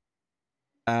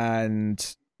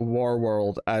and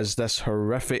Warworld as this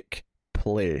horrific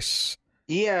place.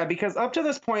 Yeah, because up to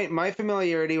this point, my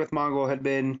familiarity with Mongul had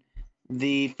been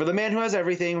For the Man Who Has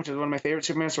Everything, which is one of my favorite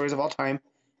Superman stories of all time,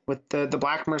 with the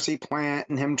Black Mercy plant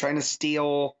and him trying to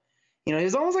steal. He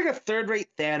was almost like a third-rate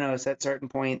Thanos at certain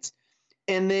points.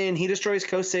 And then he destroys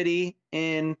Coast City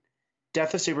in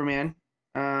Death of Superman,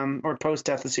 or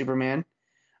post-Death of Superman.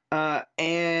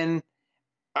 And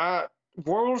World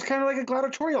was kind of like a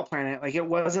gladiatorial planet. Like, it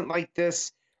wasn't like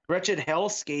this wretched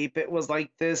hellscape. It was like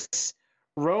this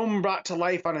Rome brought to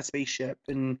life on a spaceship.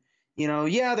 And,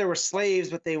 there were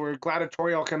slaves, but they were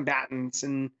gladiatorial combatants.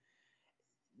 And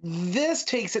this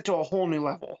takes it to a whole new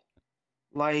level.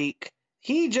 Like,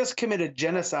 he just committed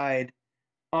genocide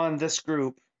on this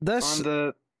group. On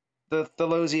the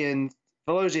Thelosians,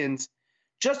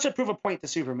 just to prove a point to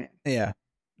Superman. Yeah.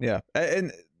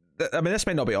 And I mean, this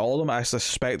might not be all of them. I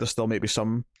suspect there still may be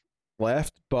some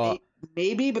left, but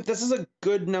maybe. But this is a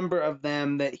good number of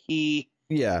them that he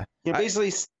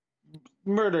basically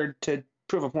murdered to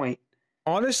prove a point.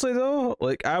 Honestly, though,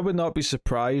 like, I would not be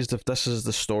surprised if this is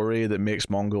the story that makes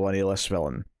Mongul an A-list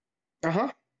villain.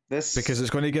 Because it's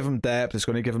going to give him depth. It's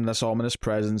going to give him this ominous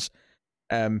presence.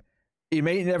 He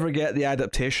might never get the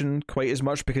adaptation quite as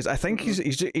much because I think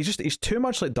he's too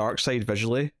much like Darkseid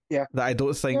visually. Yeah. That I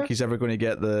don't think he's ever going to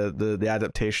get the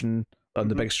adaptation on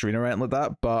the big screen or anything like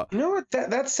that. But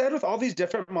that said, with all these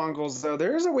different Mongols, though,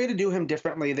 there is a way to do him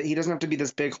differently that he doesn't have to be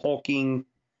this big hulking,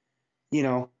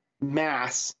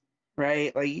 mass,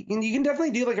 right? Like you can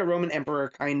definitely do like a Roman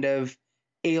Emperor kind of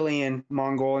alien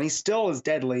Mongol, and he still is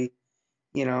deadly.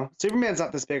 Superman's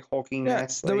not this big hulking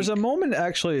mess. There was a moment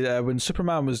actually when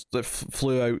Superman was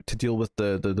flew out to deal with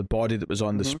the body that was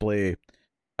on display.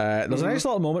 There's a nice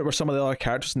little moment where some of the other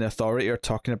characters in the Authority are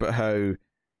talking about how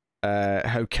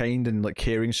kind and like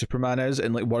caring Superman is,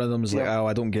 and like one of them is like, "Oh,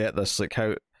 I don't get this. Like,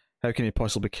 how can he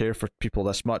possibly care for people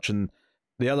this much?" And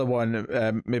the other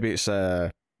one, maybe it's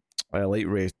Light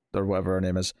Ray or whatever her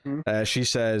name is. She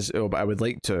says, "Oh, but I'd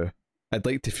like to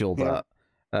feel that."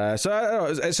 So I don't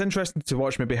know, it's interesting to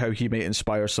watch maybe how he might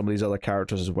inspire some of these other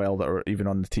characters as well that are even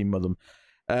on the team with him.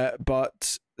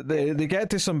 But they get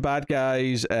to some bad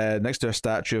guys next to a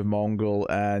statue of Mongul,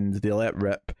 and they let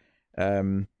rip.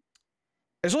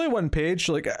 It's only one page,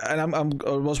 like, and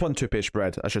it was 1 2-page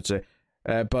spread, I should say.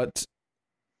 But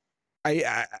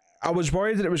I was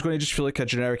worried that it was going to just feel like a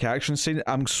generic action scene.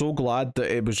 I'm so glad that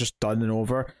it was just done and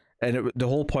over. And the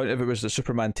whole point of it was that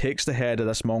Superman takes the head of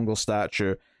this Mongol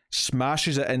statue,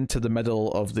 smashes it into the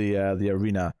middle of the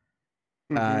arena,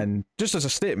 and just as a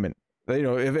statement,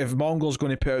 if Mongol's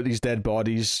going to put out these dead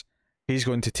bodies, he's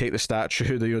going to take the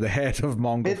statue, the head of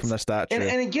Mongol from the statue.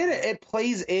 And again, it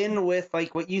plays in with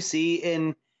like what you see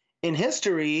in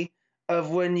history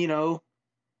of when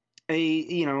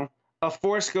a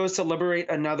force goes to liberate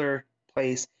another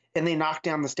place and they knock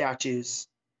down the statues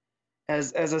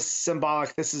as a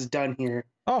symbolic. This is done here.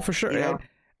 Oh, for sure.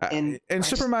 And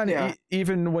Superman,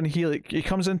 even when he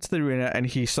comes into the arena and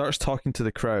he starts talking to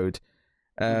the crowd,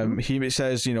 he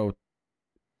says,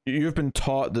 you've been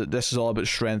taught that this is all about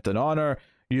strength and honor.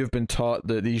 You've been taught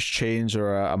that these chains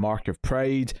are a mark of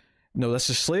pride. No,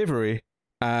 this is slavery.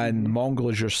 and Mongol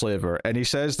is your slaver. And he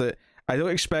says that, I don't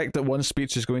expect that one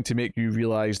speech is going to make you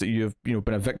realize that you've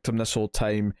been a victim this whole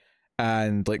time,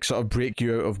 and like sort of break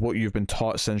you out of what you've been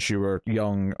taught since you were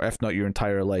young, if not your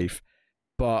entire life.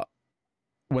 But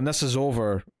when this is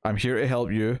over, I'm here to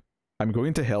help you. I'm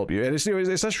going to help you. And it's a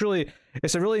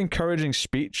really encouraging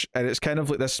speech, and it's kind of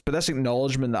like this, but this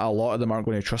acknowledgement that a lot of them aren't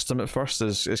going to trust him at first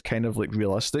is kind of like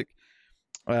realistic.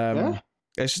 It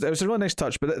was a really nice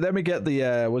touch. But then we get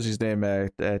the what's his name,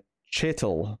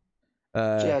 Chetal.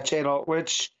 Chetal,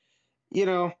 which,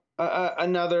 there's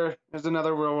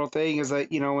another real world thing is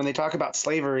that, when they talk about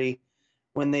slavery,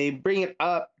 when they bring it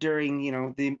up during,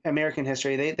 the American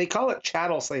history, they call it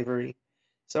chattel slavery.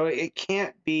 So it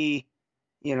can't be,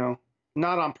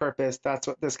 not on purpose. That's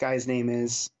what this guy's name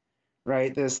is,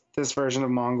 right? This version of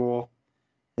Mongol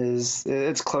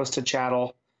it's close to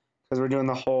chattel, because we're doing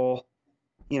the whole,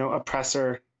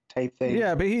 oppressor type thing.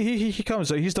 Yeah, but he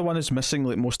comes out. He's the one who's missing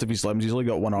like most of his limbs. He's only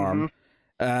got one arm.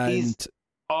 And he's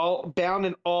all bound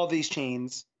in all these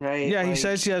chains, right? Yeah, he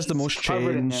says he has the most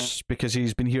chains because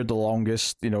he's been here the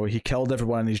longest. He killed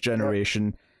everyone in his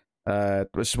generation,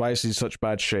 which is why he's in such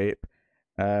bad shape.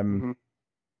 And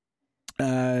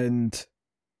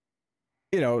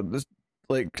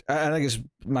like, I think it's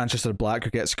Manchester Black who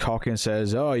gets cocky and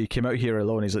says, "Oh, you came out here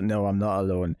alone." He's like, "No, I'm not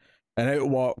alone." And out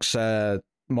walks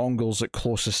Mongols like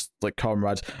closest like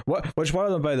comrades. Which one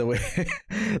of them, by the way,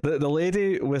 the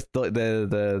lady with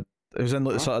the who's in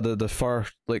like sort of the fur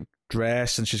like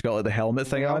dress, and she's got like the helmet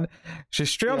thing on. She's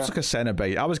straight up like a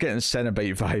Cenobite. I was getting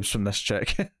Cenobite vibes from this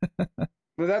chick.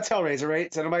 Well, that's Hellraiser, right?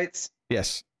 Cenobites.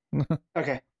 Yes.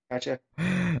 Okay, gotcha.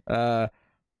 But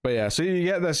yeah, so you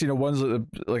get this, ones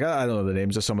like I don't know the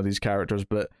names of some of these characters,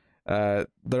 but they're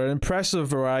an impressive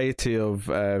variety of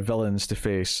villains to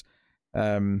face.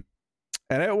 And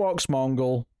out walks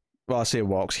Mongol. Well, I say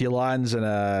walks. He lands in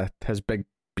his big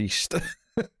beast.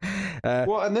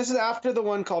 Well, and this is after the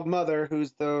one called Mother,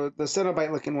 who's the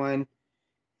Cenobite looking one,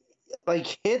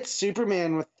 like hits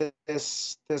Superman with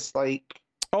this like.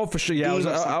 Oh, for sure. Yeah,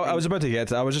 I was about to get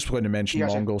to that. I was just going to mention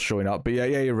Mongol showing up, but yeah,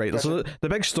 you're right. Gotcha. So the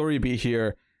big story beat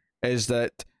here is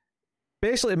that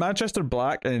basically Manchester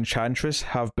Black and Enchantress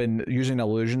have been using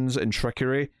illusions and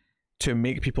trickery to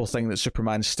make people think that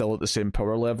Superman's still at the same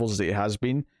power levels that he has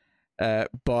been.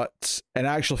 But in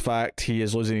actual fact, he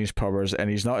is losing his powers and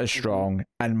he's not as strong.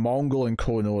 And Mongol and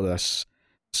Co know this.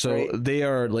 So they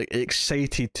are like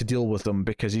excited to deal with him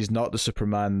because he's not the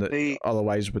Superman that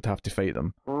otherwise would have to fight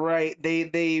them. Right.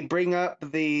 They bring up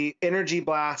the energy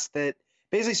blast that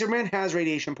basically Superman has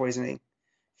radiation poisoning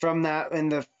from that in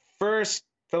the first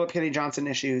Philip Kennedy Johnson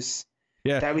issues.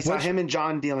 Yeah, that we saw him and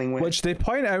John dealing with. Which they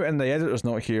point out in the editor's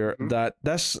note here that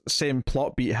this same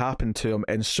plot beat happened to him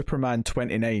in Superman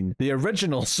 29, the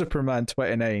original Superman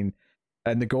 29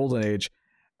 in the Golden Age.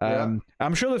 I'm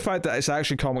sure the fact that it's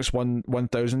actually comics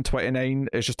 1029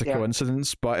 is just a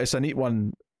coincidence, but it's a neat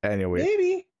one anyway.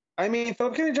 Maybe. I mean,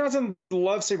 Philip Kennedy Johnson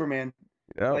loves Superman.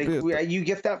 You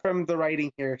get that from the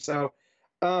writing here. So,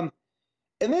 and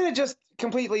then it just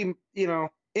completely,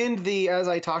 as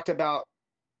I talked about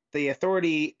the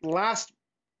Authority last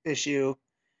issue,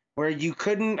 where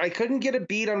I couldn't get a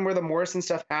beat on where the Morrison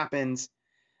stuff happens.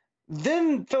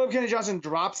 Then Philip Kennedy Johnson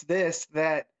drops this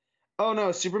that, oh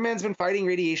no, Superman's been fighting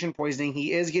radiation poisoning.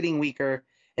 He is getting weaker.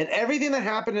 And everything that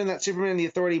happened in that Superman and the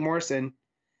Authority Morrison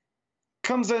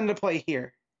comes into play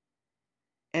here.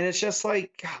 And it's just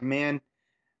like, God, man,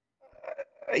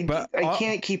 I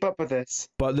can't keep up with this.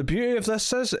 But the beauty of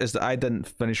this is that I didn't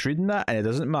finish reading that, and it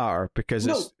doesn't matter because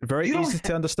it's very easy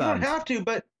to understand. You don't have to,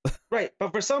 but right.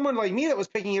 But for someone like me that was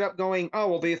picking it up going, oh,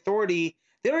 well, the Authority,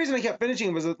 the only reason I kept finishing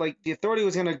it was that, like, the Authority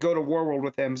was going to go to Warworld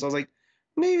with him. So I was like,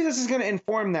 maybe this is going to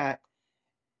inform that.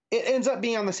 It ends up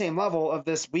being on the same level of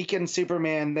this weakened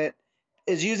Superman that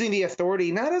is using the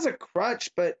Authority, not as a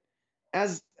crutch, but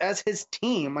as his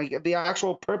team, like the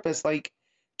actual purpose, like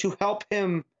to help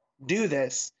him do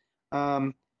this.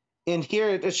 And here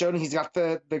it's shown he's got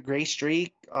the gray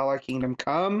streak, a la Kingdom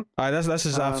Come. This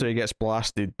is after he gets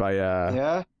blasted by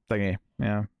thingy.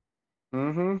 Yeah.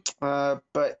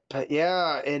 But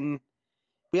yeah, and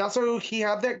he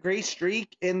had that gray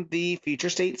streak in the Future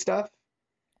State stuff.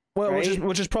 Well, right?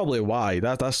 which is probably why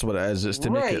that's what it is. It's to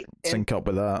make it sync up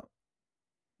with that.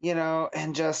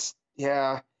 And just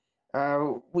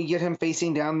we get him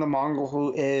facing down the Mongol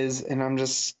who is, and I'm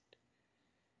just,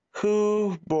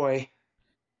 boy.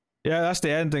 Yeah, that's the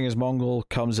ending. Is Mongol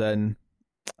comes in,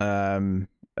 and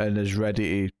is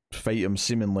ready to fight him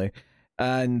seemingly,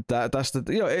 and that's the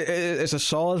it's a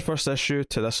solid first issue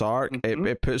to this arc.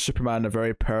 It puts Superman in a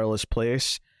very perilous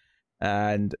place,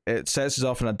 and it sets us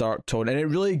off in a dark tone, and it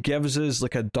really gives us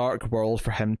like a dark world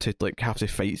for him to like have to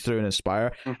fight through and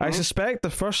inspire. I suspect the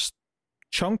first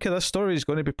chunk of this story is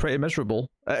going to be pretty miserable,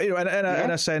 in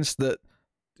a sense that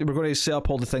we're going to set up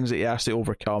all the things that he has to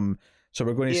overcome. So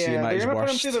we're going to see him at his worst. They're going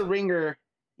to put him through the ringer,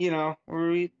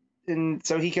 and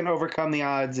so he can overcome the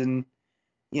odds and,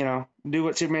 do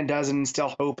what Superman does and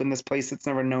instill hope in this place that's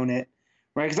never known it,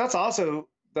 right? Because that's also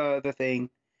the thing,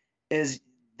 is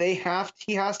he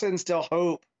has to instill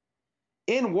hope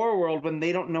in Warworld when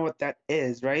they don't know what that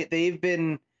is, right? They've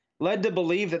been led to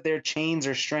believe that their chains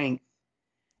are strength,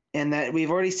 and that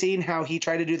we've already seen how he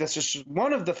tried to do this just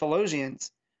one of the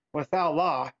Phalosians without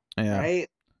law, right?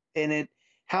 And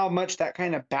how much that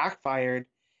kind of backfired.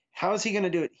 How is he going to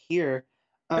do it here?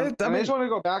 I just want to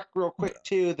go back real quick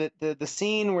to the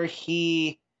scene where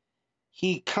he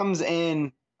comes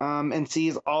in and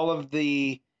sees all of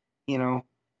the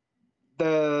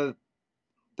the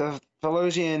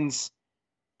Phalosians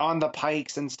on the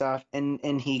pikes and stuff,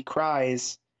 and he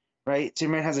cries, right?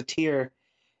 Superman has a tear.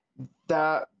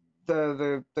 That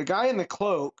the guy in the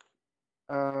cloak,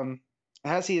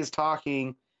 as he is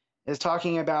talking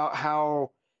about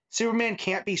how Superman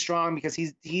can't be strong because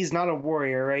he's not a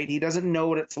warrior, right? He doesn't know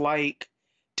what it's like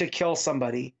to kill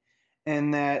somebody,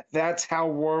 and that's how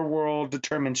Warworld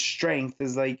determines strength.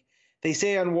 Is like they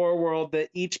say on Warworld that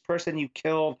each person you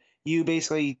killed, you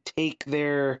basically take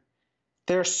their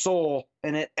soul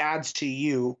and it adds to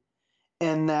you,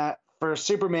 and that for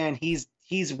Superman he's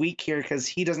weak here because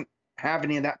he doesn't have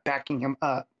any of that backing him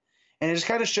up, and it just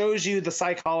kind of shows you the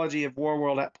psychology of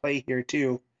Warworld at play here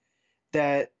too,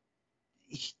 that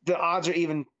the odds are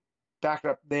even backed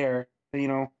up there,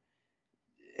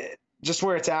 just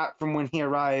where it's at from when he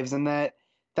arrives, and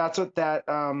that's what that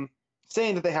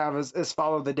saying that they have is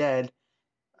follow the dead.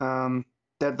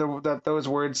 That those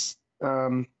words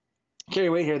carry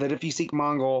weight here. That if you seek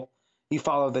Mongol, you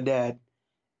follow the dead,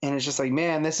 and it's just like,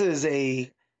 man, this is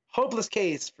a hopeless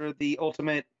case for the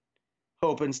ultimate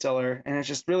hope instiller, and it's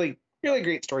just really, really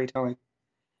great storytelling.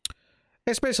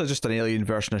 It's basically just an alien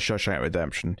version of Shawshank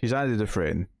Redemption. He's Andy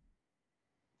Dufresne.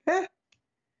 Yeah.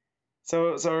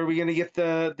 So are we gonna get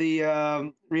the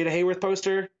Rita Hayworth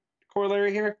poster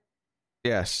corollary here?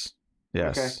 Yes.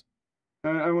 Okay.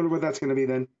 I wonder what that's gonna be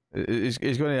then. He's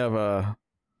going to have a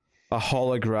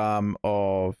hologram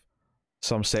of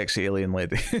some sexy alien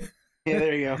lady. Yeah,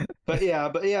 there you go. But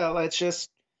yeah, let's just,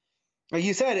 like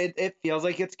you said, it feels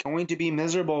like it's going to be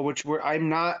miserable, which I'm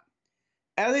not.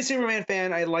 As a Superman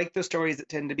fan, I like the stories that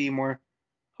tend to be more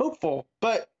hopeful,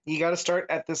 but you got to start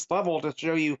at this level to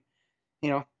show you,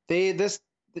 Sam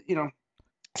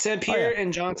Pierre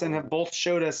and Johnson have both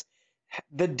showed us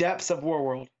the depths of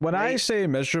Warworld. When I say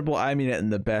miserable, I mean it in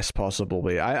the best possible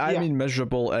way. I mean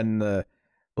miserable in the,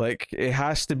 like, it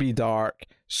has to be dark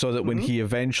so that when he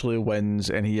eventually wins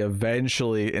and he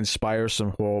eventually inspires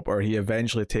some hope, or he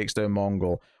eventually takes down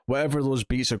Mongol, whatever those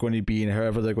beats are going to be and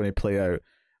however they're going to play out,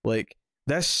 like,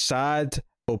 this sad,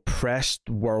 oppressed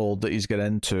world that he's got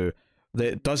into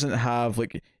that doesn't have,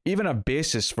 like, even a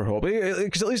basis for hope.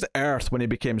 Because at least Earth, when he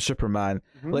became Superman,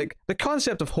 like, the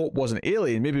concept of hope wasn't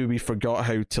alien. Maybe we forgot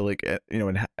how to, like,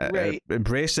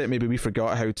 embrace it. Maybe we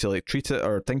forgot how to, like, treat it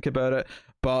or think about it.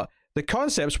 But the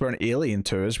concepts weren't alien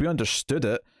to us. We understood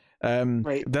it.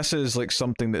 This is, like,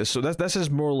 something that is... So this is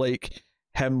more like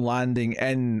him landing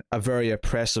in a very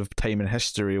oppressive time in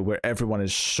history where everyone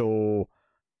is so...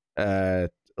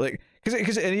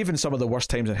 because and even some of the worst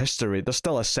times in history, there's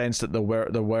still a sense that there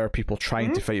were people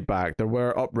trying to fight back. There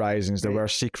were uprisings. There were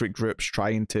secret groups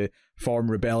trying to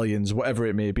form rebellions, whatever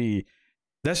it may be.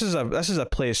 This is a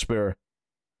place where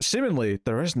seemingly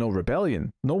there is no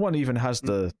rebellion. No one even has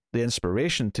the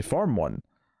inspiration to form one.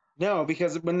 No,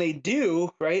 because when they do,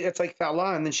 right, it's like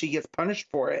Thala, and then she gets punished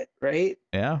for it, right?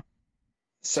 Yeah.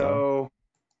 So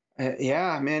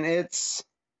yeah, man, it's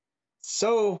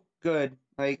so good.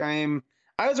 Like,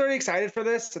 I was already excited for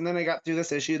this, and then I got through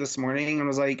this issue this morning and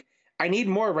was like, I need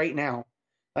more right now.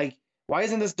 Like, why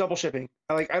isn't this double shipping?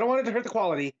 I don't want it to hurt the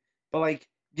quality, but, like,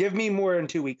 give me more in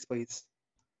 2 weeks, please.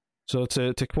 So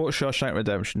to quote Shawshank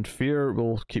Redemption, fear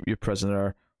will keep you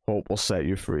prisoner, hope will set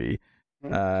you free.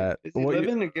 Get busy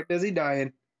living and get busy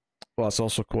dying. Well, it's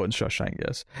also quoting Shawshank,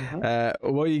 yes.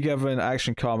 What are you giving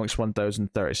Action Comics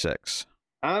 1036?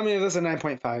 I'm going to give this a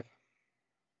 9.5.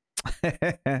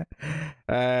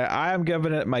 I am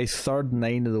giving it my third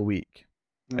 9 of the week.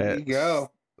 There you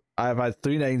go. I've had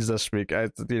 3 9s this week.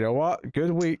 You know what? Good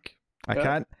week.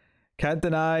 I can't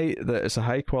deny that it's a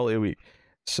high quality week.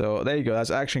 So there you go.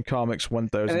 That's Action Comics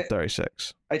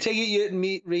 1036. I take it you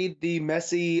didn't read the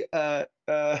messy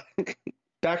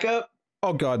backup.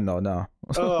 Oh God, no.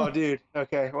 Oh, dude.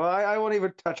 Okay. Well, I won't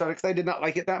even touch on it because I did not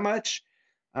like it that much.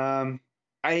 In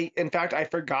fact, I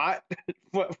forgot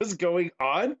what was going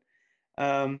on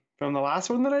from the last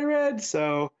one that I read.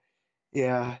 So,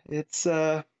 yeah, it's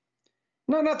not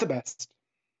the best.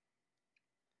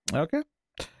 Okay.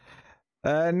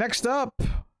 Next up,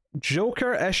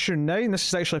 Joker issue 9. This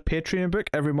is actually a Patreon book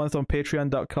every month on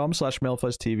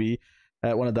patreon.com/MelfuzzTV.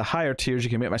 One of the higher tiers,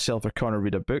 you can make myself or Connor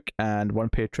read a book, and one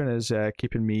patron is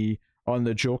keeping me on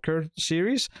the Joker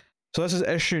series. So this is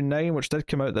issue 9, which did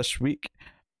come out this week.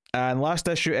 And last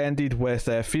issue ended with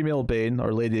female Bane,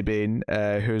 or Lady Bane,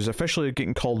 who's officially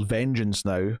getting called Vengeance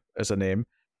now as a name.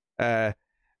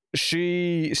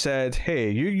 She said,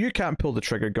 hey, you can't pull the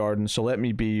trigger, Gordon, so let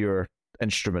me be your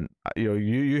instrument.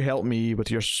 You help me with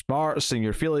your smarts and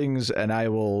your feelings, and I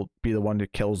will be the one who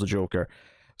kills the Joker.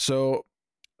 So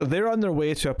they're on their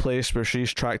way to a place where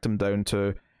she's tracked him down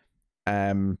to.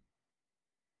 And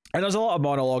there's a lot of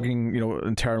monologuing,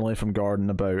 internally from Gordon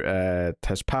about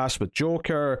his past with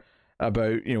Joker,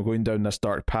 about, going down this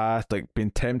dark path, like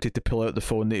being tempted to pull out the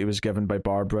phone that he was given by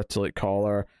Barbara to like call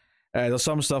her. There's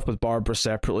some stuff with Barbara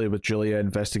separately, with Julia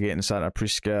investigating Santa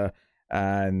Prisca,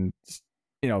 and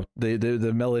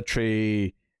the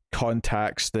military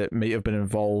contacts that might have been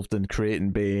involved in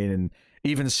creating Bane, and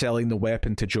even selling the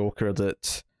weapon to Joker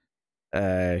that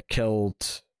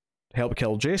helped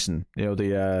kill Jason.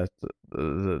 The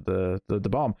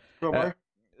bomb.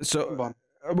 So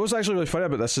what's actually really funny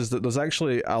about this is that there's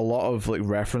actually a lot of like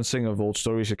referencing of old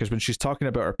stories, because when she's talking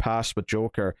about her past with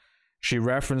Joker, she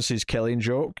references Killing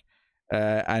Joke,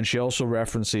 and she also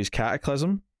references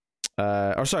Cataclysm.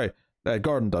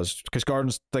 Gordon does, because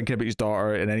Gordon's thinking about his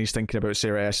daughter, and then he's thinking about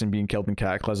Sarah Essen being killed in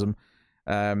Cataclysm.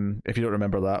 If you don't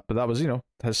remember that, but that was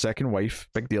his second wife.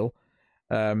 Big deal.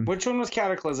 Which one was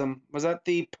Cataclysm? Was that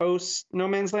the post No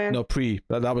Man's Land? No, pre.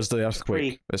 That was the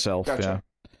earthquake itself. Gotcha.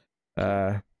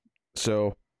 Yeah.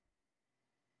 So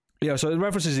it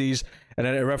references these, and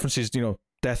then it references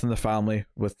death in the family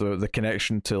with the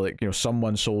connection to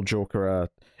someone sold Joker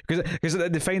because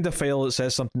they find a file that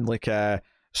says something like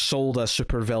sold a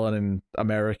supervillain in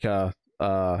America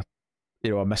a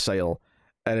missile,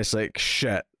 and it's like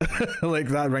shit. Like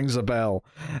that rings a bell.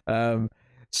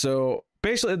 So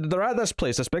basically they're at this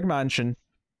place, this big mansion,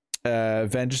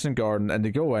 Vengeance and Gordon, and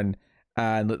they go in,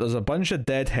 and there's a bunch of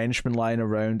dead henchmen lying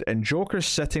around, and Joker's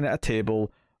sitting at a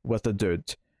table with a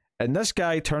dude. And this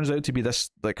guy turns out to be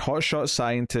this like hotshot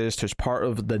scientist who's part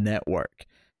of the Network,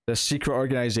 this secret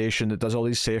organization that does all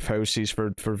these safe houses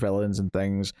for villains and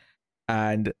things.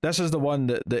 And this is the one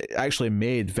that actually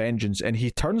made Vengeance, and he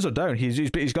turns her down.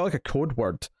 He's got like a code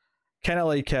word, kind of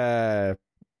like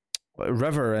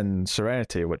River and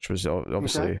Serenity, which was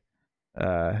obviously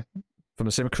from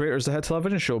the same creator as the hit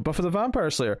television show Buffy the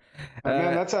Vampire Slayer.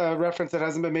 Man, that's a reference that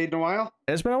hasn't been made in a while.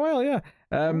 It's been a while, yeah.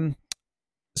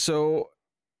 So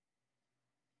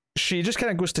she just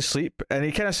kind of goes to sleep, and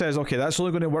he kind of says, okay, that's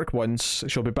only going to work once.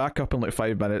 She'll be back up in like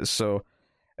 5 minutes. So,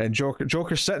 and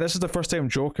Joker's sitting. This is the first time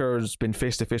Joker's been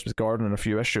face to face with Gordon in a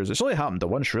few issues. It's only happened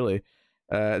once, really,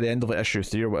 at the end of like issue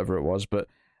 3 or whatever it was. But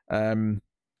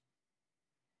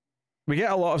we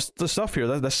get a lot of the stuff here.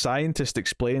 The scientist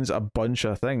explains a bunch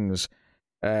of things.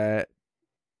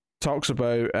 Talks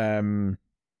about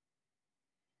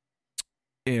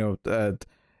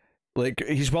like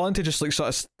he's willing to just like sort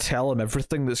of tell him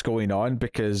everything that's going on,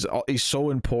 because he's so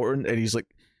important, and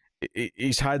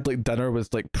he's had like dinner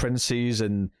with like princes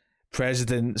and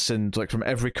presidents and like from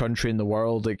every country in the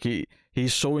world. Like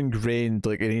he's so ingrained,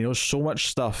 like, and he knows so much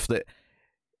stuff that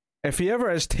if he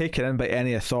ever is taken in by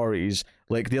any authorities,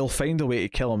 like they'll find a way to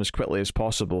kill him as quickly as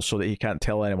possible so that he can't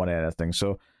tell anyone anything.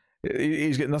 So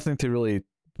he's got nothing to really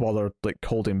bother like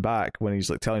holding back when he's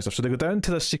like telling stuff. So they go down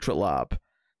to the secret lab,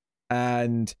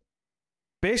 and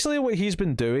basically what he's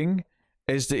been doing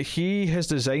is that he has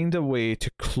designed a way to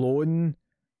clone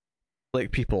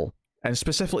like people, and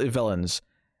specifically villains,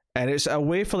 and it's a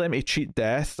way for them to cheat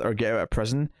death or get out of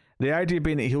prison. The idea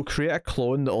being that he'll create a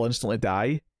clone that will instantly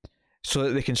die, so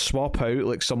that they can swap out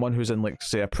like someone who's in like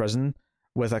say a prison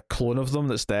with a clone of them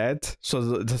that's dead, so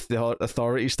that the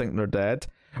authorities think they're dead,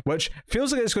 which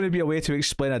feels like it's going to be a way to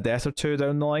explain a death or two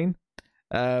down the line.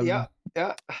 Yeah.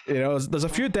 There's a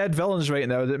few dead villains right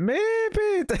now that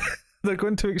maybe they're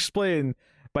going to explain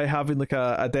by having like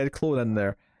a dead clone in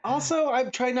there. Also,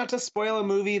 I'm trying not to spoil a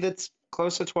movie that's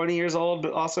close to 20 years old,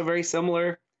 but also very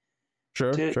similar.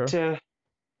 Sure. To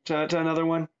another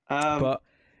one. But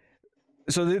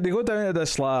so they go down to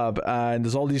this lab, and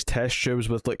there's all these test tubes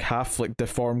with like half like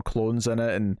deformed clones in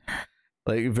it, and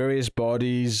like various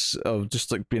bodies of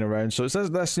just like being around. So it's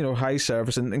that's high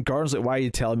service, and Gordon's like, why are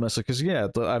you telling me this? Because I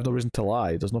have no reason to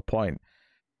lie. There's no point.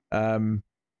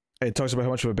 It talks about how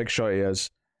much of a big shot he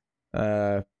is,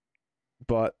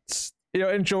 but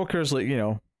and Joker's like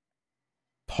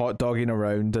hot dogging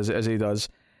around as he does,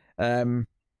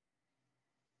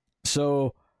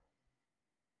 so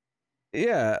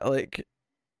yeah, like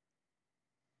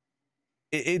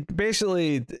it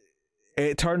basically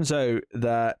it turns out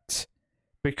that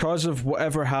because of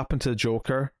whatever happened to the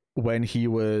Joker when he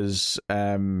was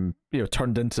turned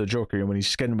into the Joker, and when his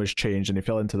skin was changed and he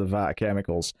fell into the vat of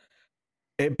chemicals,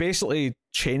 it basically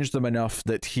changed them enough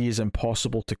that he is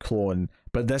impossible to clone.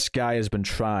 But this guy has been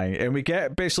trying, and we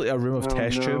get basically a room of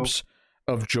test tubes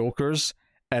of Jokers,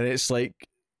 and it's like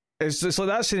like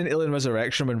that scene in Alien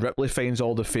Resurrection when Ripley finds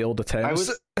all the failed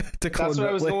attempts to clone That's what Ripley.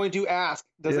 I was going to ask.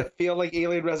 Does it feel like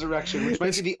Alien Resurrection, which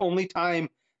might be the only time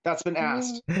that's been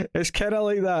asked? It's kind of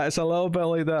like that. It's a little bit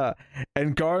like that.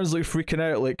 And Garn's like freaking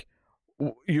out, like,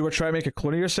 you were trying to make a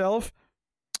clone of yourself?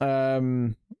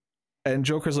 And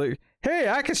Joker's like, hey,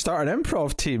 I could start an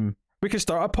improv team. We could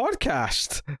start a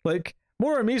podcast. Like,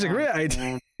 more of me's a great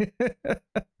idea.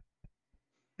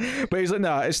 But he's like,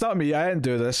 nah, it's not me. I didn't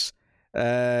do this.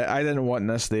 I didn't want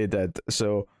this. They did.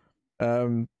 So,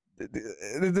 the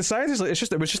scientist, like,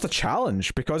 it was just a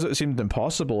challenge because it seemed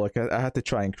impossible. Like, I had to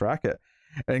try and crack it.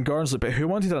 And Gordon's like, but who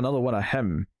wanted another one of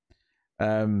him?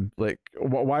 Like,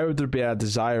 why would there be a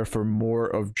desire for more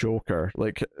of Joker?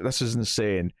 Like, this is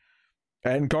insane.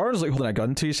 And Gordon's like holding a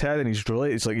gun to his head, and he's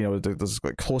like, there's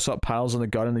like close-up panels on the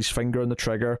gun and his finger on the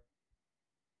trigger.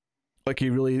 Like,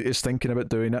 he really is thinking about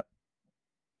doing it.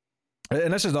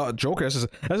 And this is not a Joker, this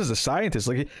is a scientist.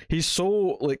 Like, he's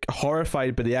so like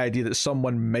horrified by the idea that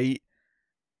someone might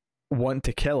want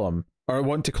to kill him, or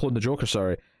want to clone the Joker,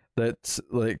 sorry, that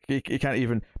like he can't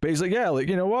even. But he's like, yeah, like,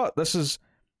 you know what, this is.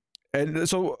 And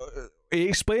so he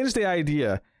explains the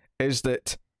idea is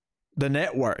that the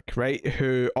network, right,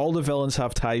 who all the villains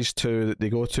have ties to, that they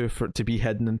go to be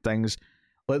hidden and things,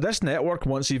 like, this network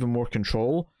wants even more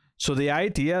control. So the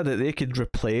idea that they could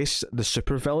replace the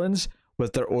supervillains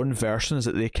with their own versions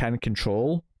that they can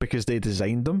control because they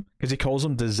designed them, because he calls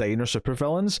them designer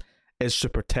supervillains, is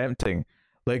super tempting.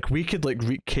 Like, we could like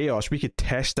wreak chaos. We could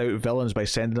test out villains by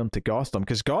sending them to Gotham,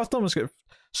 because Gotham has got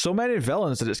so many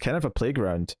villains that it's kind of a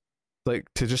playground, like,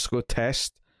 to just go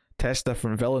test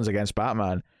different villains against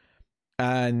Batman.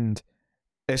 And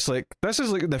it's like, this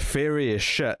is like the fairiest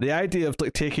shit. The idea of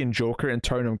like taking Joker and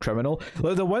turning him criminal.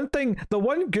 Like, the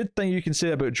one good thing you can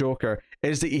say about Joker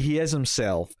is that he is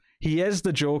himself. He is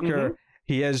the Joker. Mm-hmm.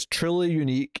 He is truly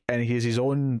unique, and he is his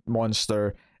own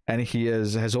monster, and he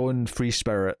is his own free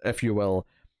spirit, if you will.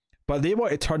 But they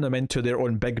want to turn them into their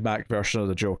own Big Mac version of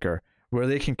the Joker, where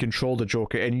they can control the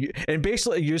Joker and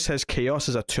basically use his chaos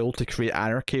as a tool to create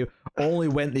anarchy, only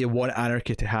when they want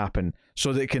anarchy to happen,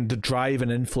 so they can drive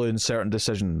and influence certain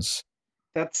decisions.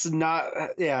 That's not,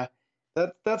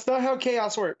 that's not how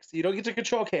chaos works. You don't get to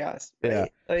control chaos. Right? Yeah,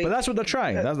 like, but that's what they're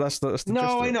trying. That's the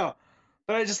no, I know.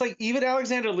 But I just, like, even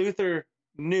Alexander Luthor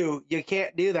knew you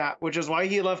can't do that, which is why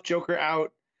he left Joker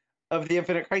out of the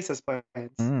Infinite Crisis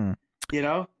plans. You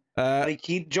know?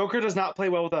 Joker does not play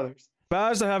well with others.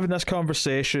 But as they're having this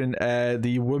conversation,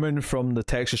 the woman from the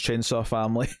Texas Chainsaw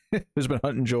family, who's been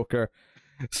hunting Joker,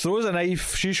 throws a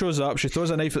knife. She shows up. She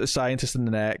throws a knife at the scientist in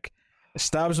the neck,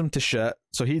 stabs him to shit,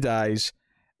 so he dies.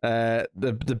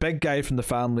 The big guy from the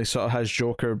family sort of has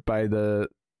Joker by the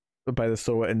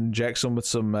throat and injects him with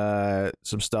some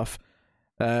stuff.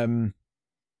 I think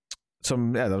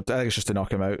it's just to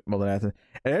knock him out more than anything.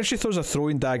 And then she throws a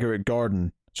throwing dagger at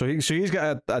Gordon. So he's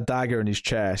got a dagger in his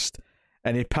chest,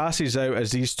 and he passes out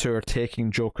as these two are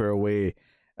taking Joker away.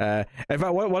 In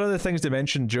fact, one of the things they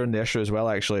mentioned during the issue as well,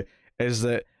 actually, is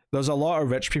that there's a lot of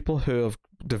rich people who have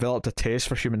developed a taste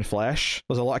for human flesh.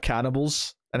 There's a lot of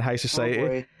cannibals in high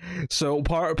society. So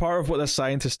part of what this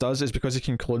scientist does is, because he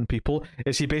can clone people,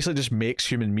 is he basically just makes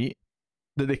human meat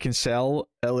that they can sell.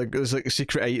 There's like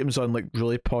secret items on like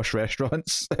really posh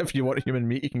restaurants. If you want human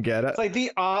meat, you can get it. It's like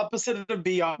the opposite of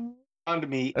Beyond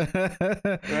Meat,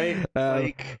 right?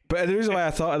 But the reason why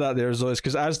I thought of that there is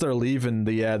because as they're leaving,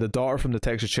 the daughter from the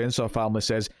Texas Chainsaw family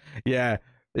says, "Yeah,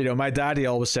 my daddy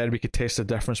always said we could taste the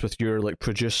difference with your like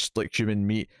produced like human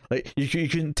meat. Like you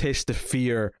couldn't taste the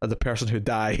fear of the person who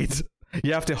died.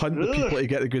 You have to hunt the people to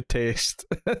get the good taste."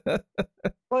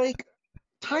 Like,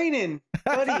 Tynan,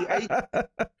 buddy,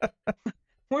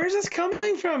 where's this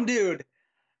coming from, dude?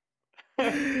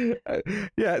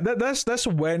 Yeah, that's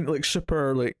when like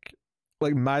super like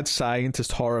like mad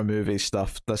scientist horror movie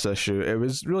stuff. This issue, it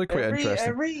was really quite interesting.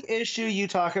 Every issue you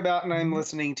talk about and I'm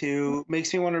listening to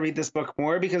makes me want to read this book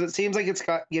more because it seems like it's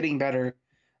getting better.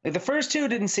 Like the first two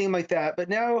didn't seem like that, but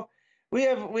now we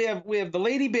have the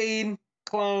Lady Bane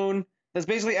clone that's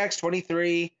basically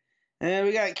X-23, and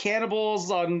we got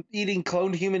cannibals on eating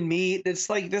cloned human meat. It's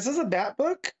like, this is a Bat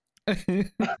book.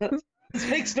 This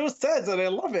makes no sense, and I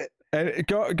love it. And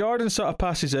Gordon sort of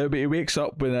passes out, but he wakes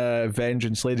up when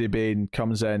Vengeance Lady Bane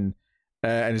comes in,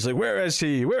 and he's like, "Where is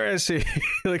he? Where is he?"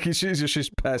 Like she's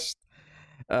pissed.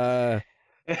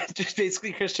 Just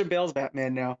basically Christian Bale's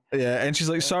Batman now. Yeah, and she's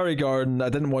like, "Sorry, Gordon, I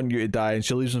didn't want you to die," and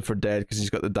she leaves him for dead because he's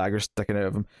got the dagger sticking out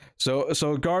of him.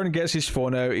 So Gordon gets his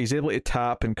phone out. He's able to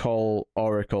tap and call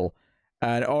Oracle,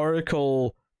 and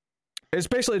Oracle is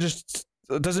basically just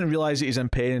doesn't realize that he's in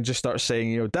pain and just starts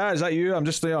saying, "Dad, is that you? I'm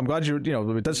just, I'm glad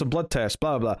we did some blood tests,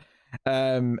 blah blah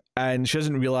blah." And she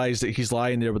doesn't realize that he's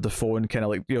lying there with the phone, kind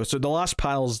of like, so the last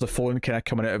panel is the phone kind of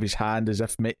coming out of his hand as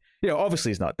if,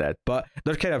 obviously he's not dead, but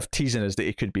they're kind of teasing us that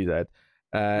he could be dead.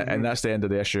 And that's the end of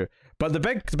the issue. But the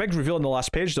big reveal on the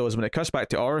last page, though, is when it cuts back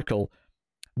to Oracle,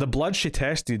 the blood she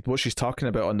tested, what she's talking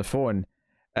about on the phone,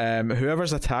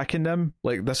 whoever's attacking them,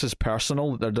 like, this is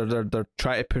personal. They're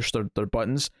trying to push their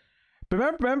buttons.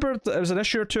 But remember, it was an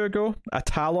issue or two ago, a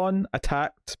Talon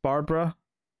attacked Barbara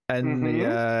in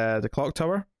the clock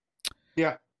tower.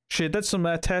 Yeah, she did some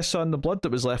tests on the blood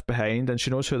that was left behind, and she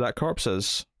knows who that corpse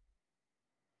is.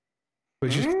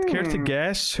 Would you care to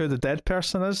guess who the dead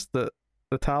person is that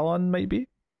the Talon might be?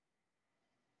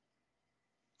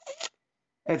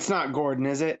 It's not Gordon,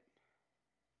 is it?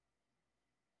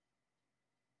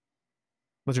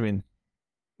 What do you mean?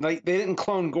 Like, they didn't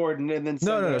clone Gordon and then...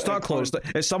 No, it's not clone.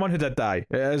 It's someone who did die.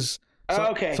 It is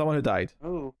okay. Someone who died.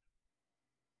 Oh.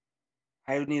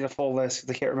 I would need a full list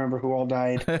because I can't remember who all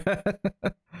died.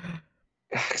 Because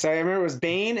I remember it was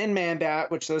Bane and Man-Bat,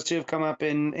 which those two have come up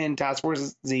in Task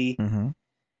Force Z. Mm-hmm.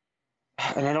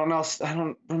 And I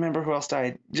don't remember who else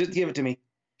died. Just give it to me.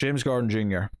 James Gordon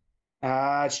Jr.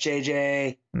 It's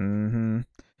JJ. Mm-hmm.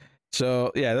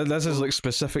 So, yeah, this is like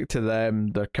specific to them.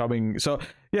 They're coming. So,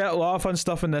 yeah, a lot of fun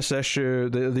stuff in this issue.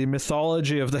 The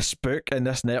mythology of this book and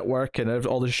this network and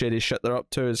all the shady shit they're up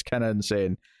to is kind of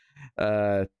insane.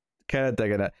 Kind of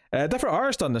digging it. Different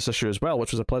artist on this issue as well,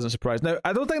 which was a pleasant surprise. Now,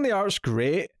 I don't think the art's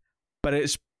great, but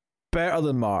it's better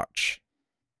than March.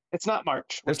 It's not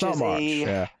March. It's not March,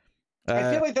 yeah.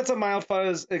 I feel like that's a Mild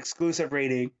Fuzz exclusive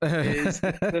rating. There's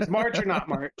March or not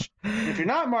March. If you're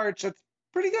not March, that's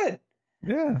pretty good.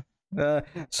 Yeah.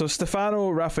 So Stefano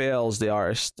Raphael's the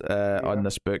artist on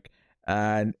this book,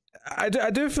 and I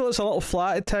do feel it's a little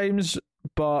flat at times,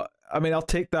 but I mean, I'll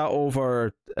take that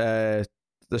over the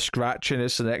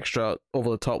scratchiness and extra over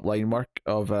the top line work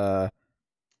of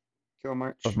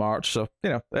March. So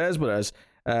it is what it is.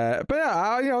 But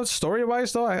yeah, story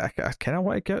wise though, I kind of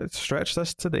want to stretch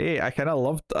this to the 8. I kind of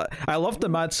loved the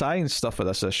mad science stuff of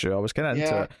this issue. I was kind of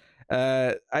into it.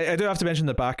 I do have to mention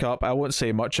the backup. I won't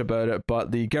say much about it,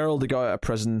 but the girl that got out of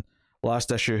prison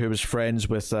last issue, who was friends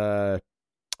with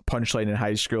Punchline in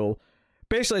high school,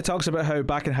 basically talks about how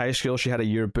back in high school she had a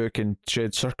yearbook and she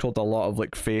had circled a lot of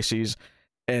like faces,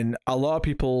 and a lot of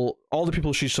people, all the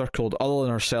people she circled other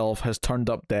than herself, has turned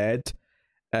up dead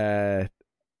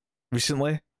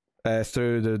recently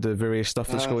through the various stuff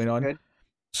that's going on. Good.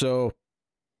 So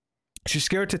she's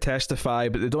scared to testify,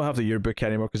 but they don't have the yearbook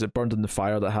anymore because it burned in the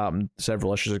fire that happened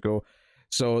several issues ago.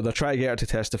 So they're trying to get her to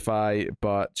testify,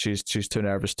 but she's too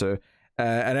nervous to.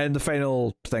 And then the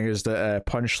final thing is that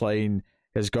Punchline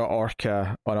has got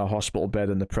Orca on a hospital bed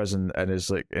in the prison and is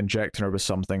like injecting her with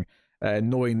something,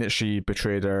 knowing that she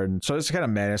betrayed her, and so it's kind of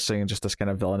menacing and just this kind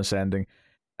of villainous ending.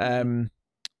 But I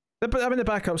mean, the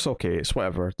backup's okay. It's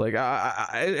whatever. Like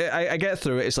I get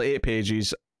through it. It's like 8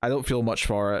 pages. I don't feel much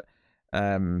for it.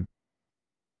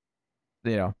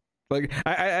 Like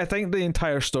I think the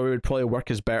entire story would probably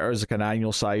work as better as like an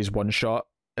annual size one shot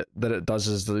that it does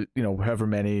as the however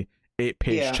many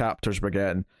 8-page chapters we're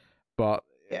getting. But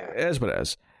it is what it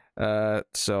is.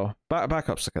 So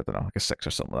backup's like, I don't know, like a 6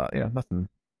 or something like that. Nothing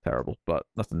terrible, but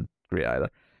nothing great either.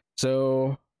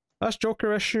 So that's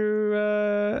Joker issue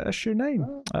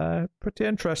 9. Pretty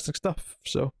interesting stuff.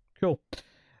 So cool.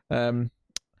 And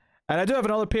I do have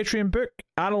another Patreon book,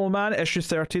 Animal Man, issue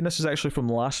 13. This is actually from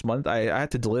last month. I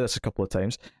had to delay this a couple of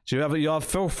times. So you'll have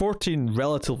 14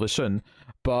 relatively soon,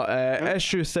 but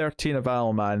issue 13 of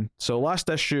Animal Man. So last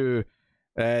issue,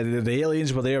 the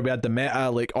aliens were there. We had the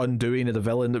meta like undoing of the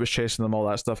villain that was chasing them, all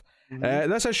that stuff.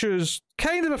 This issue is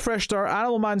kind of a fresh start.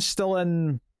 Animal Man's still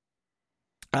in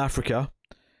Africa,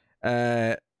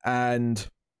 and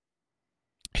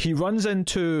he runs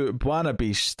into Buana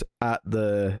Beast at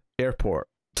the airport.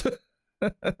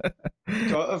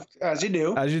 As you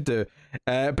do.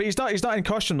 But he's not in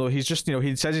costume though. He's just,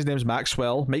 he says his name's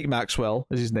Maxwell. Mike Maxwell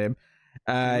is his name,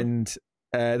 and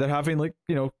they're having like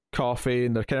coffee,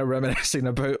 and they're kind of reminiscing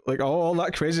about like all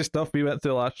that crazy stuff we went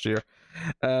through last year.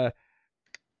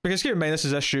 Because keep in mind this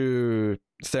is issue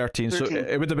 13. So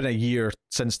it would have been a year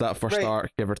since that first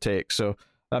arc, give or take. So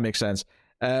that makes sense.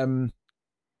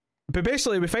 But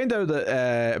basically, we find out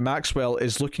that Maxwell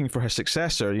is looking for his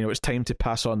successor. It's time to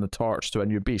pass on the torch to a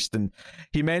new beast, and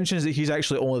he mentions that he's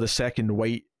actually only the second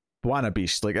white Buana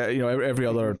Beast. Like every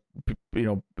other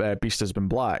beast has been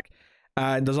black,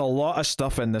 and there's a lot of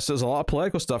stuff in this. There's a lot of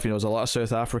political stuff. There's a lot of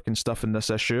South African stuff in this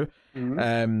issue.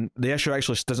 The issue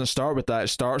actually doesn't start with that. It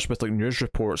starts with like news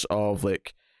reports of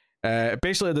like.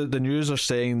 Basically the news are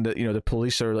saying that the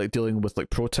police are like dealing with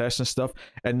like protests and stuff,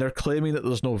 and they're claiming that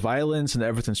there's no violence and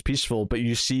everything's peaceful, but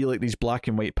you see like these black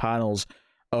and white panels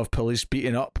of police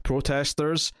beating up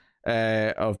protesters,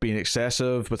 of being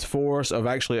excessive with force, of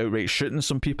actually outright shooting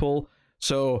some people.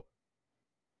 So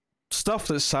stuff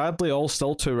that's sadly all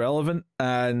still too relevant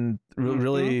and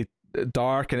really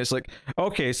dark, and it's like,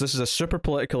 okay, so this is a super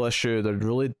political issue. They're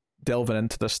really delving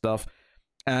into this stuff,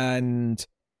 and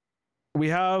we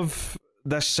have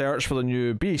this search for the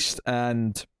new beast,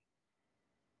 and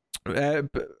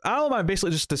Animal-Man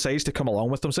basically just decides to come along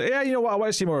with them. So yeah, you know what? I want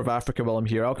to see more of Africa while I'm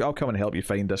here. I'll come and help you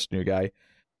find this new guy,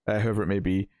 whoever it may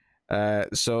be.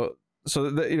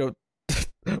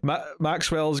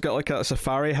 Maxwell's got like a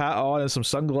safari hat on and some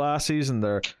sunglasses, and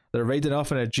they're riding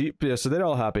off in a jeep. So they're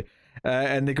all happy.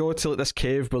 And they go to like this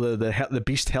cave where the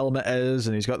beast helmet is,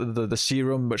 and he's got the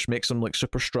serum which makes him like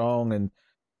super strong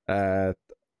and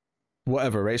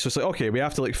whatever, right? So it's like, okay, we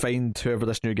have to like find whoever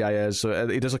this new guy is. So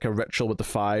he does like a ritual with the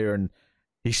fire, and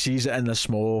he sees it in the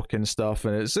smoke and stuff,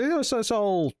 and it's it's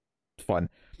all fun.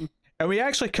 And we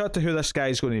actually cut to who this guy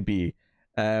is going to be.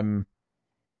 So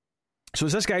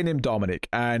it's this guy named Dominic,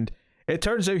 and it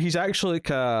turns out he's actually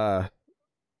like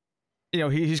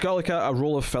he's got like a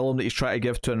roll of film that he's trying to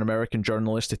give to an American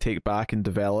journalist to take back and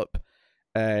develop,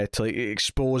 to like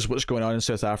expose what's going on in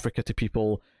South Africa to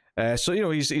people. So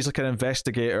he's like an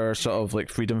investigator, sort of like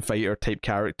freedom fighter type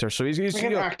character. So he's like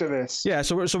an activist. Yeah,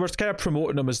 so we're kind of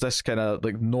promoting him as this kind of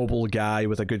like noble guy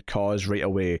with a good cause right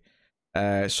away.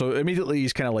 So immediately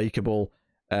he's kind of likable.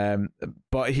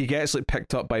 But he gets like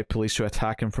picked up by police who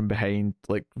attack him from behind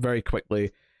like very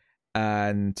quickly,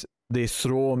 and they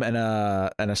throw him in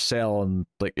a cell, and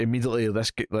like immediately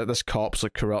this cop's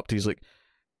like corrupt. He's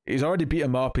already beat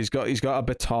him up. He's got a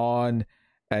baton,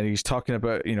 and he's talking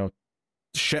about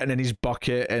shitting in his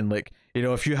bucket, and like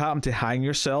if you happen to hang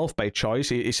yourself by choice,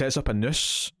 he sets up a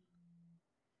noose.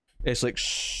 It's like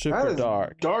super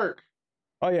dark.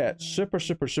 Oh yeah, super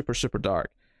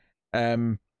dark.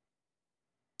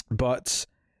 But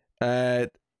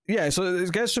yeah, so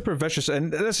it gets super vicious,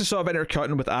 and this is sort of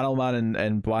intercutting with Animal-Man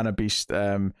and Buana Beast.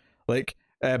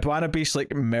 Buana Beast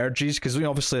like merges, because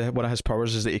obviously one of his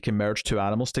powers is that he can merge two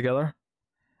animals together,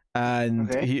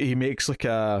 and he makes like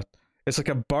it's like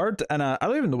a bird and I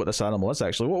don't even know what this animal is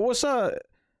actually. What's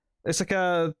it's like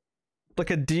a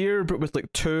deer but with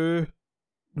like two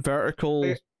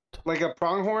vertical, like a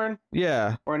pronghorn,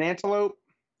 yeah, or an antelope,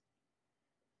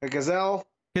 a gazelle.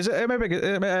 It's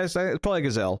probably a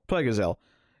gazelle.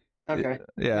 Okay.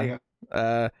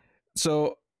 Yeah.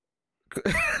 So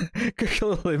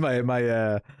clearly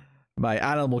my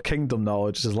animal kingdom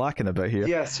knowledge is lacking a bit here.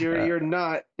 Yes, you're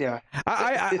not. Yeah.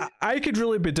 I could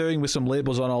really be doing with some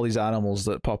labels on all these animals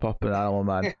that pop up in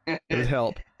Animal-Man. It would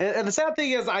help. And the sad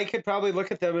thing is, I could probably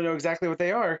look at them and know exactly what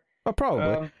they are. Oh,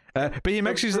 probably. But he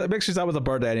mixes that with a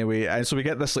bird anyway, and so we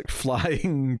get this like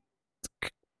flying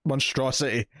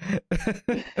monstrosity.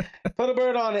 Put a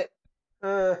bird on it.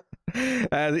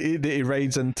 He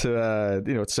rides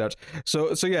into search.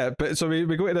 So yeah, but so we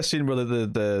go to this scene where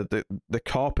the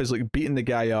cop is like beating the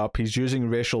guy up. He's using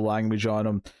racial language on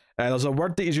him. There's a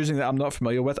word that he's using that I'm not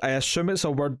familiar with. I assume it's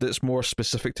a word that's more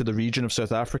specific to the region of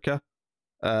South Africa.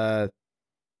 But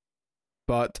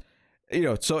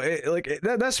so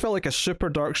this felt like a super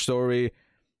dark story.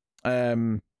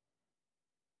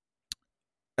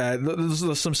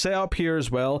 There's some setup here as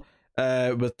well,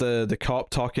 with the cop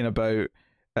talking about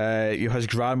his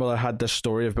grandmother had this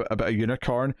story about a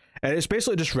unicorn, and it's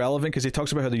basically just relevant because he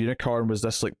talks about how the unicorn was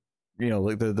this like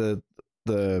the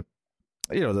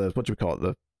what do we call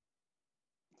it,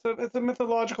 it's a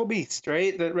mythological beast,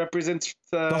 right, that represents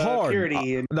the horn.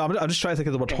 Purity. And... No, I'm just trying to think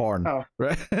of the word horn. Oh.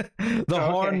 Right. The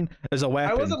horn is a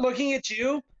weapon. I wasn't looking at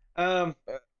you.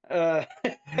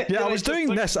 Yeah, I was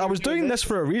doing this. I was doing this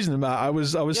for a reason, Matt. I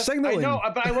was signaling. I know,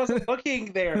 but I wasn't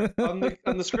looking there on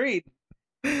the screen.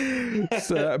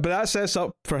 But that sets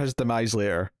up for his demise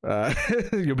later.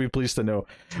 You'll be pleased to know.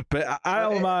 But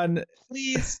Animal Man,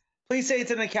 please say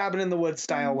it's in a cabin in the woods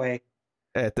style way.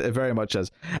 It very much is.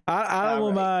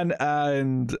 Animal Man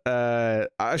and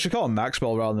I should call him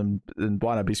Maxwell rather than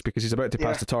Buana Beast because he's about to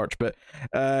pass the torch. But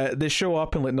they show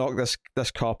up and like knock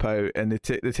this cop out, and they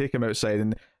take him outside,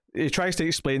 and he tries to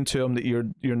explain to him that you're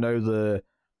now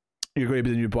you're going to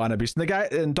be the new Buana Beast. And the guy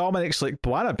and Dominic's like,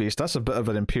 Buana Beast, that's a bit of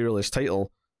an imperialist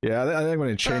title. Yeah, I think I'm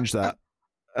going to change that.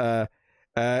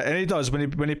 And he does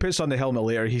when he puts on the helmet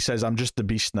later. He says, "I'm just the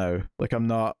Beast now. Like I'm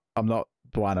not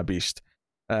Buana Beast."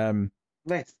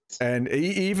 Nice. And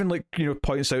he even like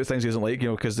points out things he doesn't like,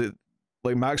 because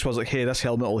like Maxwell's like, "Hey, this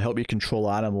helmet will help you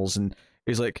control animals," and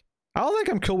he's like, "I don't think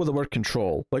I'm cool with the word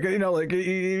control." Like like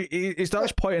he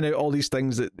starts pointing out all these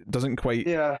things that doesn't quite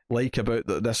like about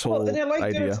this whole and I like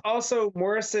idea. That it's also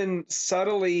Morrison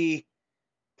subtly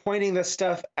pointing this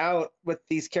stuff out with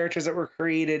these characters that were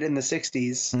created in the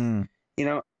 60s. And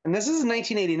this is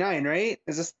 1989, right?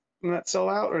 Is this not still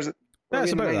out, or is it? Yeah,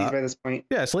 it's about that by this point.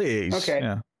 Yeah, it's late 80s.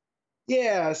 Okay.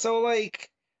 Yeah, so like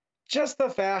just the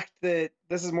fact that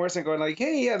this is Morrison going like,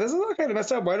 hey, yeah, this is all kind of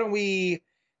messed up. Why don't we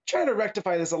try to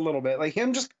rectify this a little bit? Like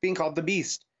him just being called the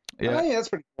Beast. Yeah, that's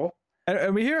pretty cool.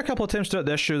 And we hear a couple of times throughout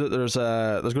the issue that there's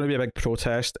going to be a big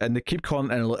protest, and they keep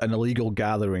calling it an illegal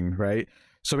gathering, right?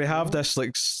 So we have this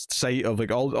like site of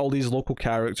like all these local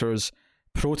characters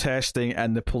protesting,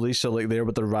 and the police are like there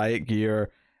with the riot gear,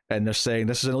 and they're saying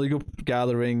this is an illegal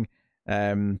gathering.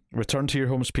 Return to your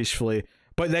homes peacefully.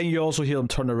 But then you also hear them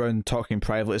turn around talking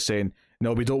privately, saying,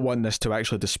 "No, we don't want this to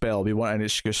actually dispel. We want an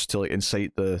excuse to like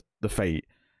incite the fight."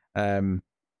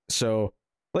 So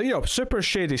like super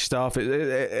shady stuff.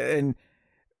 And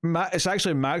it's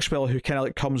actually Maxwell who kind of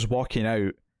like comes walking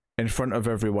out in front of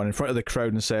everyone, in front of the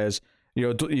crowd, and says,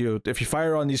 if you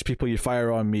fire on these people, you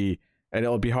fire on me, and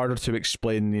it'll be harder to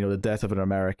explain, the death of an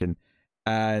American."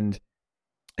 And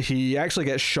he actually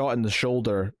gets shot in the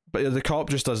shoulder, but the cop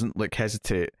just doesn't like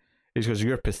hesitate. He goes,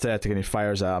 "You're pathetic," and he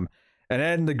fires at him. And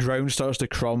then the ground starts to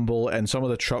crumble, and some of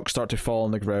the trucks start to fall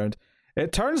on the ground.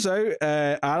 It turns out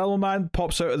Animal Man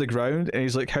pops out of the ground, and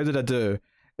he's like, "How did I do?"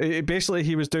 Basically,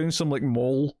 he was doing some like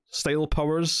mole style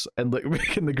powers and like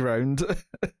making the ground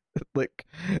like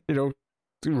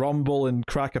rumble and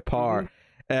crack apart.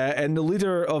 And the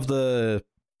leader of the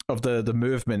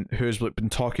movement, who's been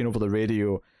talking over the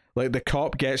radio, like the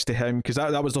cop gets to him because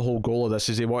that was the whole goal of this,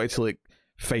 is he wanted to like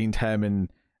find him and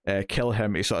kill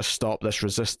him to sort of stop this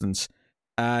resistance.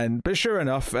 But sure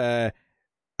enough, a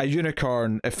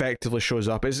unicorn effectively shows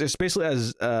up. It's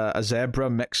basically a zebra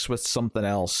mixed with something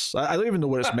else. I don't even know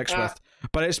what it's mixed with,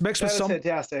 but it's mixed with something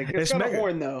fantastic. It's got a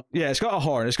horn though. Yeah, it's got a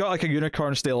horn. It's got like a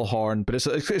unicorn style horn, but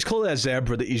it's clearly a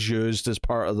zebra that he's used as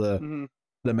part of the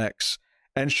mix.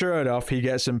 And sure enough, he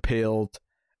gets impaled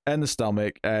in the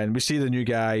stomach, and we see the new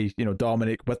guy,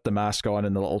 Dominic, with the mask on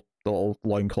and the little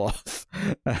loincloth.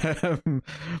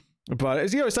 But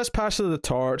it's this passing of the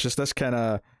torch. It's this kind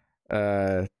of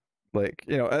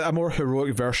a more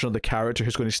heroic version of the character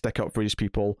who's going to stick up for these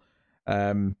people.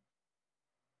 And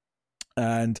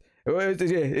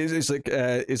it's like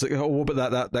oh, what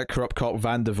about that corrupt cop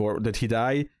Van de Voort? Did he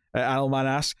die? Animal Man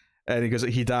asks, and he goes,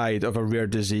 "He died of a rare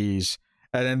disease."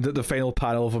 And then the final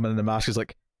panel of him in the mask is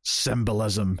like,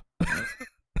 symbolism.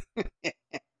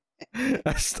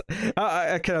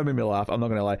 I kind of made me laugh. I'm not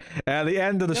gonna lie. At the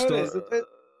end of the story,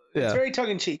 it's very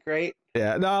tongue in cheek, right?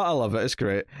 Yeah, no, I love it. It's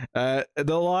great. The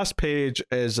last page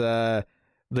is the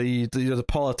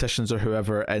politicians or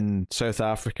whoever in South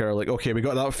Africa are like, "Okay, we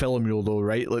got that film mule though,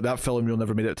 right? Like that film mule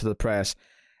never made it to the press."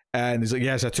 And he's like,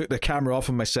 "Yes, I took the camera off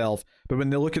of myself." But when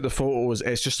they look at the photos,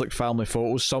 it's just like family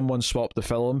photos. Someone swapped the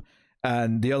film.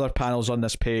 And the other panels on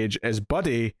this page is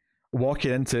Buddy walking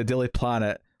into Daily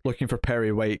Planet looking for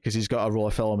Perry White because he's got a roll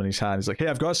of film in his hand. He's like, "Hey,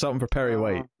 I've got something for Perry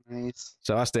White." Nice.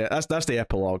 So that's the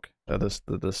epilogue of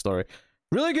the story.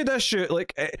 Really good issue.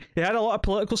 Like it had a lot of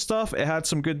political stuff. It had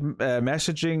some good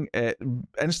messaging. It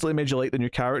instantly made you like the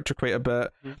new character quite a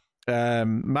bit.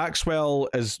 Maxwell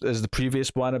as the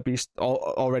previous Buana Beast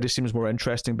already seems more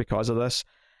interesting because of this,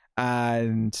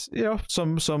 and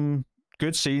some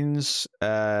good scenes.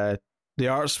 The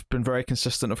art's been very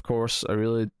consistent, of course. I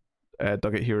really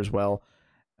dug it here as well.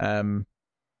 So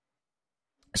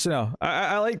no,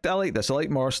 I like this. I like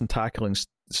Morrison tackling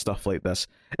stuff like this,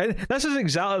 and this is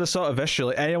exactly the sort of issue.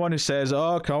 Like anyone who says,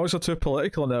 "Oh, comics are too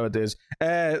political nowadays,"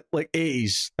 like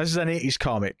 80s. This is an 80s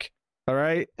comic. All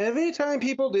right. Every time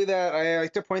people do that, I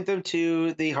like to point them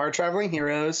to the Hard Traveling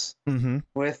Heroes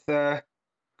with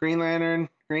Green Lantern,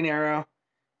 Green Arrow.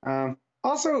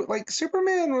 Also, like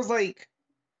Superman was like,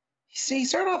 he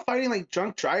started off fighting like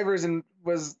drunk drivers and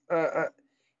was,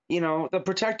 the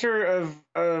protector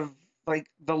of like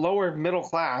the lower middle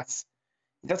class.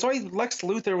 That's why Lex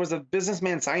Luthor was a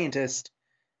businessman scientist.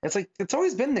 It's like it's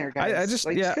always been there, guys. I just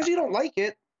like just because you don't like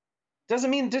it doesn't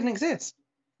mean it didn't exist.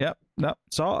 Yep, no,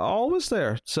 it's always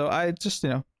there. So I just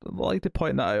like to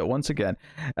point that out once again.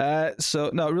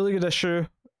 So no, really good issue.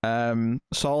 Solid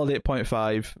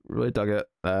 8.5. Really dug it.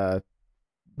 The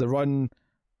run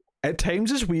at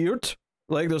times is weird.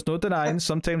 Like, there's no denying.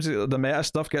 Sometimes the meta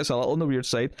stuff gets a little on the weird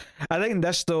side. I think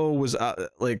this, though, was,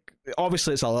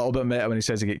 obviously it's a little bit meta when he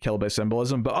says he get killed by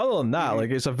symbolism, but other than that, like,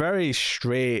 it's a very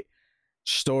straight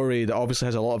story that obviously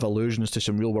has a lot of allusions to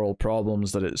some real-world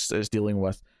problems that it's dealing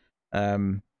with.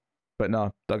 But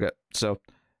no, dug it. So,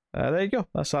 there you go.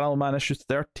 That's Animal Man issue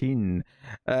 13.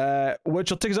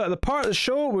 Which will take us out of the part of the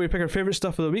show where we pick our favourite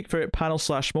stuff of the week, favourite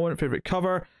panel/moment, favourite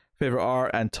cover, favourite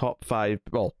art, and top 5,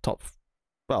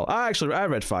 well, I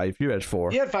read 5. You read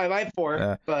 4. You had 5. I had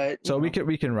 4. But so we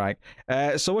can rank.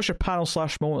 So what's your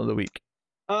panel/moment of the week?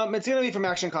 It's gonna be from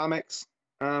Action Comics.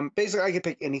 Basically, I could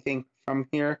pick anything from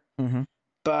here. Mm-hmm.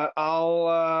 But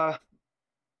I'll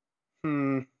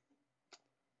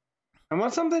I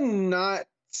want something not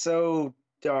so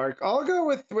dark. I'll go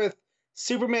with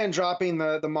Superman dropping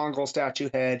the Mongol statue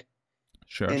head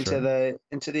into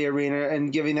the arena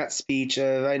and giving that speech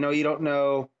of, I know you don't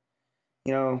know,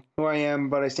 who I am,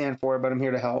 but I stand for it, but I'm here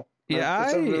to help.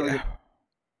 Yeah,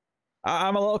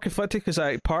 I'm a little conflicted because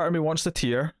part of me wants the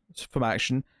tear from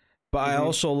Action, but I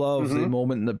also love the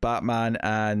moment that Batman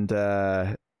and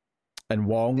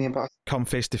Wong come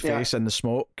face to face in the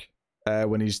smoke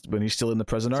when he's stealing the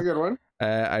prisoner. That's a good one.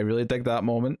 I really dig that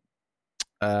moment.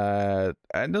 And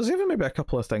there's even maybe a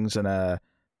couple of things in I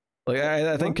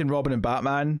think in Robin and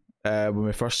Batman, when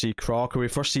we first see Croc, or we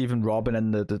first see even Robin in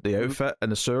the outfit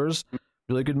in the sewers,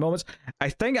 really good moments. I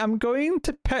think I'm going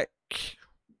to pick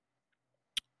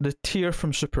the tear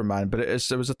from Superman, but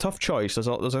it was a tough choice.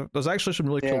 There's actually some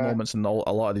really cool moments in a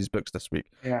lot of these books this week.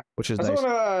 Yeah, which is nice. I also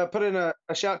want to put in a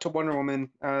shout to Wonder Woman.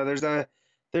 There's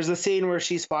a scene where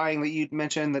she's flying that you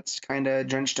mentioned that's kind of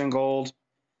drenched in gold.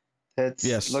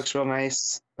 Looks real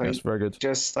nice. Yes, very good.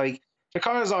 Just like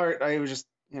Takara's art, I was just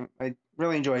I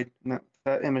really enjoyed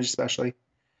that image especially.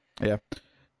 Yeah.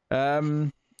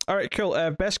 All right,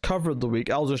 cool. Best cover of the week.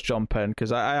 I'll just jump in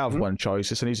because I have one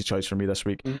choice. It's an easy choice for me this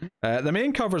week. The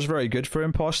main cover is very good for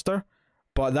Imposter,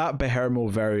 but that Behermo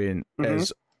variant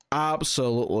is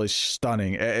absolutely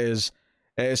stunning. It's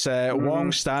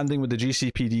Wong standing with the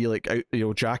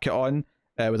GCPD jacket on,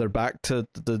 with her back to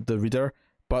the reader,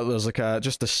 but there's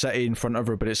just a city in front of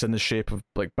her, but it's in the shape of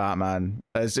like Batman.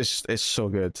 It's so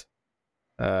good.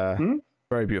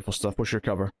 Very beautiful stuff. What's your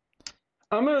cover?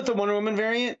 I'm going with the Wonder Woman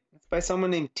variant. It's by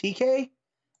someone named TK.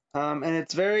 And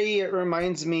it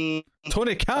reminds me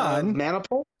Tony Khan.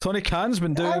 Manipul. Tony Khan's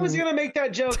been doing. I was gonna make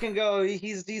that joke and go,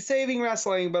 he's saving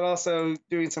wrestling, but also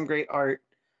doing some great art.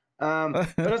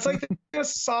 But it's like a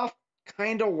soft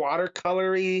kind of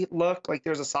watercolory look. Like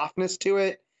there's a softness to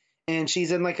it, and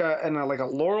she's in like a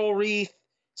laurel wreath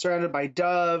surrounded by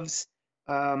doves.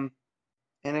 And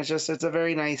it's a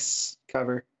very nice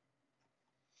cover.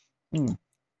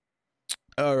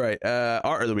 All right,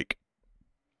 art of the week.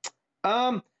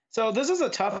 So this is a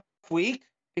tough week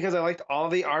because I liked all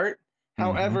the art.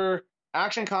 However,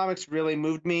 Action Comics really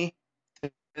moved me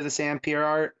to the Sam Pierre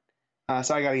art,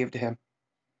 so I gotta give it to him.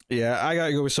 Yeah, I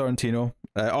gotta go with Sorrentino.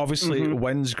 Obviously,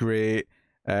 Wynn's great.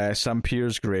 Sam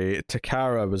Pierre's great.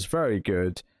 Takara was very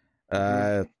good,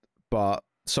 but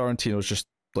Sorrentino's just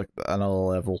like another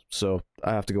level. So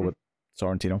I have to go with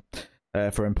Sorrentino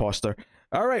for Imposter.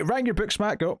 All right, rank your books,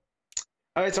 Matt. Go.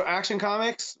 All right, so Action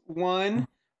Comics 1,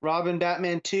 Robin,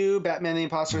 Batman 2, Batman the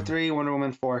Imposter 3, Wonder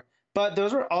Woman 4. But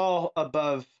those were all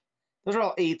above. Those are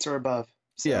all 8s or above.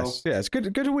 So. Yes, it's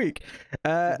good week.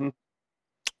 This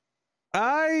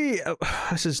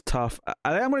is tough.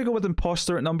 I'm going to go with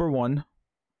Imposter at number 1.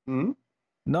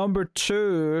 Number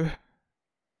 2,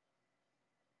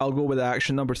 I'll go with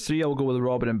Action. Number 3, I'll go with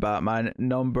Robin and Batman.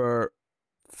 Number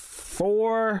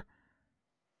 4,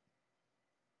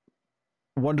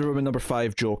 Wonder Woman. Number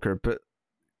 5, Joker. But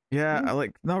yeah, I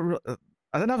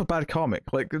didn't have a bad comic.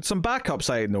 Like, some backups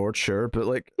I ignored, sure,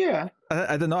 but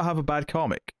I did not have a bad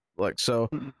comic. Like, so,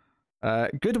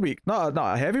 good week. Not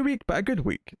a heavy week, but a good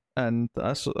week, and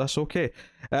that's okay.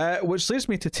 Which leads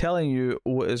me to telling you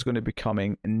what is going to be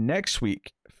coming next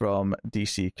week from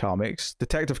DC Comics,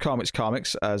 Detective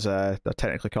Comics, as they're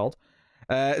technically called.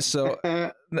 So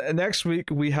next week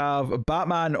we have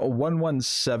Batman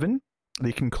 117,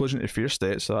 the conclusion to Fear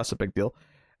State. So that's a big deal.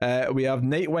 We have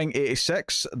Nightwing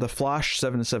 86, The Flash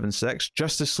 776,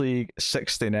 Justice League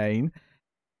 69.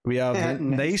 We have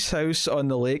Nice House on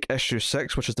the Lake issue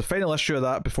 6, which is the final issue of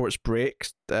that before its break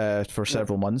for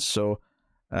several months. So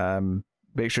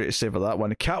make sure to savor that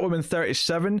one. Catwoman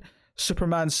 37,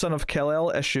 Superman Son of Kal-El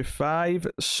issue 5,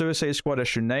 Suicide Squad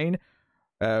issue 9.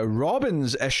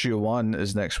 Robin's issue 1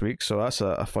 is next week, so that's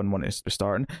a fun one to be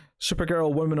starting.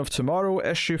 Supergirl Woman of Tomorrow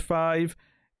issue 5,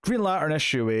 Green Lantern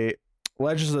issue 8,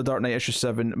 Legends of the Dark Knight issue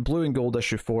 7, Blue and Gold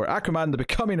issue 4, Aquaman The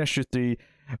Becoming issue 3,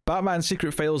 Batman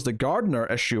Secret Files The Gardener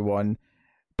issue 1,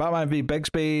 Batman v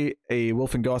Bigsby, A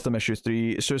Wolf in Gotham issue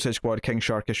 3, Suicide Squad King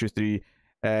Shark issue 3,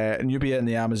 Nubia and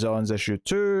the Amazons issue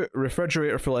 2,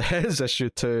 Refrigerator Full of Heads issue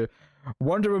 2,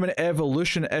 Wonder Woman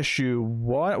Evolution issue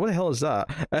 1. What the hell is that?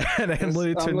 And then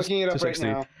Looney Tunes I'm looking it up right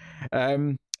now.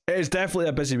 It is definitely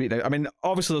a busy week now. I mean,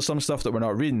 obviously there's some stuff that we're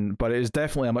not reading, but it is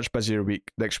definitely a much busier week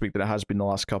next week than it has been the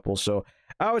last couple. So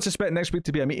I would suspect next week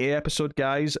to be a meaty episode,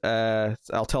 guys.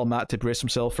 I'll tell Matt to brace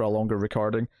himself for a longer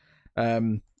recording.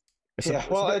 It's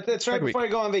right before I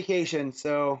go on vacation,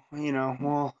 so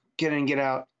we'll get in, get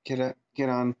out, get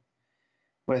on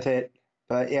with it.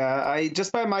 But yeah, I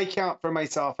just by my count for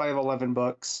myself, I have 11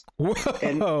 books. Whoa!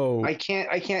 And I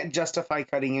can't justify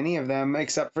cutting any of them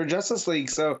except for Justice League.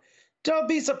 So don't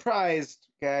be surprised,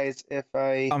 guys, if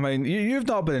I mean, you've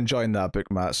not been enjoying that book,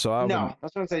 Matt. So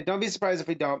that's what I'm saying. Don't be surprised if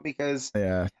we don't, because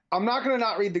I'm not gonna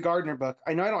not read the Gardner book.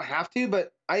 I know I don't have to,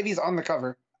 but Ivy's on the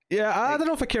cover. Yeah, I don't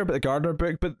know if I care about the Gardner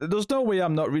book, but there's no way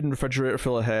I'm not reading Refrigerator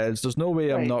Full of Heads. There's no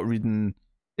way I'm not reading,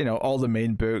 all the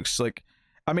main books. Like,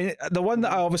 I mean, the one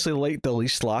that I obviously liked the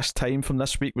least last time from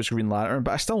this week was Green Lantern,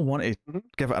 but I still want to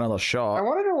give it another shot. I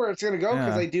want to know where it's going to go,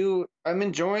 because I'm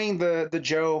enjoying the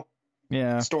Joe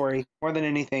story more than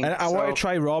anything. And I want to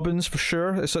try Robin's for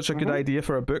sure. It's such a good idea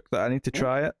for a book that I need to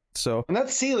try it. So, and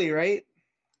that's Seeley, right?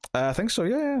 I think so.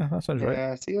 Yeah, that sounds right.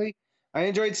 Yeah, Seeley. I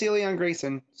enjoyed Seeley on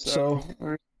Grayson. So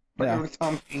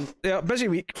busy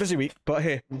week. But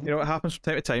hey, what happens from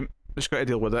time to time. Just got to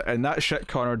deal with it. And that shit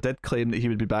Connor did claim that he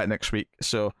would be back next week.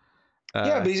 So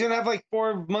but he's gonna have like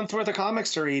 4 months worth of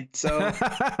comics to read. So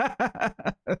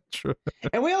true.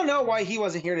 And we all know why he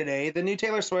wasn't here today. The new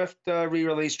Taylor Swift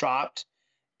re-release dropped,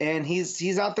 and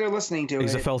he's out there listening to it.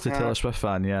 He's a filthy Taylor Swift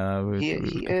fan. Yeah, he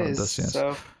is. This, yes.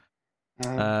 So,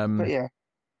 but yeah,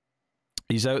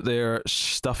 he's out there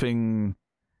stuffing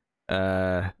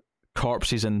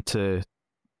corpses into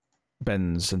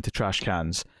bins, into trash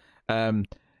cans.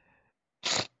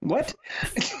 What?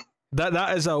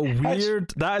 that is a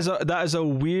weird that is a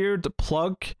weird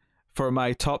plug for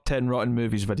my top 10 rotten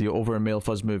movies video over in Male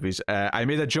Fuzz Movies. I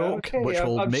made a joke which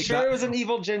will make that. I'm sure it was an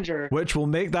evil ginger. Which will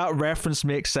make that reference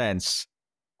make sense.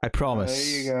 I promise.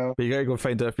 There you go. But you gotta go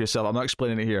find out for yourself. I'm not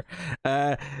explaining it here.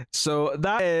 So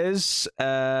that is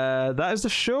the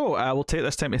show. I will take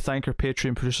this time to thank our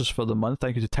Patreon producers for the month.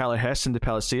 Thank you to Tyler Heston, De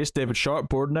Palacios, David Sharp,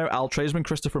 Bordenau, Al Treisman,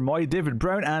 Christopher Moy, David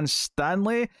Brown, and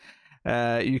Stanley.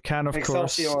 You can, of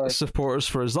course, support us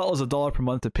for as little as $1 per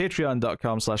month at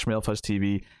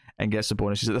patreon.com/MaleFuzzTV and get some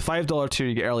bonuses. At the $5 tier,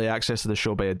 you get early access to the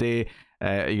show by a day.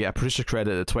 You get a producer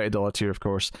credit at the $20 tier, of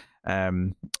course,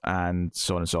 and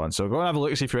so on and so on. So go and have a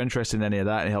look, see if you're interested in any of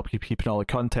that, and help keep keeping all the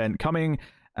content coming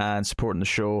and supporting the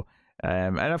show.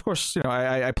 And of course,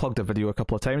 I plugged a video a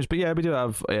couple of times, but yeah, we do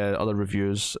have other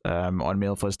reviews on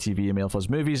Male Fuzz TV and Male Fuzz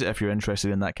Movies if you're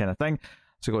interested in that kind of thing.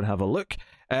 So go and have a look.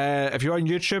 If you're on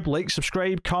YouTube, like,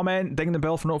 subscribe, comment, ding the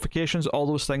bell for notifications. All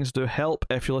those things do help.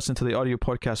 If you listen to the audio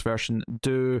podcast version,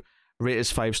 do rate us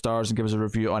 5 stars and give us a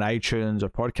review on iTunes or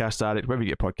Podcast Addict, wherever you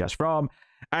get podcasts from.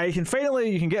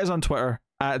 You can get us on Twitter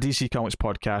at DC Comics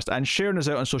Podcast, and sharing us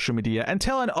out on social media and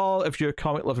telling all of your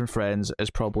comic loving friends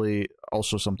is probably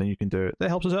also something you can do. That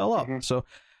helps us out a lot. So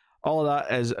all of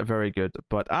that is very good.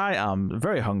 But I am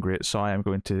very hungry, so I am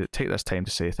going to take this time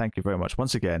to say thank you very much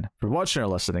once again for watching or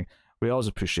listening. We always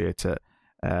appreciate it.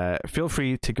 Feel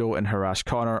free to go and harass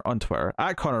Connor on Twitter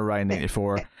at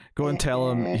ConnorRyan94. Go and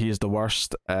tell him he is the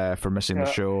worst for missing the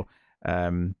show.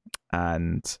 And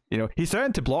he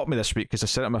threatened to block me this week because I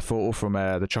sent him a photo from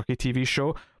the Chucky TV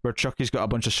show where Chucky's got a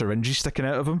bunch of syringes sticking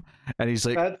out of him, and he's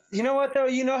like, you know what though,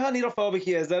 you know how needlephobic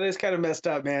he is. That is kind of messed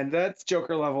up, man. That's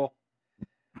Joker level.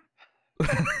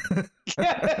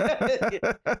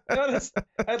 Notice,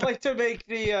 I'd like to make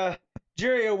the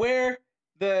jury aware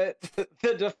that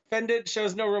the defendant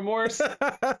shows no remorse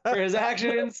for his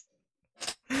actions.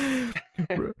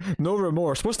 No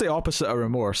remorse. What's the opposite of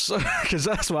remorse? Because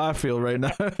that's what I feel right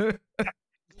now.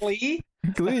 Glee.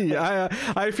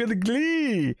 I feel the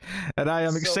glee, and I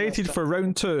am excited for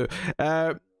round 2.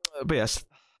 But yes,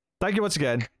 thank you once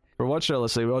again for watching or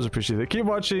listening. We always appreciate it. Keep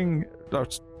watching, or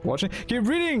watching, keep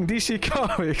reading DC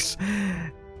Comics,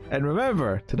 and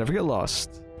remember to never get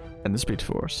lost in the Speed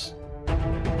Force.